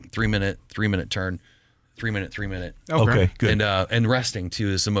do like 3 minute turn, 3 minute, 3 minute. Okay, good. And resting too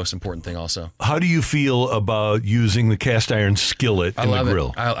is the most important thing also. How do you feel about using the cast iron skillet in the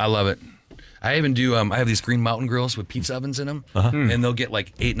grill? I love it. I even do. I have these Green Mountain grills with pizza ovens in them, and they'll get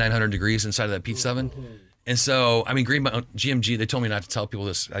like 800-900 degrees inside of that pizza oven. And so, I mean, Green Mountain GMG. They told me not to tell people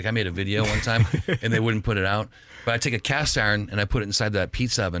this. Like I made a video one time, and they wouldn't put it out. But I take a cast iron and I put it inside that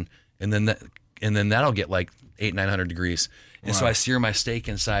pizza oven, and then that'll get like 800-900 degrees. And so I sear my steak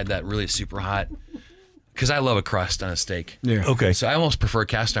inside that really super hot, because I love a crust on a steak. Yeah. Okay. So I almost prefer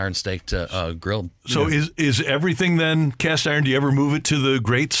cast iron steak to grilled. So is everything then cast iron? Do you ever move it to the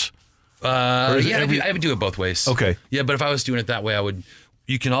grates? I would do it both ways. Okay. Yeah, but if I was doing it that way, I would.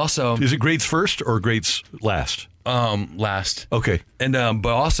 You can also. Is it grates first or grates last? Last. Okay. And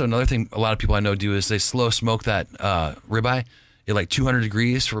but also another thing a lot of people I know do is they slow smoke that ribeye at like 200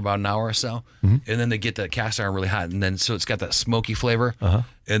 degrees for about an hour or so, and then they get that cast iron really hot, and then so it's got that smoky flavor,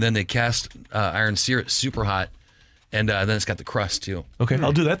 and then they cast iron sear it super hot, and then it's got the crust too. Okay,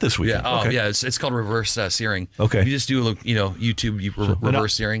 I'll do that this weekend. Yeah, okay. yeah, it's called reverse searing. Okay, you just do YouTube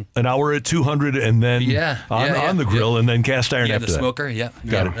reverse searing. An hour at 200, and then on the grill, and then cast iron after the that. smoker. Yeah,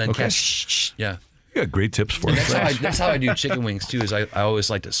 got it. And okay. Yeah. You got great tips for and us. that's how I do chicken wings too. Is I always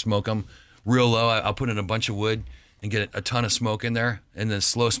like to smoke them real low. I'll put in a bunch of wood and get a ton of smoke in there, and then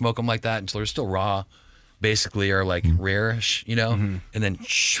slow smoke them like that until they're still raw, basically, or like rare-ish, and then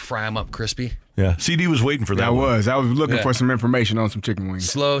fry them up crispy. Yeah, CD was waiting for that. I was looking for some information on some chicken wings.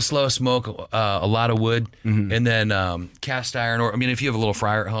 Slow smoke, a lot of wood, and then cast iron, or I mean, if you have a little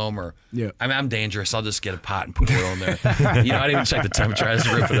fryer at home, or I'm dangerous. I'll just get a pot and put oil in there. I didn't even check the temperature. I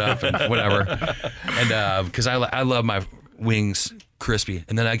just rip it up and whatever. And because I love my wings crispy,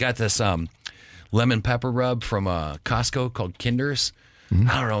 and then I got this lemon pepper rub from Costco called Kinder's.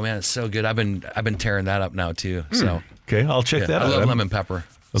 I don't know, man, it's so good. I've been tearing that up now too. So okay, I'll check that out. I love lemon pepper.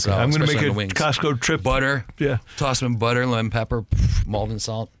 Okay, so, I'm going to make a wings. Costco trip. Butter, toss them in butter, lemon pepper, Maldon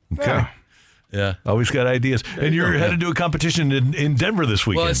salt. Okay. Yeah. Always got ideas. And you're headed to a competition in Denver this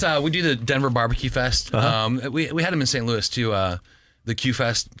weekend. Well, it's we do the Denver Barbecue Fest. We had them in St. Louis too. The Q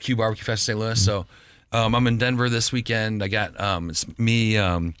Barbecue Fest in St. Louis. So I'm in Denver this weekend. I got it's me.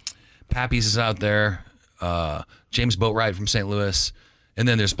 Pappy's is out there. James Boatwright from St. Louis, and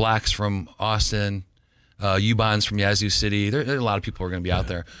then there's Blacks from Austin. U-Bonds from Yazoo City. There are a lot of people who are going to be out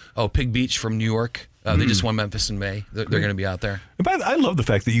there. Oh, Pig Beach from New York. They just won Memphis in May. They're going to be out there. But I love the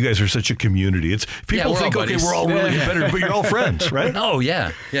fact that you guys are such a community. It's people think, okay, we're all really competitive, but you're all friends, right? Oh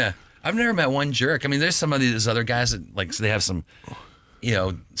yeah. I've never met one jerk. I mean, there's some of these other guys that like they have some.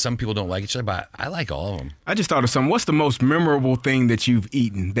 Some people don't like each other, but I like all of them. I just thought of something. What's the most memorable thing that you've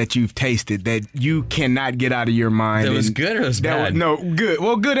eaten, that you've tasted, that you cannot get out of your mind? That was good or was bad? No, good.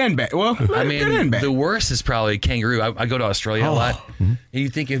 Well, good and bad. Well, I mean, good and bad. The worst is probably kangaroo. I go to Australia a lot, and you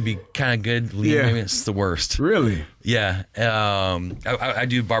think it'd be kind of good. Maybe it's the worst. Really? Yeah. I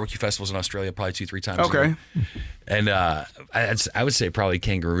do barbecue festivals in Australia probably 2-3 times. Okay. And I would say probably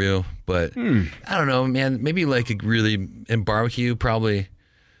kangaroo, but I don't know, man. Maybe like really in barbecue, probably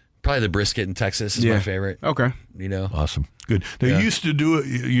the brisket in Texas is my favorite. Okay. Awesome. Good. Now you used to do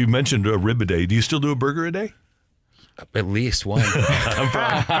you mentioned a rib a day. Do you still do a burger a day? At least one.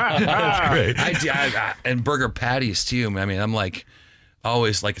 That's great. I and burger patties too. I mean, I'm like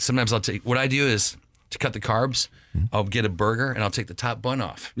always like sometimes I'll take what I do is to cut the carbs, I'll get a burger and I'll take the top bun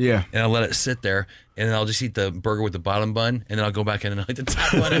off. Yeah. And I'll let it sit there, and then I'll just eat the burger with the bottom bun, and then I'll go back in and I'll eat the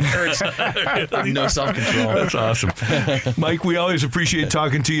top bun. It hurts. No self-control. That's awesome. Mike, we always appreciate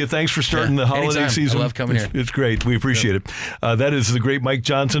talking to you. Thanks for starting the holiday anytime. season. I love coming here. It's great. We appreciate it. That is the great Mike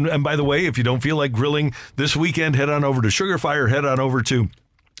Johnson. And by the way, if you don't feel like grilling this weekend, head on over to Sugar Fire. Head on over to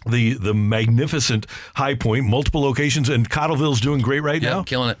the magnificent High Point, multiple locations, and Cottleville's doing great right now.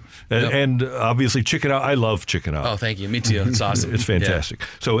 Killing it. And obviously Chicken Out. I love Chicken Out. Oh, thank you. Me too. It's awesome. It's fantastic.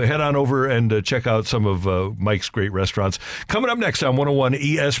 So head on over and check out some of Mike's great restaurants. Coming up next on 101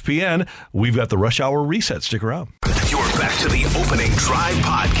 ESPN, we've got the Rush Hour Reset. Stick around. You're back to the Opening Drive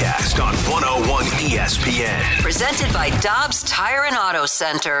podcast on 101 ESPN. Presented by Dobbs Tire and Auto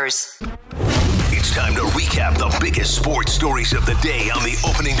Centers. It's time to recap the biggest sports stories of the day on the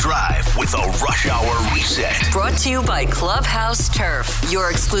Opening Drive with a Rush Hour Reset. Brought to you by Clubhouse Turf,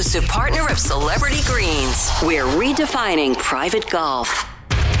 your exclusive partner of Celebrity Greens. We're redefining private golf.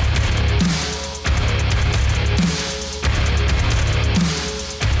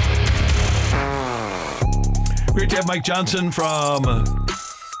 Great to have Mike Johnson from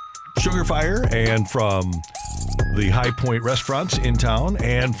Sugar Fire and from the High Point restaurants in town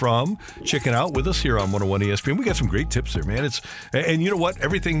and from Chicken Out with us here on 101 ESPN. We got some great tips there, man. And you know what?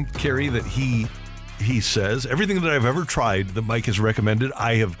 Everything, Carrie, that he says, everything that I've ever tried that Mike has recommended,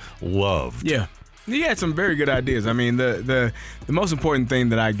 I have loved. Yeah. He had some very good ideas. I mean, the most important thing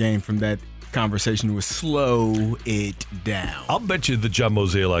that I gained from that conversation was slow it down. I'll bet you that John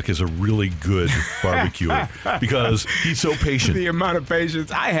Mozeliak is a really good barbecuer because he's so patient. The amount of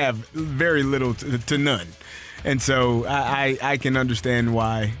patience, I have very little to none. And so I can understand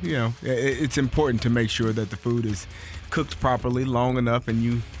why, it's important to make sure that the food is cooked properly long enough and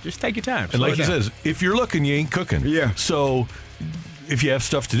you just take your time. And like he says, if you're looking, you ain't cooking. Yeah. So if you have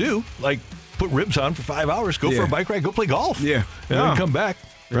stuff to do, like put ribs on for 5 hours, go for a bike ride, go play golf. Yeah. And then come back.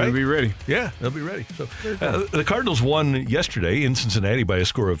 Right? They'll be ready. Yeah, they'll be ready. So the Cardinals won yesterday in Cincinnati by a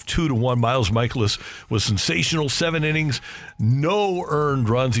score of 2-1. Miles Mikolas was sensational. 7 innings, no earned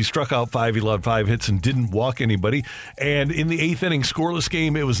runs. He struck out 5. He allowed 5 hits and didn't walk anybody. And in the 8th inning, scoreless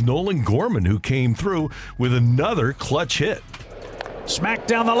game, it was Nolan Gorman who came through with another clutch hit. Smack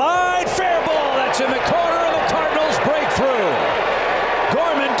down the line, fair ball. That's in the corner, and the Cardinals break through.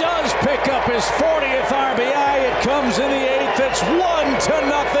 Gorman does pick up his 40th RBI. It comes in the 8th. It's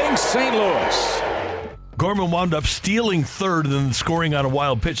 1-0 St. Louis. Gorman wound up stealing third and then scoring on a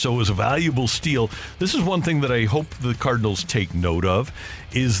wild pitch, so it was a valuable steal. This is one thing that I hope the Cardinals take note of,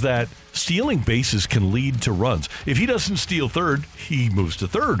 is that stealing bases can lead to runs. If he doesn't steal third, he moves to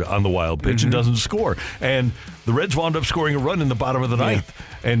third on the wild pitch and doesn't score. And the Reds wound up scoring a run in the bottom of the ninth.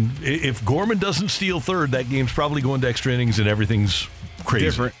 And if Gorman doesn't steal third, that game's probably going to extra innings and everything's crazy.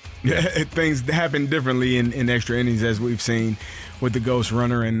 Different. Yeah. Things happen differently in extra innings, as we've seen with the ghost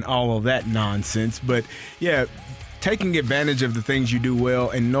runner and all of that nonsense. But yeah, taking advantage of the things you do well,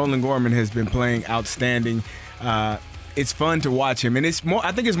 and Nolan Gorman has been playing outstanding. It's fun to watch him, and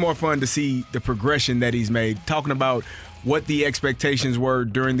I think it's more fun to see the progression that he's made. Talking about what the expectations were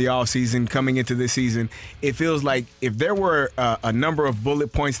during the offseason coming into this season, it feels like if there were a number of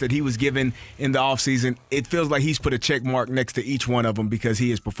bullet points that he was given in the offseason, it feels like he's put a check mark next to each one of them because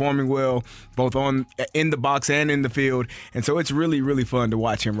he is performing well both in the box and in the field. And so it's really, really fun to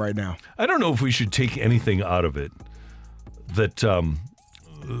watch him right now. I don't know if we should take anything out of it that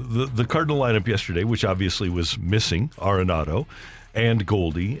the Cardinal lineup yesterday, which obviously was missing Arenado and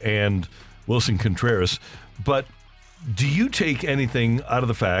Goldie and Wilson Contreras, but do you take anything out of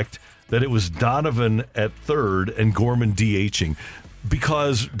the fact that it was Donovan at third and Gorman DHing?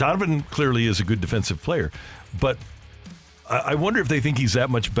 Because Donovan clearly is a good defensive player, but I wonder if they think he's that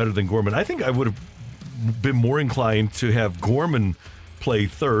much better than Gorman. I think I would have been more inclined to have Gorman play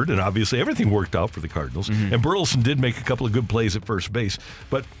third, and obviously everything worked out for the Cardinals. And Burleson did make a couple of good plays at first base,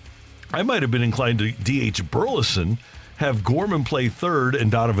 but I might have been inclined to DH Burleson, have Gorman play third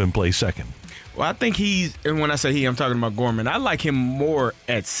and Donovan play second. Well, I think and when I say I'm talking about Gorman, I like him more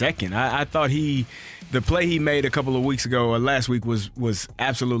at second. I thought the play he made a couple of weeks ago or last week was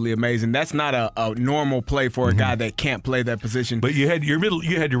absolutely amazing. That's not a normal play for a guy that can't play that position. But you had your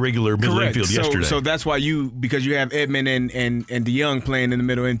regular middle infield yesterday. So that's why because you have Edman and DeYoung playing in the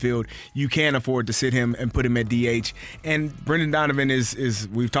middle infield, you can't afford to sit him and put him at DH. And Brendan Donovan is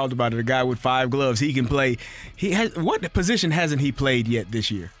we've talked about it, a guy with 5 gloves. He can play. What position hasn't he played yet this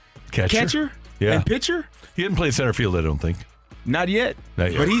year? Catcher? Yeah. And pitcher? He didn't play center field, I don't think. Not yet.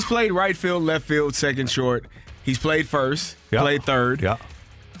 But he's played right field, left field, second, short. He's played first, played third. Yeah.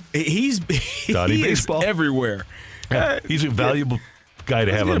 He is baseball everywhere. Yeah. He's a valuable guy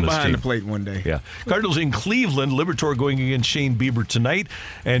to have on this behind team. the plate one day. Yeah. Cardinals in Cleveland. Liberatore going against Shane Bieber tonight.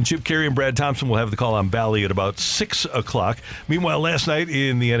 And Chip Carey and Brad Thompson will have the call on Bally at about 6 o'clock. Meanwhile, last night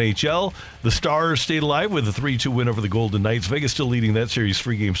in the NHL, the Stars stayed alive with a 3-2 win over the Golden Knights. Vegas still leading that series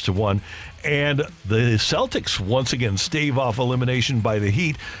 3-1. And the Celtics once again stave off elimination by the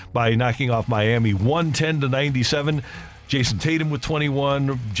Heat by knocking off Miami 110-97. Jason Tatum with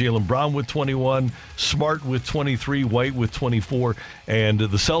 21, Jaylen Brown with 21, Smart with 23, White with 24, and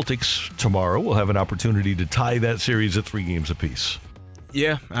the Celtics tomorrow will have an opportunity to tie that series at 3 games apiece.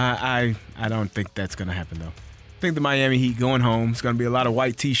 Yeah, I don't think that's going to happen, though. I think the Miami Heat going home. It's going to be a lot of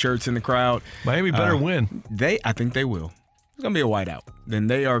white T-shirts in the crowd. Miami better win. I think they will. It's going to be a whiteout. Then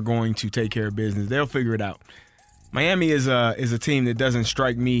they are going to take care of business. They'll figure it out. Miami is a team that doesn't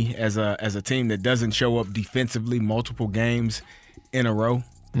strike me as a team that doesn't show up defensively multiple games in a row.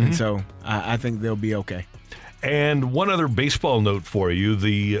 Mm-hmm. And so I think they'll be okay. And one other baseball note for you.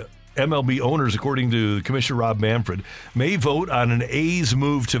 The MLB owners, according to Commissioner Rob Manfred, may vote on an A's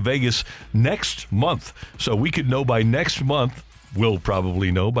move to Vegas next month. So we could know by next month, we'll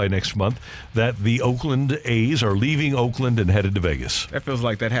probably know by next month, that the Oakland A's are leaving Oakland and headed to Vegas. That feels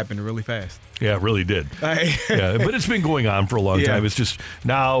like that happened really fast. Yeah, it really did. Yeah, but it's been going on for a long time. It's just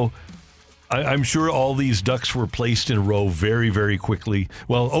now I'm sure all these ducks were placed in a row very, very quickly.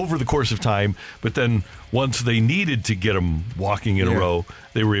 Well, over the course of time, but then once they needed to get them walking in a row,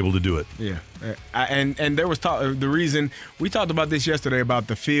 they were able to do it. Yeah, and there was talk. The reason we talked about this yesterday about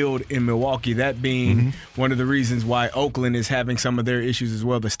the field in Milwaukee, that being one of the reasons why Oakland is having some of their issues as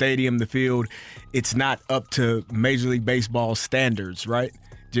well. The stadium, the field, it's not up to Major League Baseball standards, right?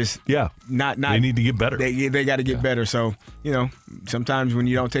 Just not. They need to get better. They got to get better. So sometimes when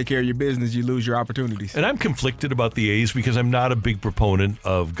you don't take care of your business, you lose your opportunities. And I'm conflicted about the A's because I'm not a big proponent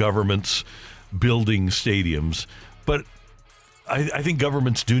of governments building stadiums, but I think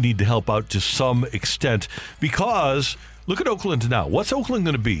governments do need to help out to some extent because look at Oakland now. What's Oakland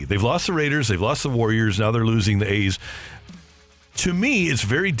going to be? They've lost the Raiders, they've lost the Warriors, now they're losing the A's. To me, it's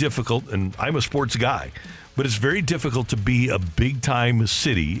very difficult, and I'm a sports guy, but it's very difficult to be a big-time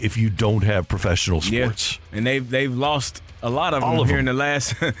city if you don't have professional sports. Yeah. And they've lost a lot of them here in the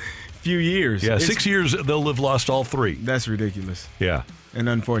last few years. Yeah, 6 years, they'll have lost all 3. That's ridiculous. Yeah. And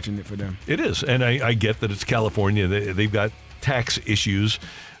unfortunate for them. It is, and I get that it's California. They've got tax issues,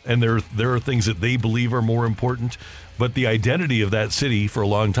 and there are things that they believe are more important. But the identity of that city for a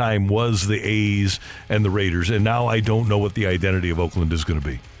long time was the A's and the Raiders, and now I don't know what the identity of Oakland is going to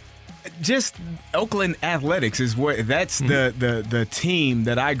be. Just Oakland Athletics is what that's the team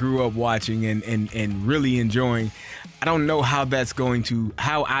that I grew up watching and really enjoying. I don't know how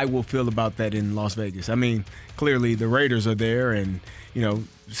I will feel about that in Las Vegas. I mean, clearly the Raiders are there, and the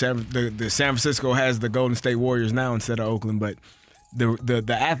San Francisco has the Golden State Warriors now instead of Oakland, but the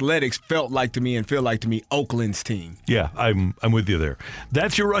Athletics feel like to me Oakland's team. Yeah, I'm with you there.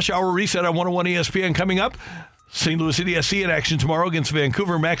 That's your Rush Hour Reset on 101 ESPN coming up. St. Louis City SC in action tomorrow against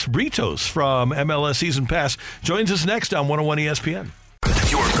Vancouver. Max Britos from MLS Season Pass joins us next on 101 ESPN.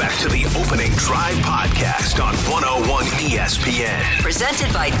 You're back to the Opening Drive podcast on 101 ESPN. Presented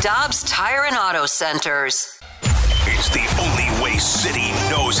by Dobbs Tire and Auto Centers. It's the only way City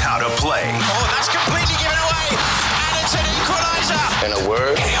knows how to play. Oh, that's completely given away. And it's an equalizer. In a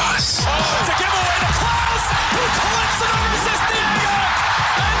word, chaos. Oh, it's a giveaway to Klaus, who clips it over Sestiega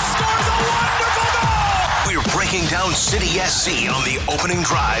and scores a wonderful goal. We're breaking down City SC on the Opening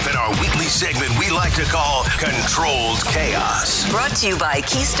Drive in our weekly segment we like to call Controlled Chaos. Brought to you by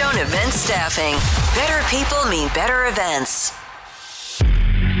Keystone Event Staffing. Better people mean better events.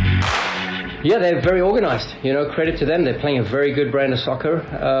 Yeah, they're very organized. Credit to them. They're playing a very good brand of soccer.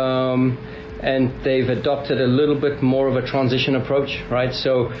 And they've adopted a little bit more of a transition approach, right?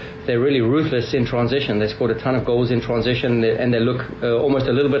 So they're really ruthless in transition. They scored a ton of goals in transition, and they look almost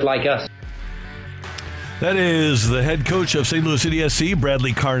a little bit like us. That is the head coach of St. Louis City SC,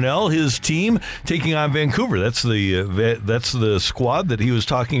 Bradley Carnell. His team taking on Vancouver. That's the squad that he was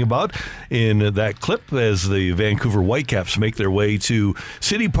talking about in that clip as the Vancouver Whitecaps make their way to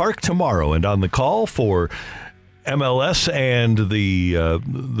City Park tomorrow. And on the call for MLS and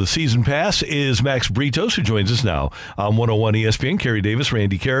the season pass is Max Britos, who joins us now on 101 ESPN. Kerry Davis,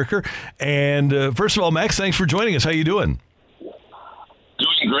 Randy Carricker. And first of all, Max, thanks for joining us. How you doing?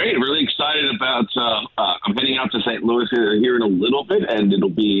 Doing great. Really excited about I'm heading out to St. Louis here in a little bit, and it'll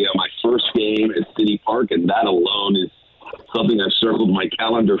be my first game at City Park, and that alone is something I've circled my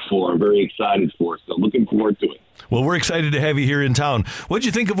calendar for. I'm very excited for. So looking forward to it. Well, we're excited to have you here in town. What did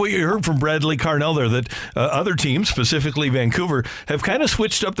you think of what you heard from Bradley Carnell there, that other teams, specifically Vancouver, have kind of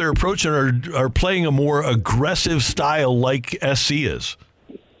switched up their approach and are playing a more aggressive style like SC is?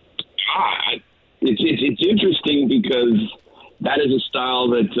 It's interesting because that is a style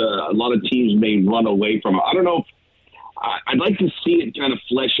that a lot of teams may run away from. I don't know if I'd like to see it kind of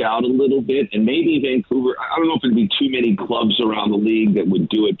flesh out a little bit, and maybe Vancouver, I don't know if it'd be too many clubs around the league that would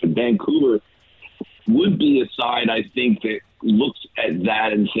do it, but Vancouver would be a side, I think, that looks at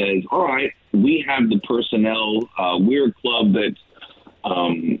that and says, all right, we have the personnel. We're a club that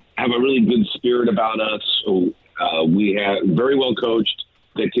have a really good spirit about us. We have very well coached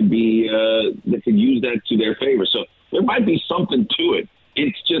that could be that could use that to their favor. So there might be something to it.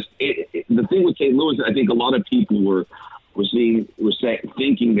 It's just the thing with St. Louis. I think a lot of people were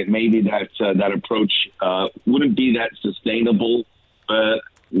thinking that maybe that approach wouldn't be that sustainable.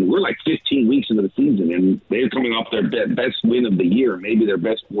 We're like 15 weeks into the season, and they're coming off their best win of the year, maybe their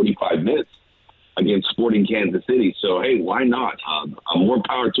best 45 minutes against Sporting Kansas City. So, hey, why not? More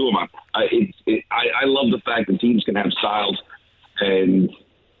power to them. I love the fact that teams can have styles, and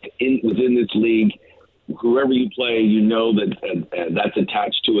within this league, whoever you play, you know that that's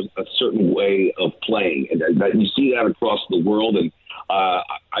attached to a certain way of playing, and that you see that across the world. And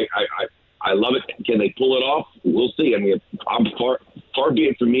I love it. Can they pull it off? We'll see. I mean, far be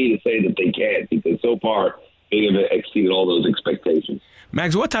it from me to say that they can't, because so far they have exceeded all those expectations.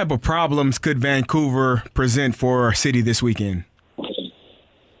 Max, what type of problems could Vancouver present for our city this weekend?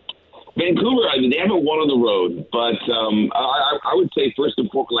 Vancouver, I mean, they haven't won on the road, but I would say first and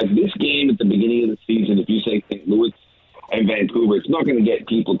foremost, like this game at the beginning of the season, if you say St. Louis and Vancouver, it's not going to get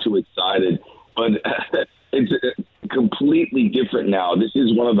people too excited, but it's completely different now. This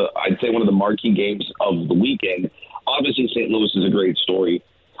is I'd say one of the marquee games of the weekend. Obviously, St. Louis is a great story.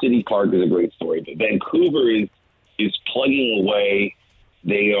 City Park is a great story, but Vancouver is plugging away.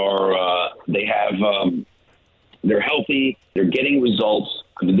 They're healthy. They're getting results.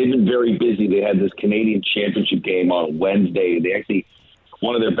 I mean, they've been very busy. They had this Canadian Championship game on Wednesday. They actually,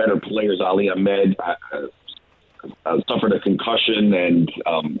 one of their better players, Ali Ahmed, suffered a concussion, and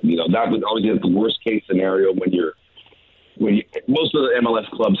that was always the worst case scenario when most of the MLS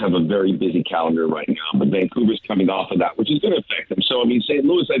clubs have a very busy calendar right now, but Vancouver's coming off of that, which is going to affect them. So, I mean, St.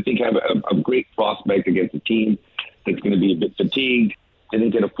 Louis, I think, have a great prospect against a team that's going to be a bit fatigued. They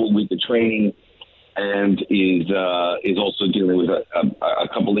didn't get a full week of training, and is also dealing with a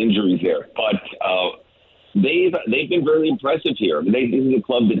couple injuries there. But they've been very impressive here. This is a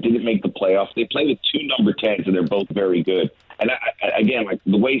club that didn't make the playoffs. They play with two number 10s, and they're both very good. And again, like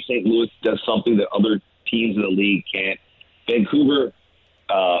the way St. Louis does something that other teams in the league can't. Vancouver,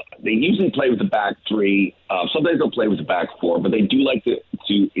 they usually play with the back three. Sometimes they'll play with the back four, but they do like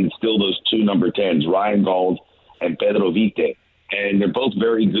to instill those two number 10s, Ryan Gauld and Pedro Vite. And they're both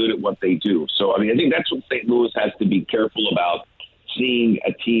very good at what they do. So, I mean, I think that's what St. Louis has to be careful about, seeing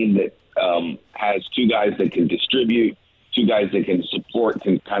a team that has two guys that can distribute, two guys that can support,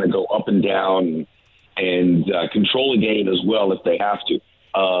 can kind of go up and down and control a game as well if they have to.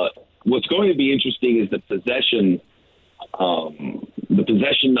 What's going to be interesting is the possession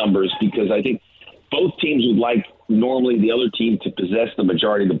numbers, because I think both teams would like normally the other team to possess the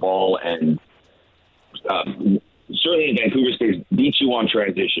majority of the ball, and certainly in Vancouver's case, beat you on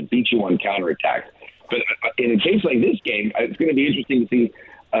transition, beat you on counterattack. But in a case like this game, it's going to be interesting to see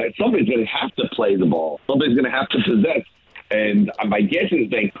somebody's going to have to play the ball. Somebody's going to have to possess. And my guess is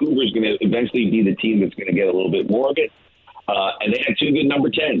Vancouver's going to eventually be the team that's going to get a little bit more of it. And they have two good number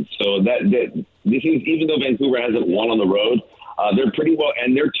 10s. So this is, even though Vancouver hasn't won on the road, they're pretty well,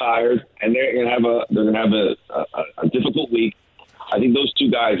 and they're tired, and they're going to have a difficult week. I think those two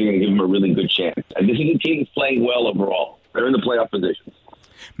guys are going to give them a really good chance. And this is a team that's playing well overall. They're in the playoff positions.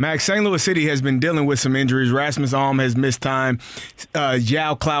 Max, St. Louis City has been dealing with some injuries. Rasmus Alm has missed time.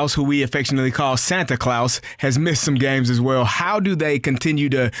 João Klaus, who we affectionately call Santa Claus, has missed some games as well. How do they continue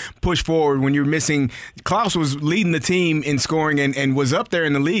to push forward when you're missing? Klaus was leading the team in scoring and was up there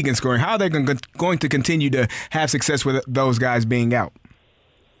in the league in scoring. How are they going to continue to have success with those guys being out?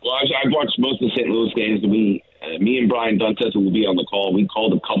 Well, I've watched most of the St. Louis games. Me and Brian Duntes, who will be on the call, we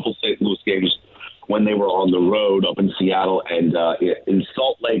called a couple St. Louis games when they were on the road up in Seattle and in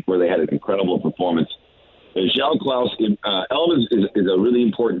Salt Lake, where they had an incredible performance. João Klaus, Elm is a really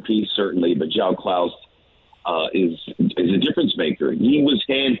important piece, certainly, but João Klaus is a difference maker. He was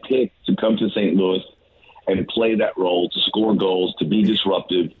handpicked to come to St. Louis and play that role, to score goals, to be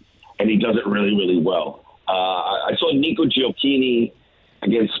disruptive, and he does it really, really well. I saw Nico Gioacchini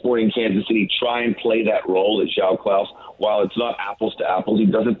against Sporting Kansas City try and play that role as João Klaus. While it's not apples to apples, he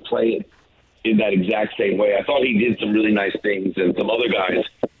doesn't play it in that exact same way. I thought he did some really nice things, and some other guys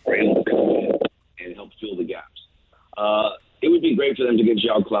were able to come in and help fill the gaps. It would be great for them to get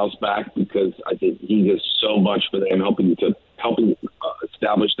João Klaus back because I think he does so much for them, helping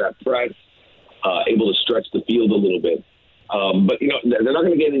establish that press, able to stretch the field a little bit. But, they're not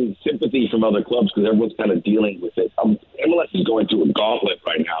going to get any sympathy from other clubs because everyone's kind of dealing with it. MLS is going through a gauntlet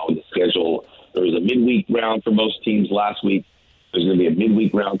right now in the schedule. There was a midweek round for most teams last week. There's going to be a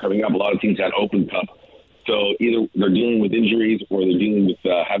midweek round coming up. A lot of teams had Open Cup. So either they're dealing with injuries or they're dealing with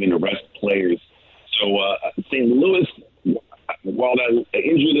having to rest players. So St. Louis, while that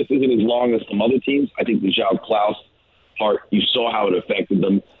injury list isn't as long as some other teams, I think the João Klaus part, you saw how it affected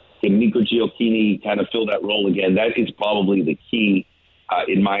them. Can Nico Gioacchini kind of fill that role again? That is probably the key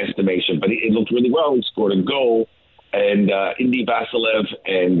in my estimation. But it looked really well. He scored a goal. And Indy Vasilev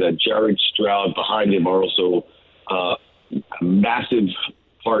and Jared Stroud behind him are also massive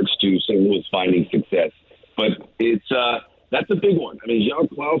parts to St. Louis finding success. But that's a big one. I mean, João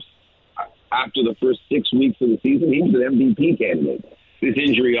Klaus, after the first 6 weeks of the season, he was an MVP candidate. This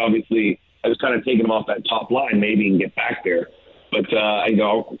injury obviously has kind of taken him off that top line. Maybe he can get back there. But,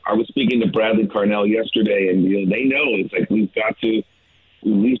 I was speaking to Bradley Carnell yesterday, and they know it's like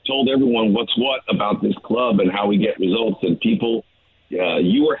we've told everyone what's what about this club and how we get results. And people,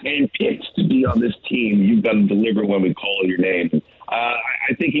 you were handpicked to be on this team. You've got to deliver when we call your name.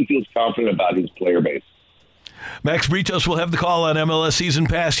 I think he feels confident about his player base. Max Britos will have the call on MLS Season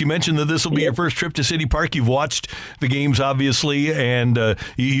Pass. You mentioned that this will be your first trip to City Park. You've watched the games, obviously, and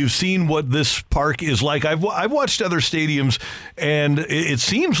you've seen what this park is like. I've watched other stadiums, and it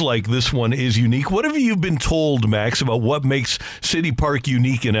seems like this one is unique. What have you been told, Max, about what makes City Park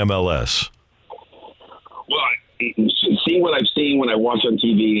unique in MLS? Well, seeing what I've seen when I watch on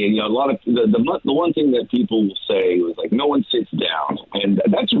TV, and a lot of the one thing that people will say was like, no one sits down, and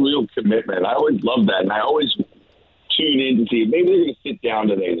that's a real commitment. I always love that, and I always tune in to see if maybe they're going to sit down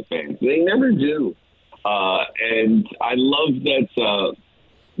today, the fans. They never do, and I love that.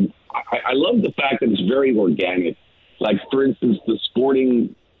 I love the fact that it's very organic. Like, for instance, the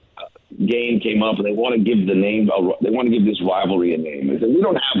Sporting game came up, and they want to give they want to give this rivalry a name. They said, we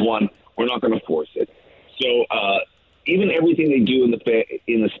don't have one. We're not going to force it. So even everything they do in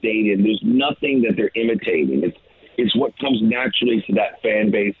the stadium, there's nothing that they're imitating. It's what comes naturally to that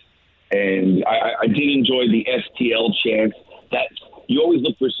fan base. And I did enjoy the STL chants. That you always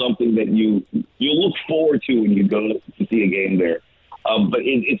look for something that you look forward to when you go to see a game there. But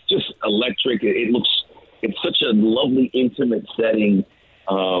it's just electric. It's such a lovely, intimate setting.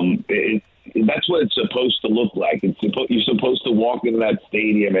 That's what it's supposed to look like. You're supposed to walk into that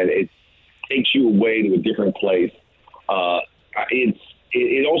stadium and it takes you away to a different place.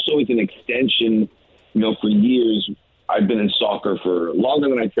 It also is an extension. For years I've been in soccer for longer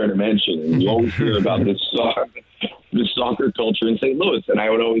than I care to mention, and you always hear about this soccer culture in St. Louis, and I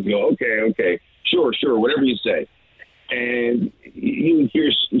would always go, okay, sure, whatever you say. And you would hear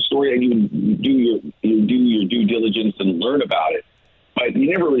a story, and you would do your due diligence and learn about it, but you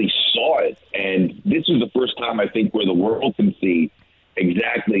never really saw it. And this is the first time, I think, where the world can see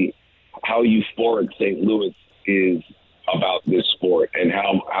exactly how euphoric St. Louis is about this sport and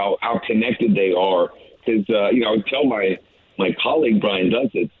how connected they are. Because, I would tell my colleague, Brian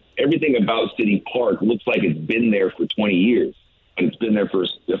Dunsett, everything about City Park looks like it's been there for 20 years, and it's been there for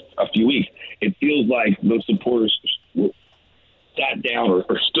a few weeks. It feels like those supporters sat down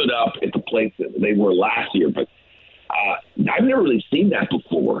or stood up at the place that they were last year. But I've never really seen that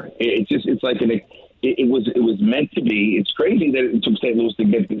before. It's like it was meant to be. It's crazy that it took St. Louis to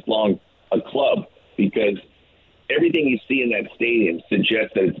get this long a club, because everything you see in that stadium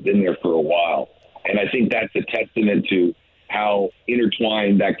suggests that it's been there for a while. And I think that's a testament to how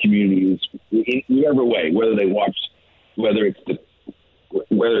intertwined that community is in whatever way, whether they watch the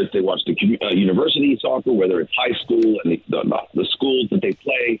university soccer, whether it's high school and the schools that they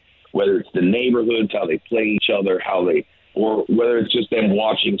play, whether it's the neighborhoods, how they play each other, or whether it's just them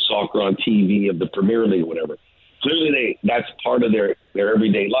watching soccer on TV of the Premier League or whatever. Clearly, that's part of their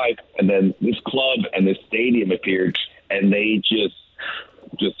everyday life. And then this club and this stadium appeared, and they just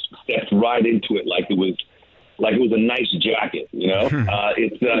stepped right into it like it was a nice jacket.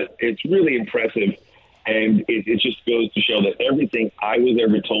 It's really impressive, and it just goes to show that everything I was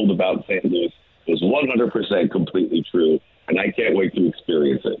ever told about St. Louis was 100% completely true, and I can't wait to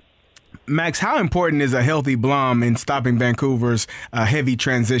experience it. Max, how important is a healthy Blom in stopping Vancouver's heavy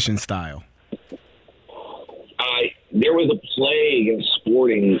transition style? There was a play against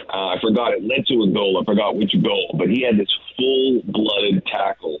Sporting. I forgot it led to a goal. I forgot which goal, but he had this full-blooded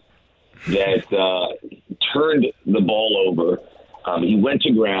tackle that turned the ball over. He went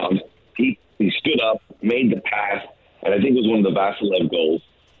to ground. He stood up, made the pass, and I think it was one of the Vasilev goals.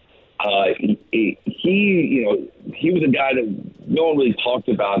 He was a guy that no one really talked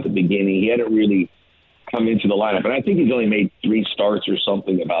about at the beginning. He hadn't really come into the lineup, and I think he's only made 3 starts or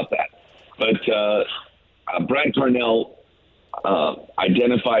something about that. But Brad Carnell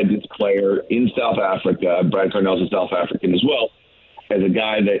identified this player in South Africa. Brad Carnell's a South African as well, as a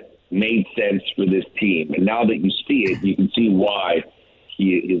guy that made sense for this team. And now that you see it, you can see why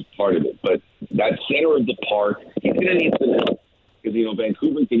he is part of it. But that center of the park, he's going to need some help because,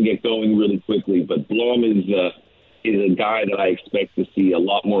 Vancouver can get going really quickly. But Blom is a guy that I expect to see a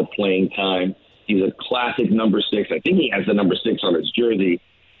lot more playing time. He's a classic number 6. I think he has the number 6 on his jersey.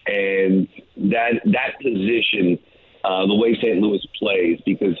 And that position, the way St. Louis plays,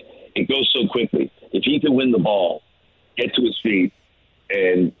 because it goes so quickly. If he can win the ball, get to his feet,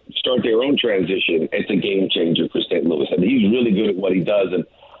 and start their own transition, it's a game changer for St. Louis. I mean, he's really good at what he does, and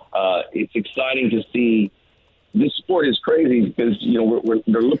it's exciting to see. This sport is crazy because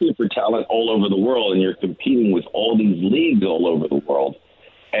they're looking for talent all over the world, and you're competing with all these leagues all over the world.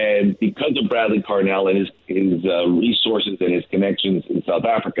 And because of Bradley Carnell and his resources and his connections in South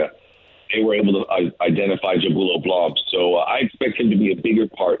Africa, they were able to identify Jabulo Blom. So I expect him to be a bigger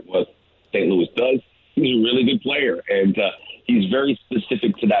part of what St. Louis does. He's a really good player, and he's very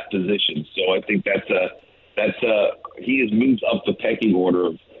specific to that position. So I think he has moved up the pecking order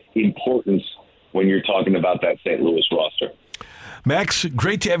of importance when you're talking about that St. Louis roster. Max,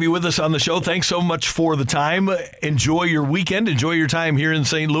 great to have you with us on the show. Thanks so much for the time. Enjoy your weekend. Enjoy your time here in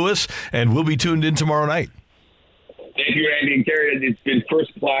St. Louis, and we'll be tuned in tomorrow night. Thank you, Andy and Kerry. It's been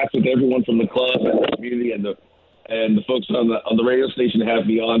first class with everyone from the club and the community and the folks on the radio station to have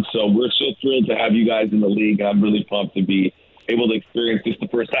me on. So we're so thrilled to have you guys in the league. I'm really pumped to be able to experience this the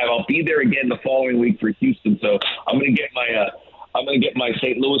first time. I'll be there again the following week for Houston. So I'm going to get my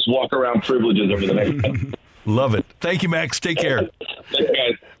St. Louis walk around privileges over the next month. Love it. Thank you, Max. Take care. Thanks,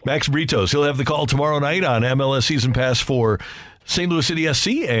 guys. Max Britos. He'll have the call tomorrow night on MLS Season Pass for St. Louis City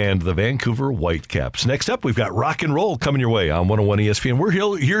SC and the Vancouver Whitecaps. Next up, we've got rock and roll coming your way on 101 ESPN. We're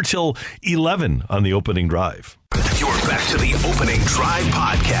here till 11 on the opening drive. You're back to the Opening Drive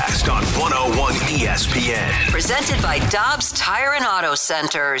podcast on 101 ESPN. Presented by Dobbs Tire and Auto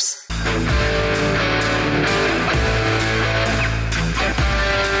Centers.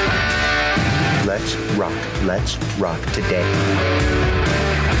 Let's rock. Let's rock today.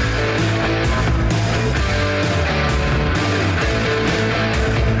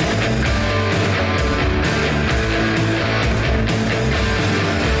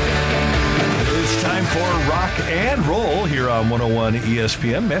 It's time for rock and roll here on 101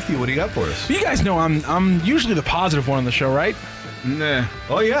 ESPN. Matthew, what do you got for us? You guys know I'm usually the positive one on the show, right? Nah.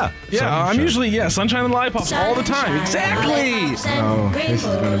 Oh, yeah. Yeah, I'm usually, sunshine and lollipops all the time. Exactly. Oh, this is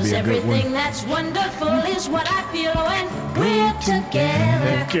going to be a good one. Everything that's wonderful is what I feel when we're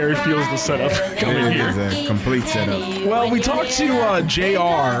together. Gary feels the setup coming It here. is a complete setup. Well, we talked to JR,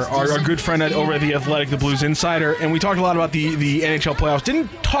 our good friend over at The Athletic, the Blues Insider, and we talked a lot about the NHL playoffs. Didn't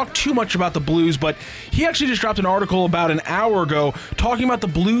talk too much about the Blues, but he actually just dropped an article about an hour ago talking about the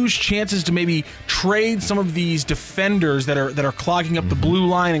Blues' chances to maybe trade some of these defenders that are clogging up the blue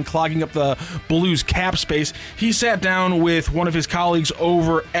line and clogging up the Blues cap space. He sat down with one of his colleagues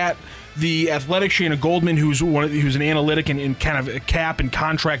over at The Athletic, Shayna Goldman, who's an analytic and kind of a cap and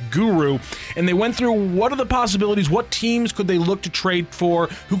contract guru, and they went through what are the possibilities, what teams could they look to trade for,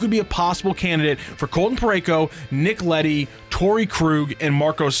 who could be a possible candidate for Colton Parayko, Nick Leddy, Torrey Krug, and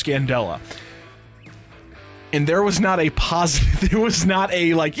Marco Scandella. And there was not a positive, there was not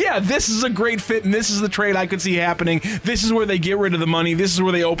a this is a great fit and this is the trade I could see happening. This is where they get rid of the money. This is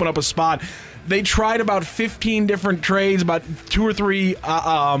where they open up a spot. They tried about 15 different trades, about 2 or 3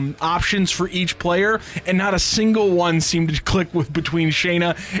 options for each player, and not a single one seemed to click between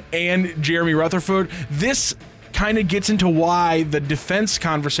Shayna and Jeremy Rutherford. This kind of gets into why the defense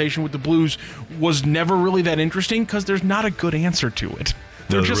conversation with the Blues was never really that interesting, because there's not a good answer to it.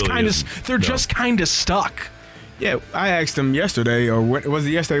 They're just kind of stuck. Yeah, I asked him yesterday, or was it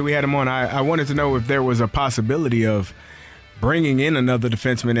yesterday we had him on? I wanted to know if there was a possibility of bringing in another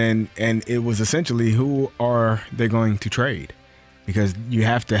defenseman, and it was essentially who are they going to trade? Because you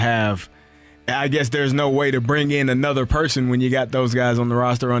have to have, I guess there's no way to bring in another person when you got those guys on the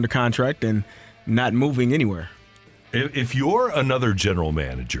roster under contract and not moving anywhere. If you're another general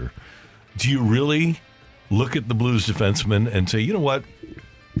manager, do you really look at the Blues defenseman and say, you know what,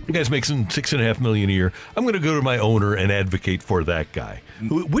 The guy's making $6.5 million a year. I'm going to go to my owner and advocate for that guy.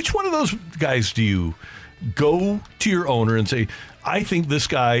 Which one of those guys do you go to your owner and say, I think this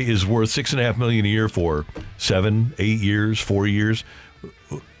guy is worth $6.5 million a year for 7, 8 years, 4 years?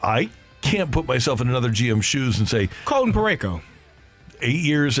 I can't put myself in another GM's shoes and say Colton Parayko, 8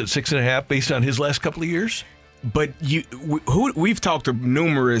 years at 6.5 based on his last couple of years. But we've talked to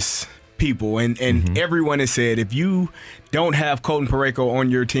numerous people, and everyone has said if you don't have Colton Parayko on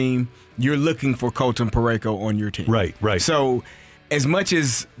your team, you're looking for Colton Parayko on your team. Right. So as much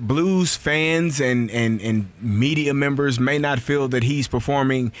as Blues fans and media members may not feel that he's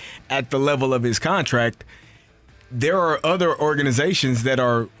performing at the level of his contract, there are other organizations that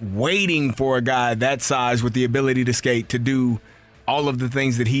are waiting for a guy that size with the ability to skate to do all of the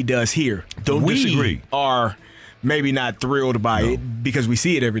things that he does here. Don't disagree. We are maybe not thrilled by it because we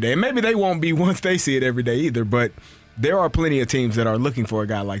see it every day. And maybe they won't be once they see it every day either, but there are plenty of teams that are looking for a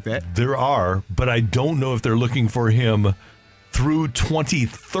guy like that. There are, but I don't know if they're looking for him through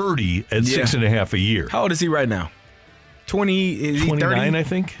 2030 at 6.5 a year. How old is he right now? 20, is 29, he 30? I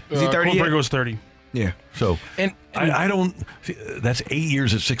think. Is he 30 yet? Parayko's 30. Yeah. So and I don't. That's 8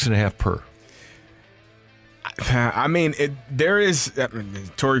 years at 6.5 per. I mean, there is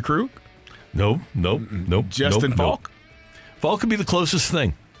Torrey Krug. Nope. Justin Falk. Falk could be the closest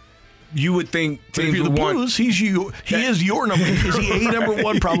thing. You would think but if you're the Blues, he is your number. Is he a number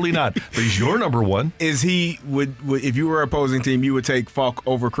one? Probably not. But he's your number one. Is he would if you were an opposing team, you would take Falk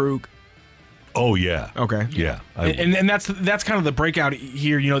over Krug? Oh yeah. Okay. Yeah. And that's kind of the breakout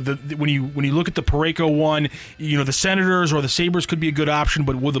here. You know, when you look at the Parayko one, you know, the Senators or the Sabres could be a good option,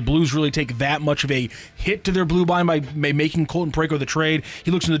 but will the Blues really take that much of a hit to their blue line by making Colton Parayko the trade? He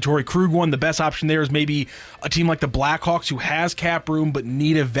looks in the Torrey Krug one. The best option there is maybe a team like the Blackhawks who has cap room but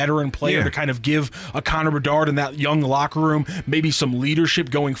need a veteran player to kind of give a Connor Bedard in that young locker room maybe some leadership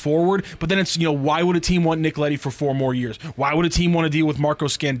going forward. But then it's, you know, why would a team want Nick Leddy for 4 more years? Why would a team want to deal with Marco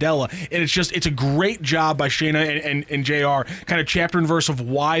Scandella? And it's a great job by Shayna and JR, kind of chapter and verse of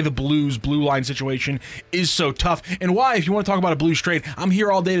why the Blues blue line situation is so tough, and why, if you want to talk about a Blues trade, I'm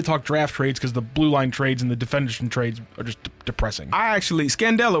here all day to talk draft trades because the blue line trades and the defensive trades are just depressing.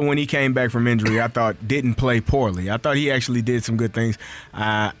 Scandella, when he came back from injury, I thought didn't play poorly. I thought he actually did some good things.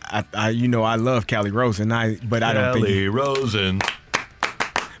 I love Callie Rosen, but I don't think Callie Rosen.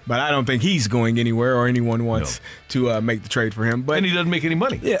 But I don't think he's going anywhere or anyone wants to make the trade for him. But and he doesn't make any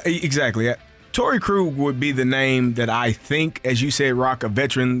money. Yeah, exactly. Torrey Krug would be the name that I think, as you said, Rock, a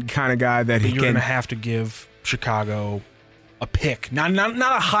veteran kind of guy that you're going to have to give Chicago a pick, not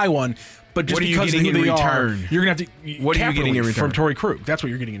a high one, but just because of who they are, you're going to have to. What are you getting in return from Torrey Krug? That's what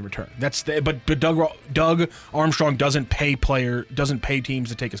you're getting in return. But Doug Armstrong doesn't pay teams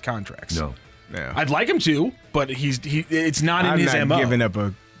to take his contracts. No. Yeah. I'd like him to, but it's not in his MO. Giving up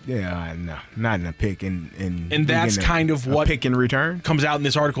not in a pick and that's kind of what pick in return comes out in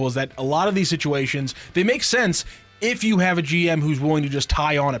this article is that a lot of these situations, they make sense if you have a GM who's willing to just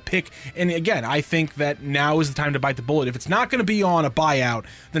tie on a pick. And again, I think that now is the time to bite the bullet. If it's not going to be on a buyout,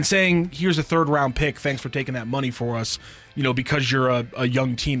 then saying here's a 3rd round pick, thanks for taking that money for us, you know, because you're a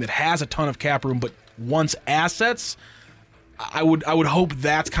young team that has a ton of cap room but wants assets. I would hope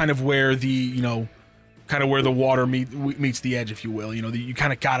that's kind of where where the water meets the edge, if you will. You know, you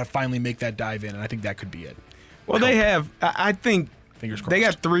kind of got to finally make that dive in, and I think that could be it. Well, they have, I think, fingers crossed. They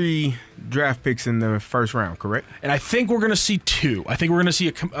got 3 draft picks in the first round, correct? And I think we're going to see 2. I think we're going to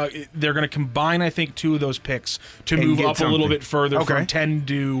see they're going to combine, I think, 2 of those picks to move up a little bit further from 10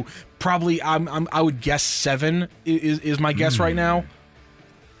 to probably, I would guess 7 is my guess right now.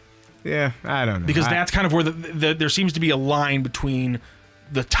 Yeah, I don't know. Because that's kind of where there seems to be a line between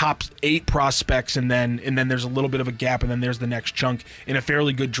the top 8 prospects and then there's a little bit of a gap, and then there's the next chunk in a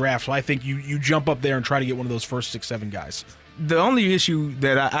fairly good draft. So I think you jump up there and try to get one of those first 6, 7 guys. The only issue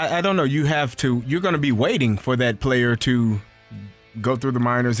that I don't know, you're going to be waiting for that player to go through the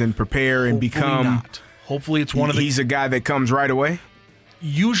minors and prepare and become. Not. Hopefully it's one of the. He's a guy that comes right away.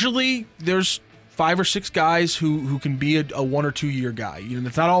 Usually there's 5 or 6 guys who can be a 1 or 2 year guy. You know,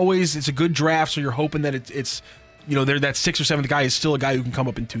 it's not always. It's a good draft, so you're hoping that it's you know, that 6th or 7th guy is still a guy who can come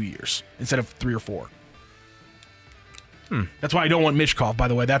up in 2 years instead of 3 or 4. That's why I don't want Michkov, by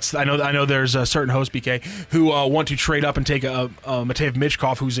the way. I know there's a certain host, BK, who want to trade up and take a Matev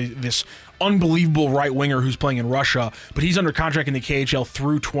Michkov, who's this unbelievable right winger who's playing in Russia, but he's under contract in the KHL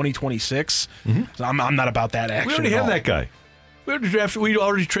through 2026. So I'm not about that action. We already have that guy. We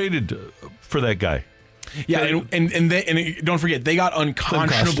already traded for that guy. Yeah, and don't forget, they got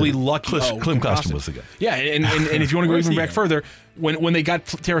unconscionably lucky. Klim Kostin was the guy. Yeah, and if you want to go even back further, when they got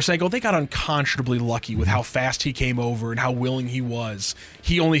Tarasenko, they got unconscionably lucky with how fast he came over and how willing he was.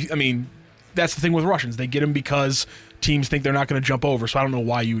 That's the thing with Russians. They get him because teams think they're not going to jump over. So I don't know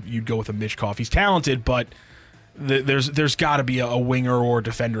why you'd go with a Michkov. He's talented, but there's got to be a winger or a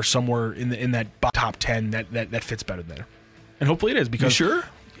defender somewhere in that top 10 that fits better there. And hopefully it is. Because you sure?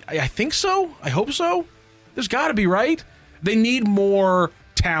 I think so. I hope so. There's got to be, right? They need more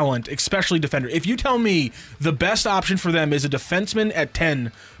talent, especially defender. If you tell me the best option for them is a defenseman at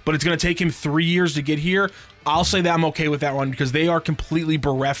 10, but it's going to take him 3 years to get here, I'll say that I'm okay with that one because they are completely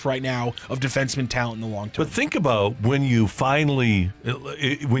bereft right now of defenseman talent in the long term. But think about when you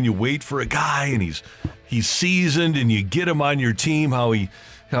wait for a guy and he's seasoned and you get him on your team, how he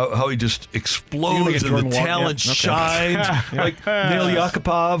just explodes and the talent shines. Like Nail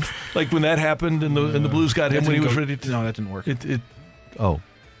Yakupov, like when that happened and the Blues got him when he was ready to. No, that didn't work. Oh,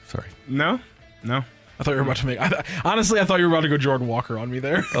 sorry. No. I thought you were about to make. Honestly, I thought you were about to go Jordan Walker on me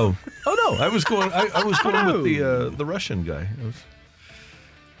there. Oh no! I was going. I was going with the Russian guy.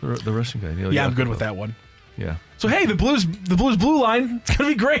 The Russian guy. Yeah, I'm good with that one. Yeah. So hey, the Blues blue line. It's gonna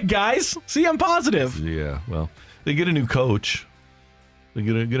be great, guys. See, I'm positive. Yeah. Well, they get a new coach. They're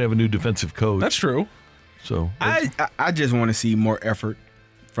gonna have a new defensive coach. That's true. So I just want to see more effort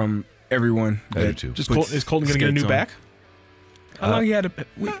from everyone. I do too. Is Colton gonna get a new back? How long you had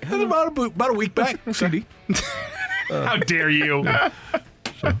about a week back, CD. How dare you?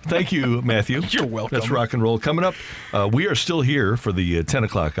 So, thank you, Matthew. You're welcome. That's rock and roll. Coming up, we are still here for the 10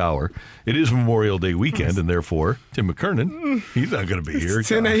 o'clock hour. It is Memorial Day weekend, and therefore, Tim McKernan, he's not going to be here. It's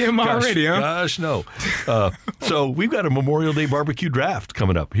 10 a.m. already, huh? Gosh, no. So we've got a Memorial Day barbecue draft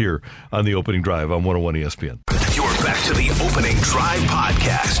coming up here on the opening drive on 101 ESPN. You're back to the Opening Drive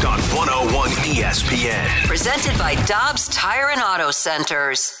podcast on 101 ESPN. Presented by Dobbs Tire and Auto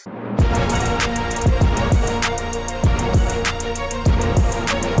Centers.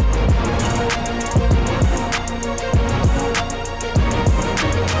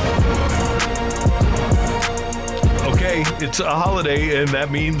 Okay, it's a holiday, and that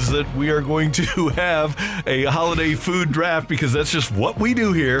means that we are going to have a holiday food draft because that's just what we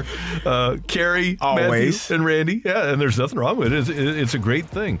do here. Carrie, always, Matthew, and Randy. Yeah, and there's nothing wrong with it. It's a great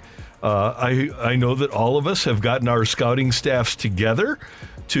thing. I know that all of us have gotten our scouting staffs together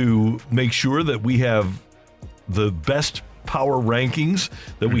to make sure that we have the best power rankings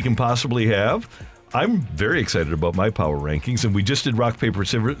that we can possibly have. I'm very excited about my power rankings, and we just did rock, paper,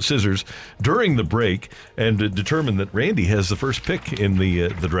 scissors during the break and determined that Randy has the first pick in the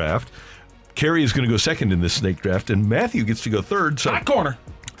draft. Carrie is going to go second in this snake draft, and Matthew gets to go third. So, hot corner.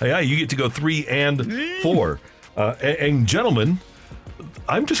 Yeah, you get to go 3 and 4. And gentlemen,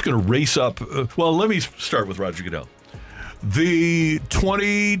 I'm just going to race up. Well, let me start with Roger Goodell. The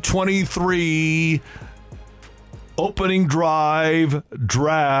 2023 opening drive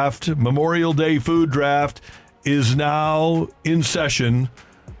draft, Memorial Day food draft, is now in session.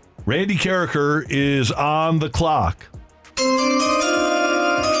 Randy Carricker is on the clock.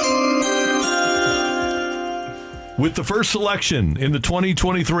 With the first selection in the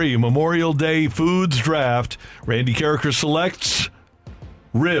 2023 Memorial Day Foods Draft, Randy Carricker selects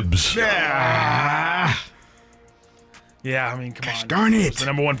ribs. Yeah, I mean, come on. Darn it. The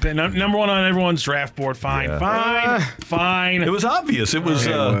number one on everyone's draft board. Fine. It was obvious. It was.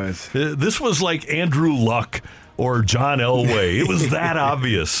 This was like Andrew Luck or John Elway. It was that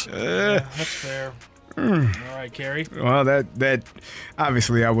obvious. That's fair. All right, Carrie. Well, that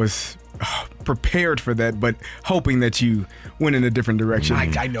obviously I was prepared for that, but hoping that you went in a different direction.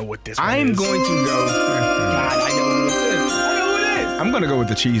 I know what this one is. I'm going to go. God, I know what this is. I'm going to go with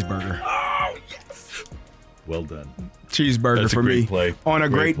the cheeseburger. Oh, yes. Well done. Cheeseburger That's for me play. On a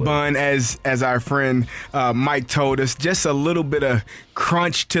great play. bun, as our friend Mike told us. Just a little bit of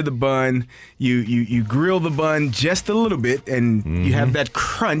crunch to the bun. You grill the bun just a little bit, and you have that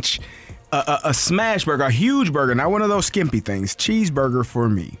crunch. A smash burger, a huge burger, not one of those skimpy things. Cheeseburger for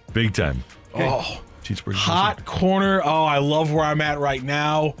me, big time. Okay. Oh, cheeseburger. Hot corner. Oh, I love where I'm at right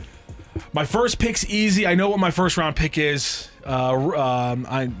now. My first pick's easy. I know what my first round pick is.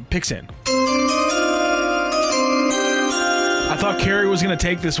 Picks in. I thought Kerry was going to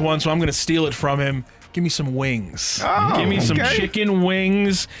take this one, so I'm going to steal it from him. Give me some wings. Give me some chicken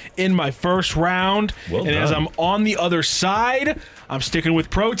wings in my first round. Well and done. as I'm on the other side, I'm sticking with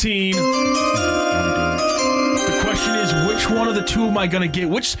protein. The question is, which one of the two am I going to get?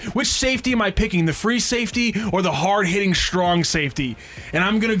 Which safety am I picking? The free safety or the hard-hitting strong safety? And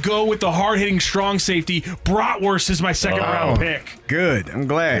I'm going to go with the hard-hitting strong safety. Bratwurst is my second-round pick. Good. I'm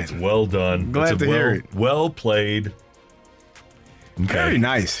glad. It's well done. Glad to hear it. Well played. Okay. Very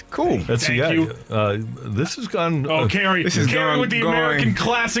nice. Cool. Let's see. Thank you. This has gone. Oh, Carrie. This is Carrie with the American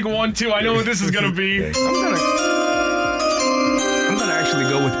Classic 1-2. I know what this is going to be. I'm gonna actually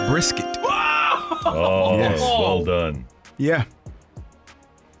go with brisket. Oh, Yes. well done. Yeah.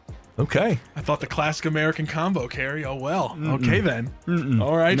 Okay. I thought the classic American combo, Carrie. Oh, well. Okay, then. Mm-mm.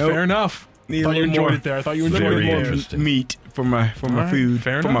 All right, Nope. fair enough. Need I thought a you little enjoyed more- it there. I thought you little enjoyed bit it more there. meat for my All right, food,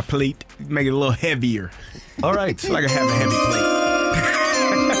 fair for my enough. plate. Make it a little heavier. All right. So I can have a heavy plate.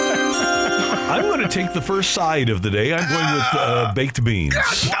 I'm going to take the first side of the day. I'm going with baked beans.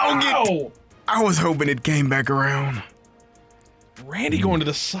 Wow. I was hoping it came back around. Randy going to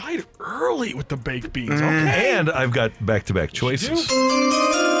the side early with the baked beans. Okay. And I've got back-to-back choices.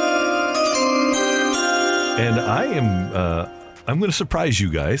 And I am. I'm going to surprise you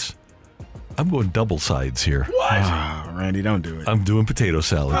guys. I'm going double sides here. What? Ah, Randy, don't do it. I'm doing potato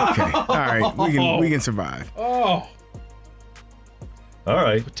salad. Okay. All right. We can survive. Oh. All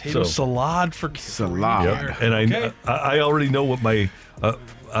right. Potato salad for salad. Yep. And I already know what my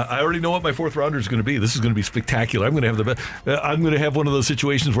I already know what my fourth rounder is going to be. This is going to be spectacular. I'm going to have the best. I'm going to have one of those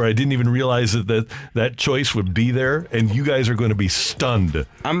situations where I didn't even realize that choice would be there, and you guys are going to be stunned.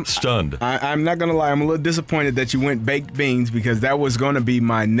 I'm stunned. I'm not going to lie. I'm a little disappointed that you went baked beans because that was going to be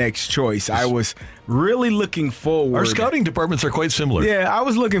my next choice. I was really looking forward. Our scouting departments are quite similar. Yeah, I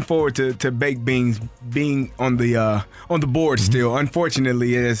was looking forward to baked beans being on the board still.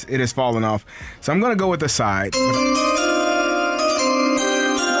 Unfortunately, it has fallen off. So I'm going to go with the side.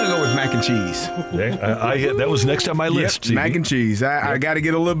 I'm going to go with mac and cheese. That was next on my list. Yep, mac and cheese. I got to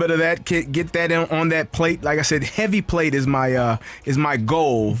get a little bit of that. Get that on that plate. Like I said, heavy plate is my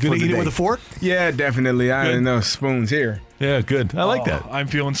goal. Gonna eat it with a fork? Yeah, definitely. I didn't know spoons here. Yeah, good. I like that. I'm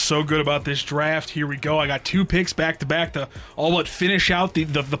feeling so good about this draft. Here we go. I got 2 picks back to back to all but finish out the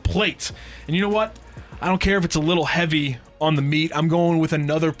plates. And you know what? I don't care if it's a little heavy on the meat. I'm going with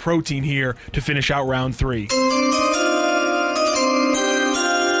another protein here to finish out round 3.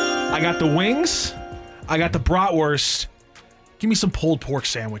 I got the wings. I got the bratwurst. Give me some pulled pork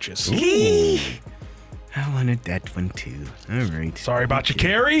sandwiches. I wanted that one too. All right. Sorry about you,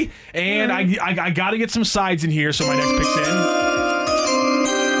 Carrie. And I got to get some sides in here, so my next pick's in.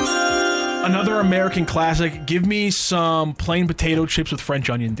 Another American classic. Give me some plain potato chips with French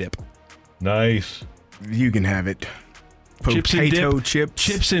onion dip. Nice. You can have it. Potato chips.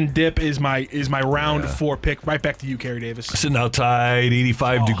 Chips and dip is my round 4 pick. Right back to you, Carrie Davis. Sitting outside,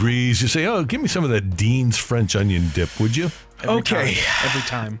 85 degrees. You say, "Oh, give me some of that Dean's French onion dip, would you?" Every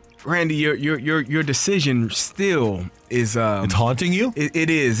time. Randy, your decision still is it's haunting you?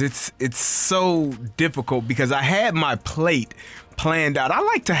 It is. It's so difficult because I had my plate planned out. I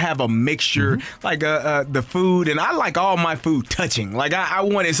like to have a mixture, like the food, and I like all my food touching. Like I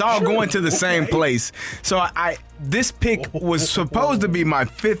want it's all going to the same place. So this pick was supposed to be my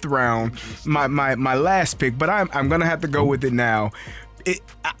 5th round, my last pick, but I'm gonna have to go with it now.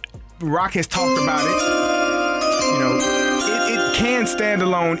 Rock has talked about it. You know, it can stand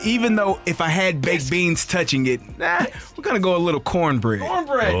alone, even though if I had baked beans touching it, we're gonna go a little cornbread.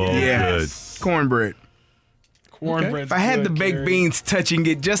 Cornbread. Oh, yes, good. cornbread. Cornbread. If I had the baked beans touching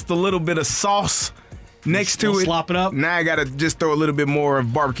it, just a little bit of sauce next to it. Slop it up. Now I gotta just throw a little bit more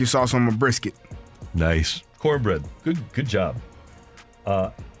of barbecue sauce on my brisket. Nice. Cornbread. Good job.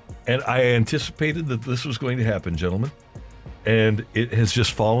 And I anticipated that this was going to happen, gentlemen. And it has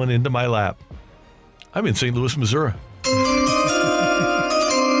just fallen into my lap. I'm in St. Louis, Missouri.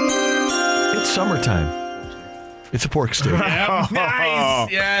 It's summertime. It's a pork steak. Yep.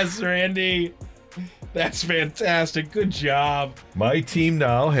 Nice. Yes, Randy. That's fantastic. Good job. My team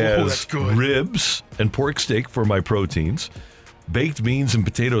now has that's good. ribs and pork steak for my proteins, baked beans and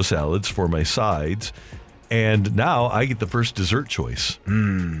potato salads for my sides, and now I get the first dessert choice.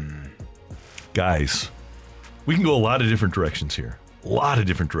 Guys, we can go a lot of different directions here. A lot of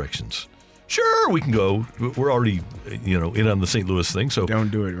different directions. Sure, we can go. We're already, in on the St. Louis thing, so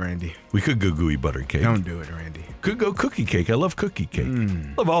Don't do it, Randy. we could go gooey butter cake. Don't do it, Randy. Could go cookie cake. I love cookie cake.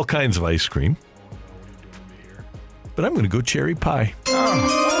 Love all kinds of ice cream. But I'm going to go cherry pie.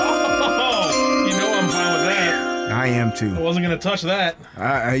 Oh, you know I'm fine with that. I am too. I wasn't going to touch that.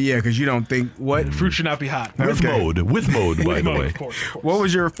 Yeah, because you don't think what? Fruit should not be hot. With Okay. mode, by the way. Of course. What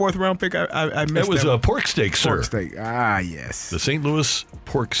was your 4th round pick? I missed That was that. a pork steak, sir. Pork steak. Ah, yes. The St. Louis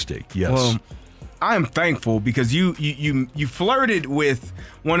pork steak, yes. Well, am thankful because you flirted with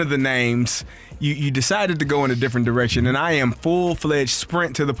one of the names. You decided to go in a different direction, and I am full-fledged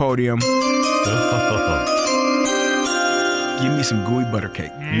sprint to the podium. Give me some gooey butter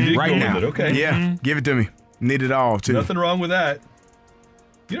cake right now. Okay. Yeah, give it to me. Need it all too. Nothing wrong with that.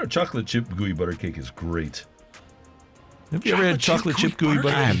 You know, chocolate chip gooey butter cake is great. Have you ever had chocolate chip gooey butter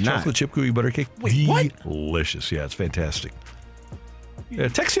cake? I have not. Chocolate chip gooey butter cake? Wait, what? Delicious. Yeah, it's fantastic. Yeah,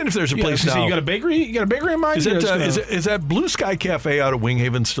 text in if there's a place now. You got a bakery? You got a bakery in mind? Is that Blue Sky Cafe out at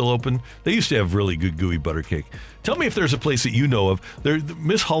Winghaven still open? They used to have really good gooey butter cake. Tell me if there's a place that you know of.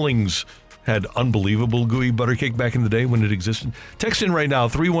 Miss Hullings had unbelievable gooey butter cake back in the day when it existed. Text in right now,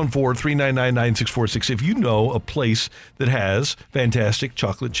 314-399-9646, if you know a place that has fantastic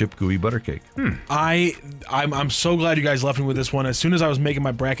chocolate chip gooey butter cake. I'm so glad you guys left me with this one. As soon as I was making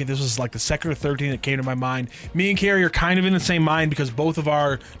my bracket, this was like the second or third thing that came to my mind. Me and Carrie are kind of in the same mind because both of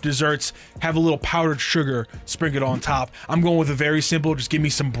our desserts have a little powdered sugar sprinkled on top. I'm going with a very simple, just give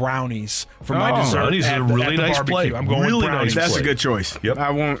me some brownies for my dessert. Brownies is a really nice play. I'm going really with brownies. nice That's play. a good choice. Yep. I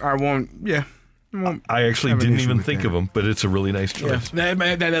won't. Yeah. I actually didn't even think of them, but it's a really nice choice. Yeah.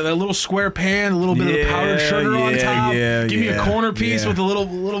 That little square pan, a little bit of powdered sugar on top. Give me a corner piece with a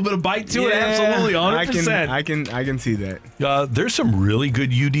little bit of bite to it. Absolutely, 100%. I can see that. There's some really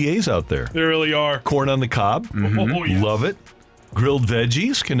good UDAs out there. There really are. Corn on the cob. Oh, yes. Love it. Grilled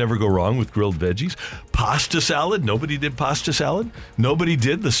veggies. Can never go wrong with grilled veggies. Pasta salad. Nobody did pasta salad. Nobody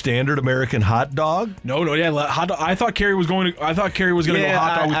did the standard American hot dog. No, hot dog. I thought Carrie was going to go hot dog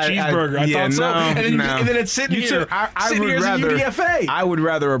with cheeseburger. I thought so. And then it's sitting here. Sitting here as a UDFA. I would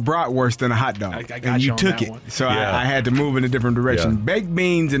rather a bratwurst than a hot dog. I got and you you on took that it. one. So Yeah. I had to move in a different direction. Yeah. Baked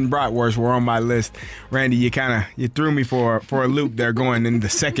beans and bratwurst were on my list. Randy, you threw me for a loop there going in the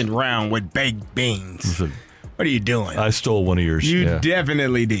second round with baked beans. What are you doing? I stole one of yours. You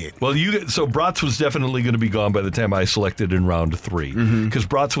definitely did. Well, so Brats was definitely going to be gone by the time I selected in round 3 because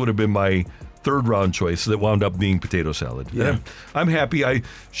Brats would have been my third round choice that wound up being potato salad. Yeah. I'm happy. I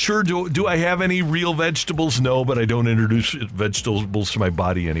sure do. I have any real vegetables? No, but I don't introduce vegetables to my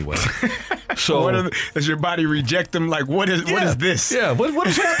body anyway. So does your body reject them? Like what is this? Yeah, what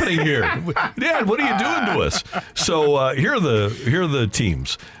is happening here? Dad, what are you doing to us? So here are the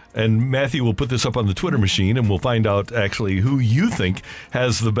teams. And Matthew will put this up on the Twitter machine, and we'll find out actually who you think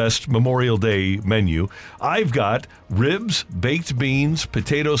has the best Memorial Day menu. I've got ribs, baked beans,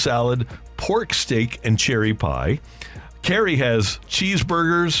 potato salad, pork steak, and cherry pie. Carrie has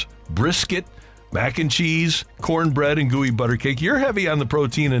cheeseburgers, brisket, mac and cheese, cornbread, and gooey butter cake. You're heavy on the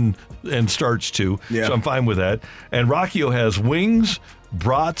protein and starch, too, so I'm fine with that. And Rockio has wings,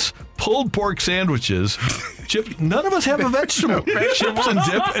 brats, pulled pork sandwiches, chips. None of us have a vegetable. Chips and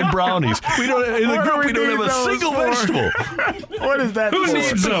dip and brownies. We don't in the group. We don't have a single vegetable. What is that? Who for?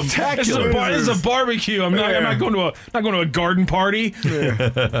 needs them? This is a barbecue. I'm not going to a garden party.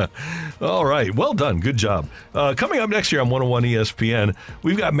 All right, well done. Good job. Coming up next year on 101 ESPN,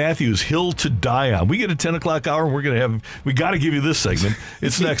 we've got Matthew's Hill to Die On. We get a 10 o'clock hour, and we got to give you this segment.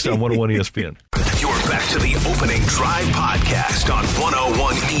 It's next on 101 ESPN. You're back to the Opening Drive podcast on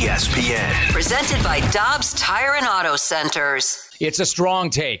 101 ESPN. Presented by Dobbs Tire and Auto Centers. It's a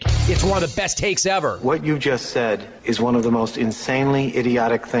strong take. It's one of the best takes ever. What you just said is one of the most insanely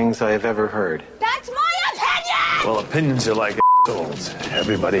idiotic things I have ever heard. That's my opinion! Well, opinions are like assholes.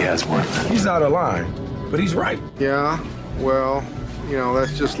 Everybody has one. He's out of line, but he's right. Yeah, well,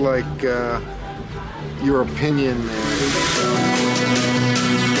 that's just like your opinion,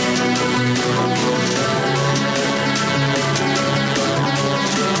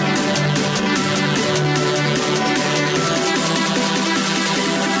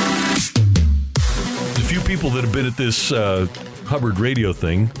 People that have been at this Hubbard radio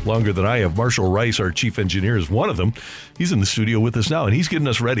thing longer than I have. Marshall Rice, our chief engineer, is one of them. He's in the studio with us now, and he's getting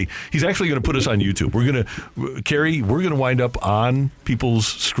us ready. He's actually going to put us on YouTube. Carrie, we're going to wind up on people's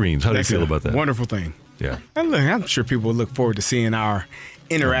screens. How do you feel about that? Wonderful thing. Yeah. I'm sure people will look forward to seeing our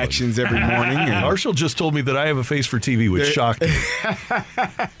interactions every morning. And Marshall just told me that I have a face for TV, which shocked me.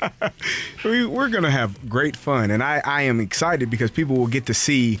 We're going to have great fun, and I am excited because people will get to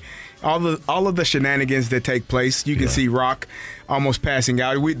see all of the shenanigans that take place. You can see Rock almost passing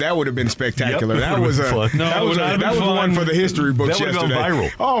out. That would have been spectacular. Yep, that was one for the history books that yesterday. Gone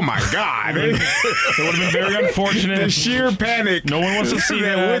viral. Oh my God! It would have been very unfortunate. The sheer panic. No one wants to see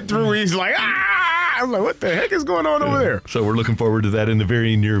that. Went through. He's like, I'm like, what the heck is going on over there? So we're looking forward to that in the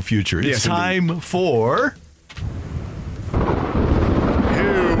very near future. It's time for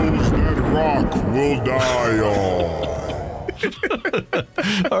Hills that Rock will die on.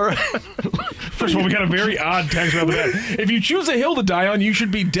 All right. First of all, we got a very odd text about that. If you choose a hill to die on, you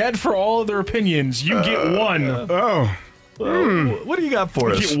should be dead for all other opinions. You get one. What do you got for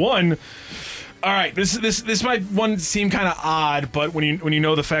You us? get one. All right, this might one seem kind of odd, but when you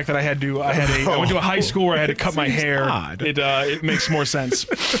know the fact that I went to a high school where I had to cut my hair, it makes more sense.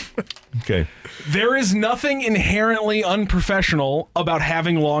 Okay. There is nothing inherently unprofessional about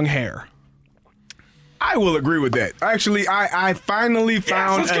having long hair. I will agree with that. Actually, I finally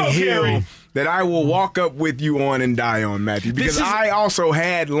found let's a go, hill Gary. that I will walk up with you on and die on, Matthew, because I also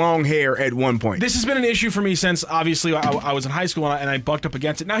had long hair at one point. This has been an issue for me since, obviously, I was in high school and I bucked up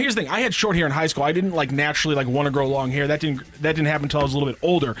against it. Now, here's the thing. I had short hair in high school. I didn't naturally want to grow long hair. That didn't happen until I was a little bit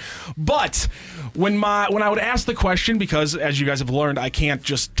older. But when I would ask the question, because as you guys have learned, I can't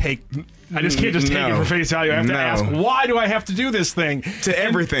just take it for face value. I have to ask, why do I have to do this thing? To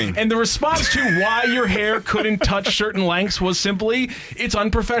everything. And the response to why your hair couldn't touch certain lengths was simply, it's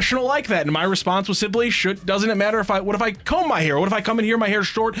unprofessional like that. And my response was simply, doesn't it matter what if I comb my hair? What if I come in here, my hair's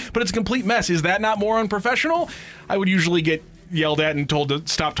short, but it's a complete mess? Is that not more unprofessional? I would usually get yelled at and told to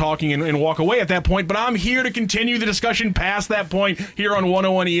stop talking and walk away at that point, but I'm here to continue the discussion past that point here on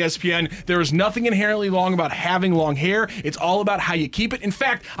 101 ESPN. There is nothing inherently wrong about having long hair. It's all about how you keep it. In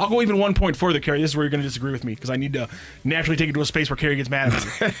fact, I'll go even one point further, Kerry. This is where you're going to disagree with me because I need to naturally take it to a space where Kerry gets mad at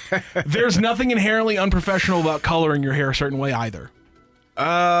me. There's nothing inherently unprofessional about coloring your hair a certain way either.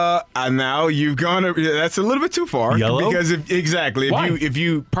 Now you've gone. That's a little bit too far. Yellow? Because if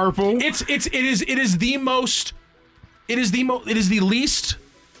you purple, it is the least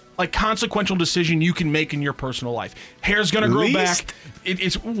consequential decision you can make in your personal life. Hair's gonna grow back.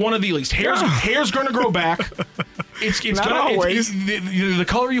 It's one of the least. Hair's gonna grow back. It's not gonna always. The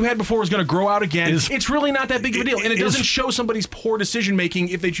color you had before is gonna grow out again. It's really not that big of a deal, and it doesn't show somebody's poor decision making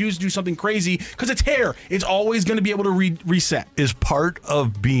if they choose to do something crazy because it's hair. It's always gonna be able to reset. Is part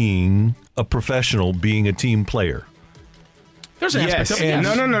of being a professional being a team player? There's an aspect of it.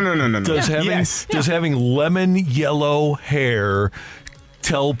 Yes. No. Does having lemon yellow hair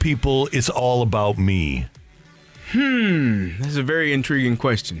tell people it's all about me? That's a very intriguing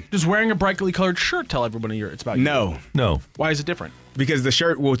question. Does wearing a brightly colored shirt tell everybody it's about you? No. Why is it different? Because the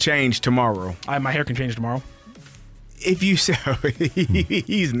shirt will change tomorrow. My hair can change tomorrow. If you say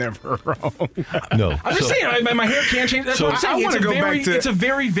he's never wrong. No. I'm just saying, my hair can change. That's what I'm saying. It's a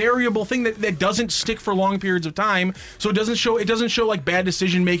very variable thing that doesn't stick for long periods of time. So it doesn't show like bad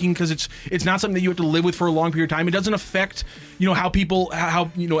decision making because it's not something that you have to live with for a long period of time. It doesn't affect how people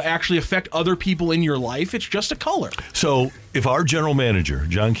actually affect other people in your life. It's just a color. So if our general manager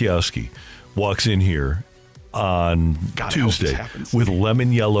John Kioski walks in here on Tuesday with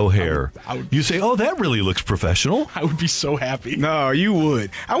lemon yellow hair, you say, "Oh, that really looks professional." I would be so happy. No, you would.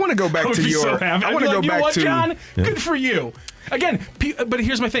 I want to go back to your. So happy. I want to go back to John. Yeah. Good for you. Again, but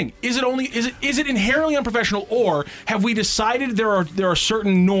here's my thing: is it inherently unprofessional, or have we decided there are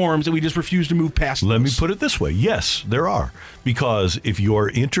certain norms that we just refuse to move past? Let me put it this way: yes, there are, because if you're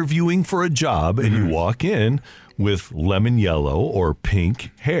interviewing for a job and you walk in with lemon yellow or pink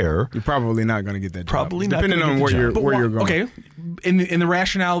hair, you're probably not going to get that job. Probably not, depending on where you're going. Okay, and the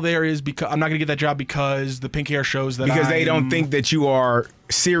rationale there is because I'm not going to get that job because the pink hair shows that they don't think that you are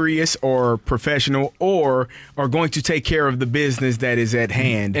serious or professional or are going to take care of the business that is at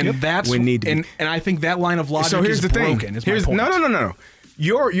hand. And that's when need to and I think that line of logic is broken. Is my point. No.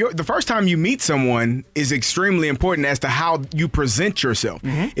 The first time you meet someone is extremely important as to how you present yourself.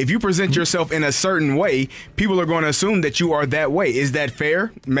 Mm-hmm. If you present yourself in a certain way, people are going to assume that you are that way. Is that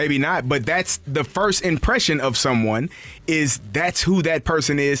fair? Maybe not, but that's the first impression of someone. That's who that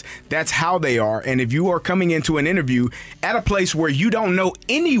person is. That's how they are. And if you are coming into an interview at a place where you don't know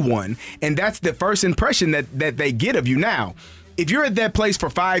anyone, and that's the first impression that they get of you now. If you're at that place for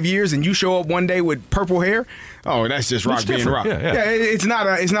 5 years and you show up one day with purple hair, that's just rock being rock. Yeah, it's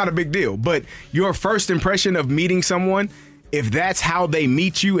not a big deal. But your first impression of meeting someone, if that's how they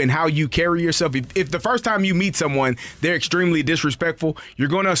meet you and how you carry yourself, if the first time you meet someone they're extremely disrespectful, you're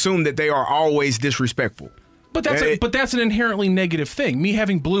going to assume that they are always disrespectful. But that's an inherently negative thing. Me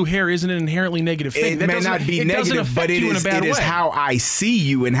having blue hair isn't an inherently negative thing. It may not be negative, but it is how I see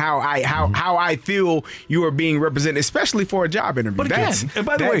you and how I feel you are being represented, especially for a job interview. But again, and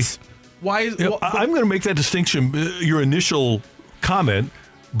by the way, I'm going to make that distinction. Your initial comment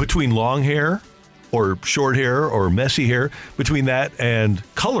between long hair or short hair or messy hair, between that and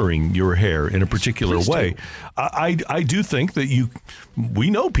coloring your hair in a particular way. I do think that we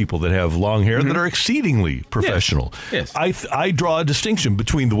know people that have long hair that are exceedingly professional. Yes. I draw a distinction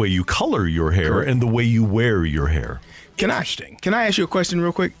between the way you color your hair and the way you wear your hair. Can I ask you a question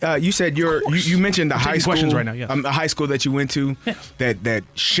real quick? You said you mentioned the high school questions right now. Yeah. A high school that you went to that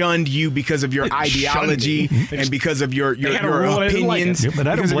shunned you because of your ideology and because of your opinions. But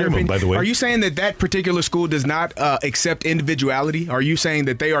I don't blame them, by the way. Are you saying that particular school does not accept individuality? Are you saying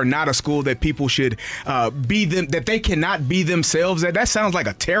that they are not a school that people should be them, that they cannot be themselves? That sounds like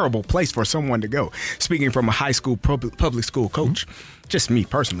a terrible place for someone to go. Speaking from a high school public school coach, just me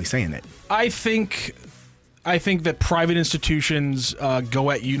personally saying that. I think that private institutions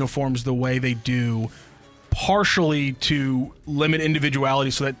go at uniforms the way they do, partially to limit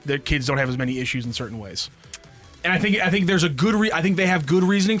individuality so that their kids don't have as many issues in certain ways. And I think there's a good I think they have good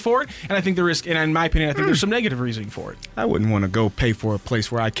reasoning for it, and I think there is, and in my opinion, I think there's some negative reasoning for it. I woun't want to go pay for a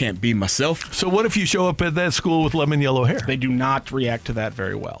place where I can't be myself. So what if you show up at that school with lemon yellow hair? They do not react to that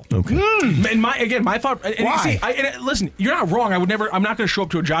very well. Okay. And my thought. And why? See, listen, you're not wrong. I'm not going to show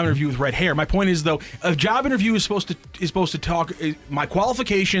up to a job interview with red hair. My point is, though, a job interview is supposed to talk my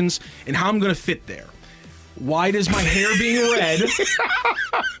qualifications and how I'm going to fit there. Why does my hair being red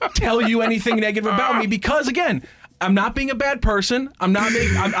tell you anything negative about me? Because again, I'm not being a bad person. I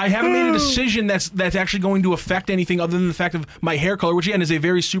haven't made a decision that's actually going to affect anything other than the fact of my hair color, which again is a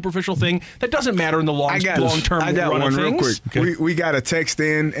very superficial thing that doesn't matter in the long term. I got run one of real things. quick. Okay. We got a text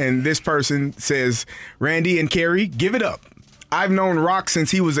in, and this person says, "Randy and Carrie, give it up. I've known Rock since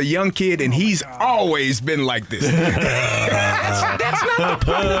he was a young kid, and he's always been like this." That's not the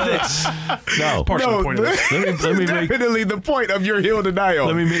point of this. No. Partially the point of this. Let me make definitely the point of your hill to die on.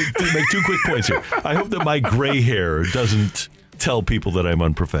 Let me make 2 quick points here. I hope that my gray hair doesn't tell people that I'm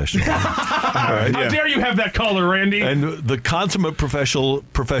unprofessional. How dare you have that color, Randy? And the consummate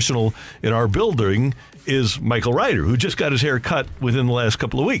professional in our building is Michael Ryder, who just got his hair cut within the last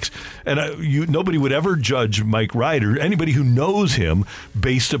couple of weeks. And nobody would ever judge Mike Ryder, anybody who knows him,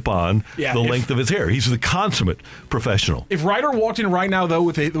 based upon the length of his hair. He's the consummate professional. If Ryder walked in right now, though,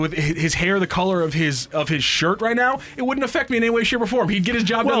 with his hair the color of his shirt right now, it wouldn't affect me in any way, shape, or form. He'd get his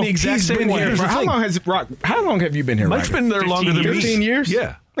job done the exact same way. How long have you been here, Mike's Ryder? been there longer than me. 15 years?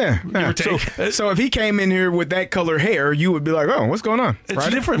 Yeah. Yeah. So if he came in here with that color hair, you would be like, "Oh, what's going on?" It's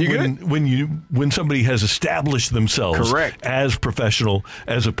Ryder? different when somebody has established themselves as professional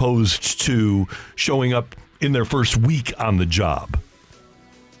as opposed to showing up in their first week on the job.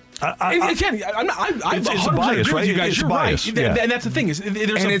 I'm it's a bias, right? You guys, you're bias. right. Yeah. And that's the thing is,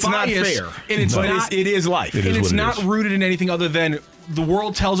 there's And a it's bias, not fair. and it's But not. it is life. It is and it's what it not is. rooted in anything other than the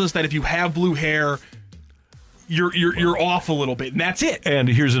world tells us that if you have blue hair, you're off a little bit, and that's it. And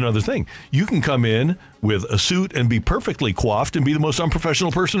here's another thing. You can come in with a suit and be perfectly coiffed and be the most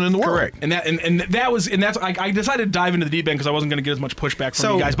unprofessional person in the world. Correct. And I decided to dive into the deep end because I wasn't going to get as much pushback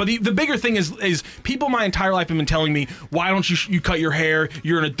from you guys. But the bigger thing is people my entire life have been telling me, why don't you cut your hair?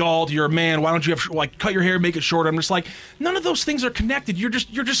 You're an adult. You're a man. Why don't you have cut your hair, make it short? I'm just like, none of those things are connected. You're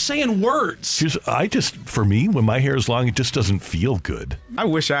just saying words. For me, when my hair is long, it just doesn't feel good. I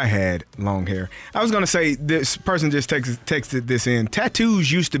wish I had long hair. I was going to say, this person just texted this in.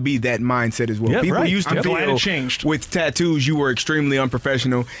 Tattoos used to be that mindset as well. Yeah, People right. used to I'm glad feel it changed. with tattoos you were extremely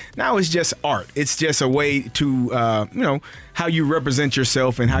unprofessional. Now it's just art. It's just a way to, how you represent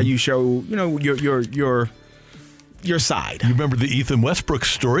yourself and how you show, your side. You remember the Ethan Westbrook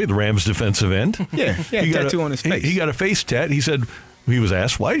story, the Rams defensive end? Yeah, he got a tattoo on his face. He got a face tat. He was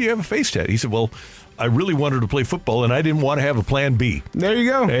asked, why do you have a face tat? He said, well, I really wanted to play football, and I didn't want to have a plan B. There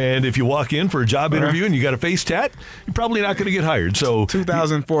you go. And if you walk in for a job interview and you got a face tat, you're probably not going to get hired. So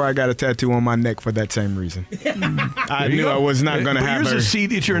 2004, I got a tattoo on my neck for that same reason. I knew I was not going to have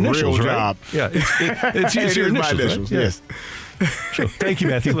it's your initials, real right? job. Yeah, it's your initials, my initials, right? yes. So, thank you,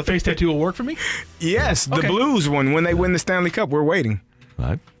 Matthew. So the face tattoo will work for me? Yes, the Blues one, when they win the Stanley Cup, we're waiting.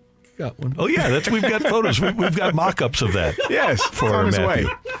 I've got one. Oh, yeah, we've got photos. We've got mock-ups of that. Yes, for on its Matthew.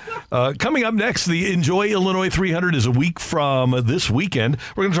 way. Coming up next, the Enjoy Illinois 300 is a week from this weekend.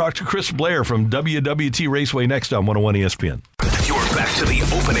 We're going to talk to Chris Blair from WWT Raceway next on 101 ESPN. You're back to the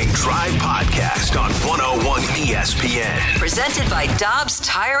Opening Drive podcast on 101 ESPN. Presented by Dobbs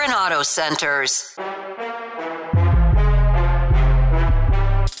Tire and Auto Centers.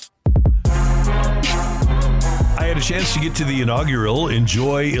 I had a chance to get to the inaugural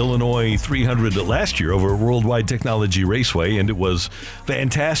Enjoy Illinois 300 last year over at Worldwide Technology Raceway, and it was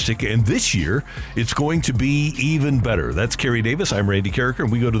fantastic. And this year, it's going to be even better. That's Kerry Davis. I'm Randy Carricker,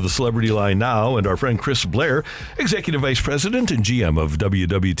 and we go to the celebrity line now. And our friend Chris Blair, Executive Vice President and GM of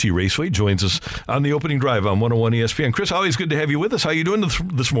WWT Raceway, joins us on the Opening Drive on 101 ESPN. Chris, always good to have you with us. How are you doing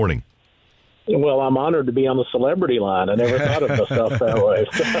this morning? Well, I'm honored to be on the celebrity line. I never thought of myself that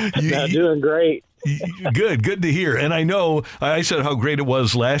way. Doing great. Good to hear. And I know I said how great it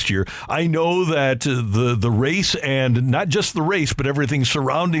was last year. I know that the race, and not just the race, but everything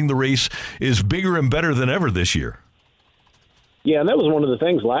surrounding the race, is bigger and better than ever this year. Yeah, and that was one of the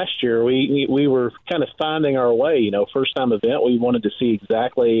things last year. We were kind of finding our way. First time event, we wanted to see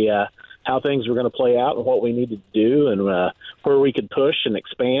exactly how things were going to play out and what we needed to do and where we could push and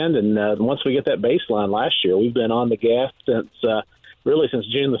expand. And once we get that baseline last year, we've been on the gas since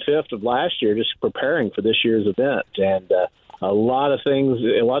June the 5th of last year, just preparing for this year's event. And a lot of things,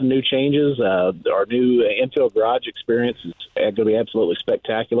 a lot of new changes. Our new infield garage experience is going to be absolutely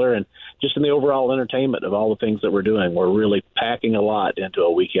spectacular. And just in the overall entertainment of all the things that we're doing, we're really packing a lot into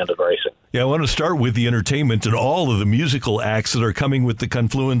a weekend of racing. Yeah, I want to start with the entertainment and all of the musical acts that are coming with the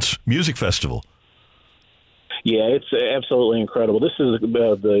Confluence Music Festival. Yeah, it's absolutely incredible. This is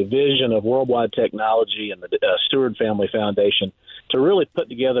the vision of Worldwide Technology and the Stewart Family Foundation to really put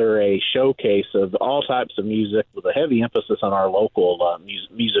together a showcase of all types of music with a heavy emphasis on our local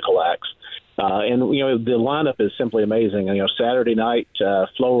musical acts. And the lineup is simply amazing. Saturday night,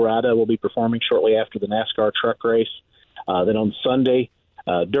 Flo Rida will be performing shortly after the NASCAR truck race. Then on Sunday,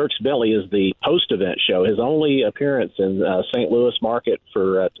 Dierks Bentley is the post-event show, his only appearance in St. Louis market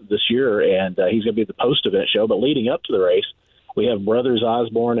for this year, and he's going to be the post-event show. But leading up to the race, we have Brothers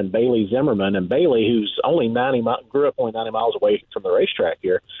Osborne and Bailey Zimmerman. And Bailey, who's grew up only 90 miles away from the racetrack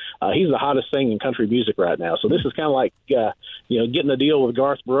here, he's the hottest thing in country music right now. So this is kind of like, getting a deal with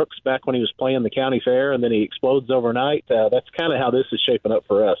Garth Brooks back when he was playing the county fair, and then he explodes overnight. That's kind of how this is shaping up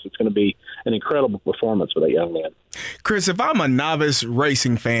for us. It's going to be an incredible performance for that young man. Chris, if I'm a novice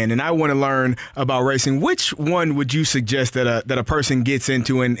racing fan and I want to learn about racing, which one would you suggest that a person gets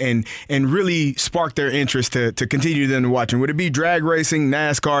into and really spark their interest to continue them watching? Would it be drag racing,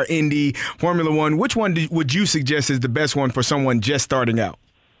 NASCAR, Indy, Formula One? Which one would you suggest is the best one for someone just starting out?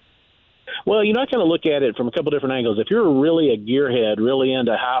 Well, I kind of look at it from a couple different angles. If you're really a gearhead, really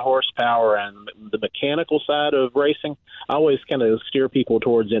into high horsepower and the mechanical side of racing, I always kind of steer people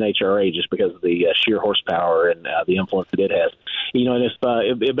towards NHRA just because of the sheer horsepower and the influence that it has. But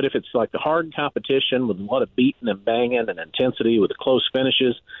if it's like the hard competition with a lot of beating and banging and intensity with the close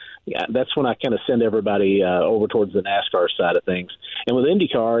finishes, that's when I kind of send everybody over towards the NASCAR side of things. And with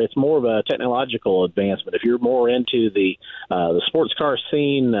IndyCar, it's more of a technological advancement. If you're more into the sports car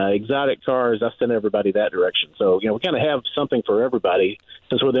scene, exotic cars, I send everybody that direction. So, we kind of have something for everybody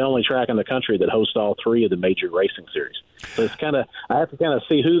since we're the only track in the country that hosts all three of the major racing series. So it's I have to kind of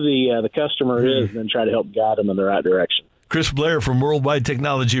see who the customer is and then try to help guide them in the right direction. Chris Blair from Worldwide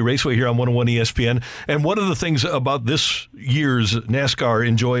Technology Raceway here on 101 ESPN. And one of the things about this year's NASCAR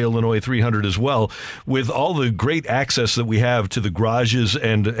Enjoy Illinois 300 as well, with all the great access that we have to the garages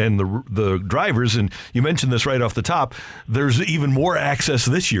and the drivers, and you mentioned this right off the top, there's even more access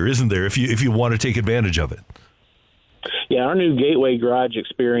this year, isn't there, if you want to take advantage of it? Yeah, our new Gateway Garage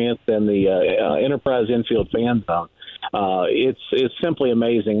experience and the Enterprise Infield Fan Zone. It's simply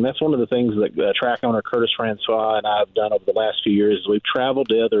amazing. That's one of the things that track owner Curtis Francois and I have done over the last few years. Is we've traveled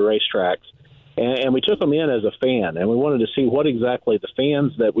to other racetracks, and we took them in as a fan, and we wanted to see what exactly the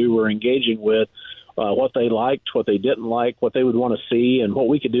fans that we were engaging with, what they liked, what they didn't like, what they would want to see, and what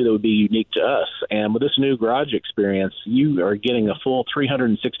we could do that would be unique to us. And with this new garage experience, you are getting a full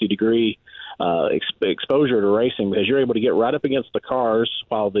 360-degree exposure to racing because you're able to get right up against the cars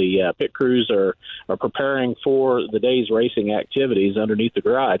while the pit crews are preparing for the day's racing activities underneath the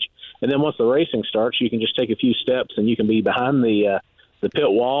garage. And then once the racing starts, you can just take a few steps and you can be behind the pit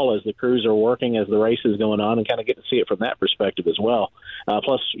wall as the crews are working, as the race is going on, and kind of get to see it from that perspective as well.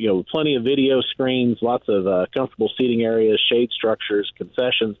 Plus, plenty of video screens, lots of comfortable seating areas, shade structures,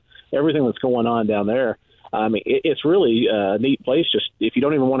 concessions, everything that's going on down there. I mean, it's really a neat place. Just if you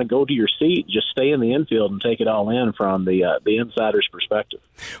don't even want to go to your seat, just stay in the infield and take it all in from the insider's perspective.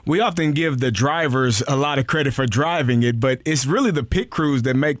 We often give the drivers a lot of credit for driving it, but it's really the pit crews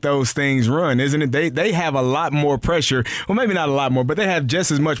that make those things run, isn't it? They have a lot more pressure. Well, maybe not a lot more, but they have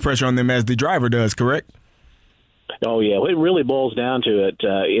just as much pressure on them as the driver does, correct? Oh, yeah. It really boils down to it.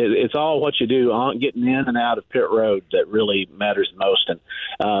 It's all what you do on getting in and out of pit road that really matters the most. And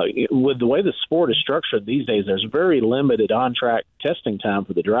with the way the sport is structured these days, there's very limited on-track testing time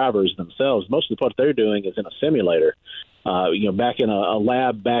for the drivers themselves. Most of what they're doing is in a simulator. Back in a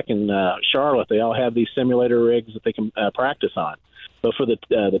lab back in Charlotte, they all have these simulator rigs that they can practice on. But for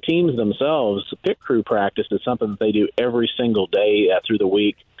the teams themselves, pit crew practice is something that they do every single day through the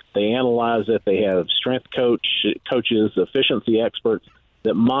week. They analyze it. They have strength coaches, efficiency experts,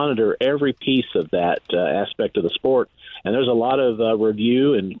 that monitor every piece of that aspect of the sport. And there's a lot of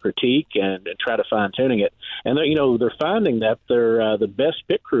review and critique and try to fine tuning it. And they're finding that the best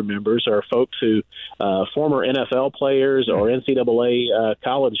pit crew members are folks who former NFL players or NCAA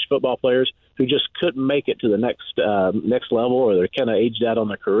college football players who just couldn't make it to the next level, or they're kind of aged out on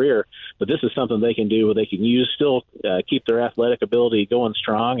their career. But this is something they can do where they can still keep their athletic ability going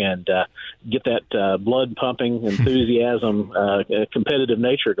strong and get that blood pumping, enthusiasm, competitive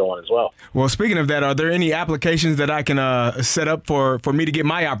nature going as well. Well, speaking of that, are there any applications that I can set up for me to get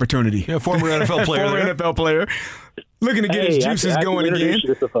my opportunity? Yeah, former NFL player. Former NFL player. Looking to get his juices going again.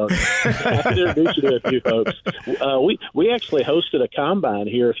 I can introduce you to a few folks. We actually hosted a combine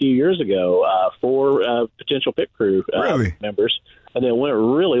here a few years ago for potential pit crew members, and it went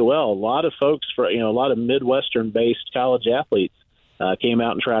really well. A lot of folks, a lot of Midwestern-based college athletes came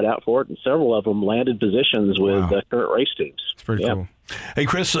out and tried out for it, and several of them landed positions with current race teams. It's pretty cool. Hey,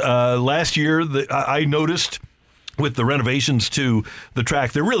 Chris, last year I noticed with the renovations to the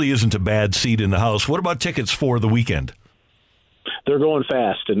track, there really isn't a bad seat in the house. What about tickets for the weekend? They're going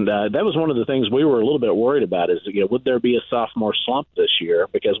fast, and that was one of the things we were a little bit worried about is, would there be a sophomore slump this year?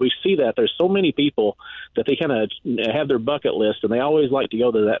 Because we see that there's so many people that they kind of have their bucket list, and they always like to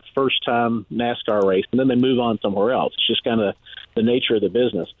go to that first-time NASCAR race, and then they move on somewhere else. It's just kind of the nature of the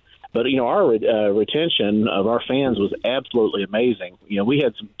business. But, our retention of our fans was absolutely amazing. We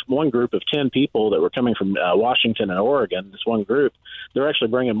had one group of 10 people that were coming from Washington and Oregon. This one group, they're actually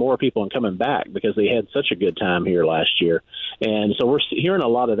bringing more people and coming back because they had such a good time here last year. And so we're hearing a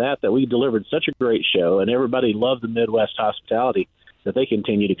lot of that we delivered such a great show, and everybody loved the Midwest hospitality that they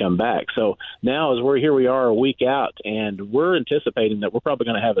continue to come back. So now as we are a week out, and we're anticipating that we're probably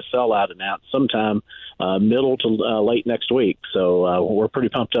going to have a sellout announced sometime middle to late next week. So we're pretty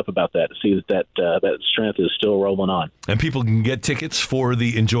pumped up about that to see that strength is still rolling on. And people can get tickets for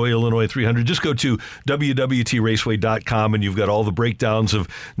the Enjoy Illinois 300. Just go to www.raceway.com, and you've got all the breakdowns of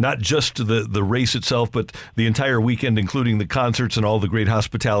not just the race itself, but the entire weekend, including the concerts and all the great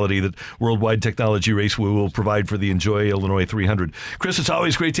hospitality that Worldwide Technology Raceway will provide for the Enjoy Illinois 300. Chris, it's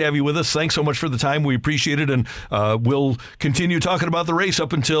always great to have you with us. Thanks so much for the time. We appreciate it, and we'll continue talking about the race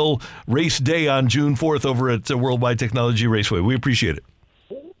up until race day on June 4th over at Worldwide Technology Raceway. We appreciate it.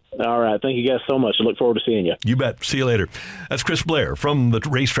 All right. Thank you guys so much. I look forward to seeing you. You bet. See you later. That's Chris Blair from the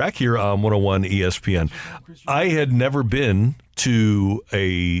racetrack here on 101 ESPN. I had never been to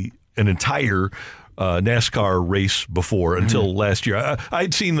an entire NASCAR race before until last year.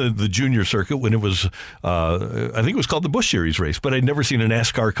 I'd seen the junior circuit when it was, I think it was called the Busch Series race, but I'd never seen a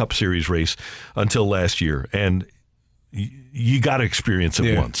NASCAR Cup Series race until last year. And you got to experience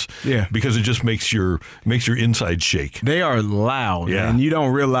it once, because it just makes your inside shake. They are loud, and you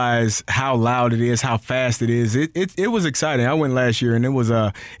don't realize how loud it is, how fast it is. It was exciting. I went last year, and it was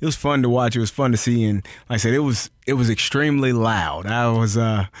fun to watch. It was fun to see, and like I said, it was extremely loud. I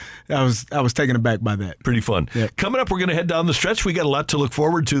was taken aback by that. Pretty fun. Yep. Coming up, we're going to head down the stretch. We got a lot to look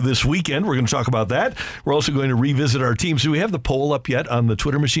forward to this weekend. We're going to talk about that. We're also going to revisit our teams. Do we have the poll up yet on the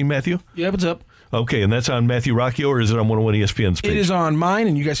Twitter machine, Matthew? Yeah, what's up? Okay, and that's on Matthew Rocchio, or is it on 101 ESPN's page? It is on mine,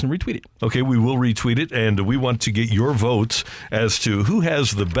 and you guys can retweet it. Okay, we will retweet it, and we want to get your votes as to who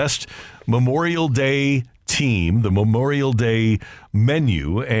has the best Memorial Day team, the Memorial Day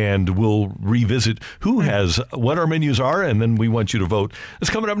menu, and we'll revisit what our menus are, and then we want you to vote. It's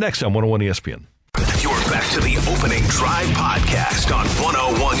coming up next on 101 ESPN. You're back to the Opening Drive podcast on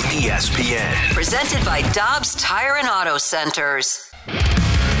 101 ESPN. Presented by Dobbs Tire and Auto Centers.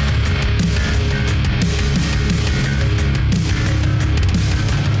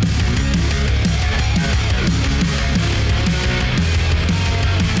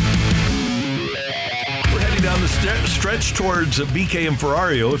 Down the stretch towards BK and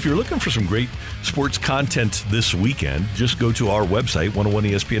Ferrario. If you're looking for some great sports content this weekend, just go to our website,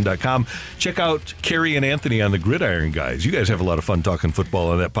 101ESPN.com. Check out Kerry and Anthony on the Gridiron Guys. You guys have a lot of fun talking football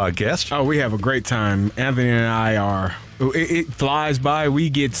on that podcast. Oh, we have a great time. Anthony and I are. It flies by.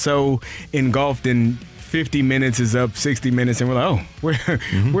 We get so engulfed in 50 minutes is up 60 minutes, and we're like,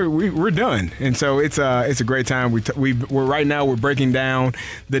 we're done. And so it's a great time. We're right now we're breaking down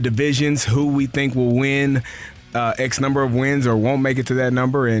the divisions, who we think will win X number of wins or won't make it to that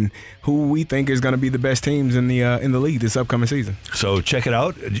number, and who we think is going to be the best teams in the league this upcoming season. So check it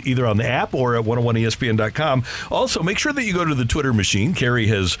out either on the app or at 101ESPN.com. Also, make sure that you go to the Twitter machine. Carrie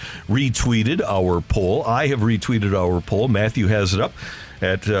has retweeted our poll. I have retweeted our poll. Matthew has it up.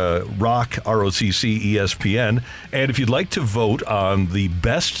 at Rock, ROCC, ESPN. And if you'd like to vote on the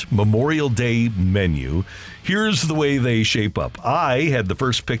best Memorial Day menu, here's the way they shape up. I had the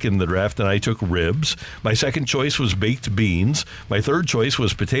first pick in the draft, and I took ribs. My second choice was baked beans. My third choice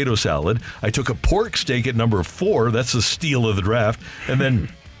was potato salad. I took a pork steak at number 4. That's the steal of the draft. And then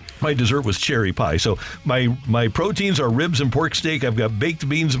my dessert was cherry pie. So my proteins are ribs and pork steak. I've got baked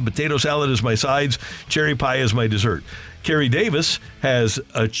beans and potato salad as my sides. Cherry pie as my dessert. Kerry Davis has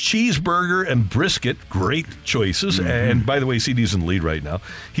a cheeseburger and brisket. Great choices. And by the way, CD's in the lead right now.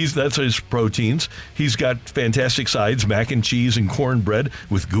 That's his proteins. He's got fantastic sides, mac and cheese and cornbread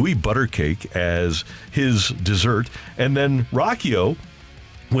with gooey butter cake as his dessert. And then Rocchio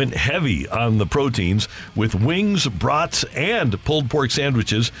went heavy on the proteins with wings, brats, and pulled pork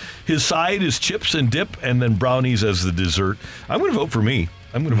sandwiches. His side is chips and dip, and then brownies as the dessert. I'm going to vote for me.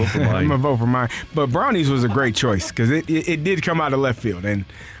 I'm going to vote for mine. I'm going to vote for mine. But brownies was a great choice because it did come out of left field, and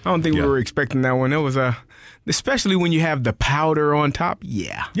I don't think we were expecting that one. It was especially when you have the powder on top.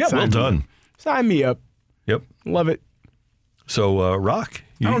 Yeah. Yeah, well done. Sign me up. Yep. Love it. So, Rock.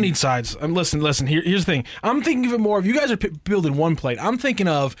 I don't need sides. Listen. Here's the thing. I'm thinking of it more. If you guys are building one plate,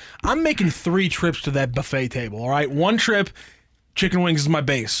 I'm making 3 trips to that buffet table. All right, 1 trip, chicken wings is my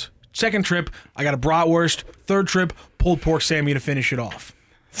base. 2nd trip, I got a bratwurst. 3rd trip, pulled pork Sammy to finish it off.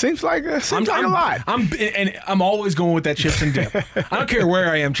 Seems like a lot. I'm always going with that chips and dip. I don't care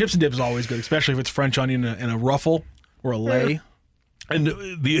where I am. Chips and dip is always good, especially if it's French onion and a ruffle or a lay. And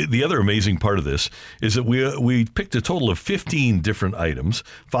the other amazing part of this is that we picked a total of 15 different items,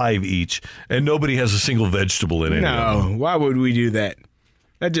 5 each, and nobody has a single vegetable in it. No, why would we do that?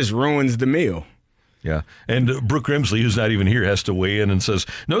 That just ruins the meal. Yeah, and Brooke Grimsley, who's not even here, has to weigh in and says,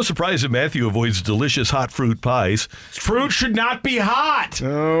 no surprise that Matthew avoids delicious hot fruit pies. Fruit should not be hot.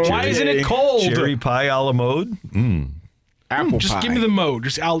 Oh, why isn't it cold? Cherry pie a la mode. Apple just pie. Give me the mode.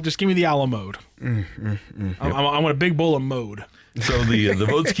 Just give me the a la mode. I want a big bowl of mode. So the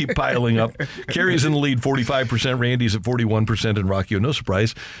votes keep piling up. Kerry's in the lead, 45%. Randy's at 41%, and Rocchio, no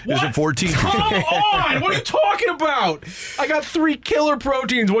surprise, is at 14%. Come on! What are you talking about? I got 3 killer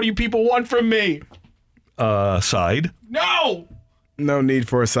proteins. What do you people want from me? Side. No! No need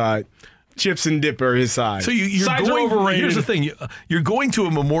for a side. Chips and dip are his side. So you're Sides going. are overrated. Here's the thing: you're going to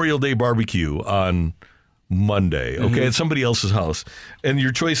a Memorial Day barbecue on Monday, okay, at somebody else's house, and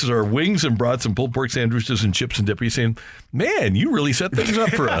your choices are wings and brats and pulled pork sandwiches and chips and dip. You're saying, man, you really set things up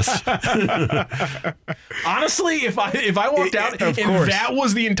for us. Honestly, if I walked out and that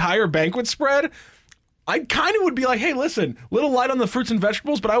was the entire banquet spread, I kind of would be like, hey, listen, little light on the fruits and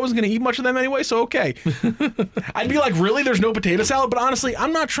vegetables, but I wasn't going to eat much of them anyway, so okay. I'd be like, really? There's no potato salad? But honestly,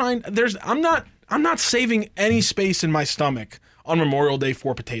 I'm not saving any space in my stomach on Memorial Day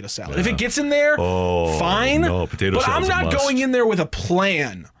for potato salad. If it gets in there, fine. No, potato but I'm salad's a not must. going in there with a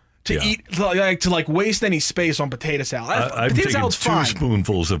plan to eat, to waste any space on potato salad. I'm Potato taking salad's 2 fine.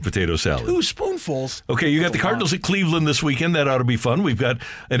 spoonfuls of potato salad. 2 spoonfuls? Okay, you got the Cardinals at Cleveland this weekend. That ought to be fun. We've got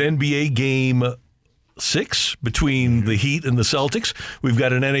an NBA game 6 between the Heat and the Celtics. We've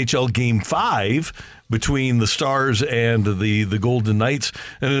got an NHL game 5 between the Stars and the Golden Knights,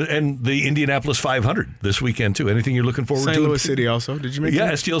 and the Indianapolis 500 this weekend too. Anything you're looking forward to? St. Louis City also. Did you make Yeah,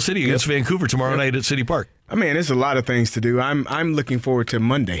 that? STL City against Vancouver tomorrow night at City Park. I mean, there's a lot of things to do. I'm looking forward to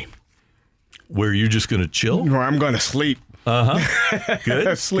Monday. Where you're just going to chill? Where I'm going to sleep.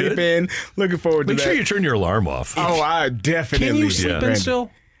 Good. Sleep in. Looking forward to Make that. sure you turn your alarm off. Oh, I definitely. Can you sleep in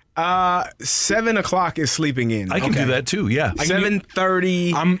still? 7 o'clock is sleeping in. I can do that too. Yeah.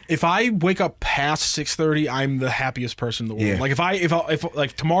 7:30. If I wake up past 6:30, I'm the happiest person in the world. Yeah. Like if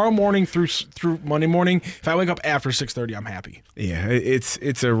like tomorrow morning through Monday morning, if I wake up after 6:30, I'm happy. Yeah,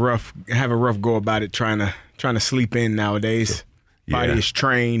 it's a rough go about it trying to sleep in nowadays. Body is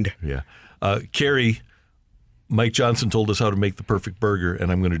trained. Yeah. Kerry, Mike Johnson told us how to make the perfect burger,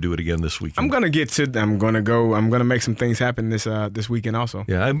 and I'm going to do it again this weekend. I'm going to make some things happen this weekend also.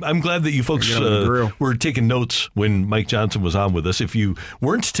 Yeah, I'm glad that you folks were taking notes when Mike Johnson was on with us. If you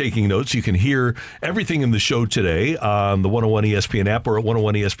weren't taking notes, you can hear everything in the show today on the 101 ESPN app or at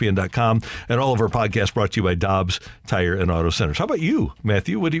 101ESPN.com, and all of our podcasts brought to you by Dobbs Tire and Auto Centers. How about you,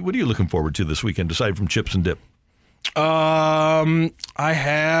 Matthew? What are you looking forward to this weekend, aside from chips and dip? I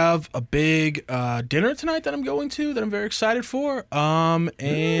have a big dinner tonight that I'm going to that I'm very excited for. What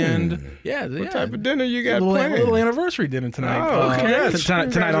type of dinner you got a planned? little anniversary dinner tonight. Oh, okay.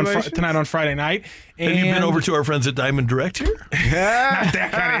 Tonight on Friday night. Have you been over to our friends at Diamond Direct here? Not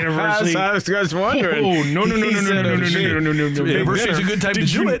that kind of anniversary. I was just wondering. Oh, no. Anniversary is a good time to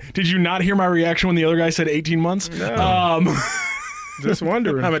do it. Did you not hear my reaction when the other guy said 18 months? No. Just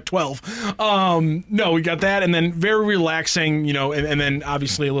wondering. I'm at 12. No, we got that, and then very relaxing, and then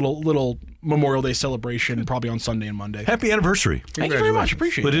obviously a little Memorial Day celebration probably on Sunday and Monday. Happy anniversary. Thank you very much.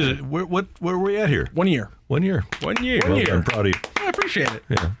 Appreciate it. What is it? Where are we at here? 1 year. 1 year. 1 year. Well, I'm proud of you. I appreciate it.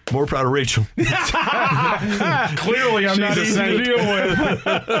 Yeah. More proud of Rachel. Clearly, I'm not easy to deal with.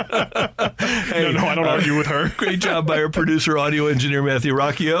 No, I don't argue with her. Great job by our producer, audio engineer, Matthew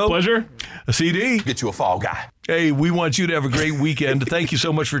Rocchio. Pleasure. A CD. Get you a fall guy. Hey, we want you to have a great weekend. Thank you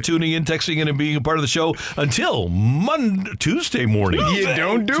so much for tuning in, texting in, and being a part of the show until Tuesday morning. You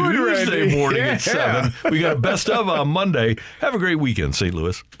don't do it right. Tuesday morning at 7. We got a best of on Monday. Have a great weekend, St.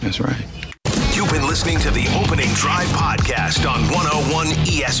 Louis. That's right. You've been listening to the Opening Drive podcast on 101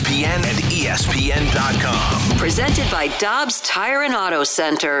 ESPN and ESPN.com. Presented by Dobbs Tire and Auto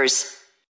Centers.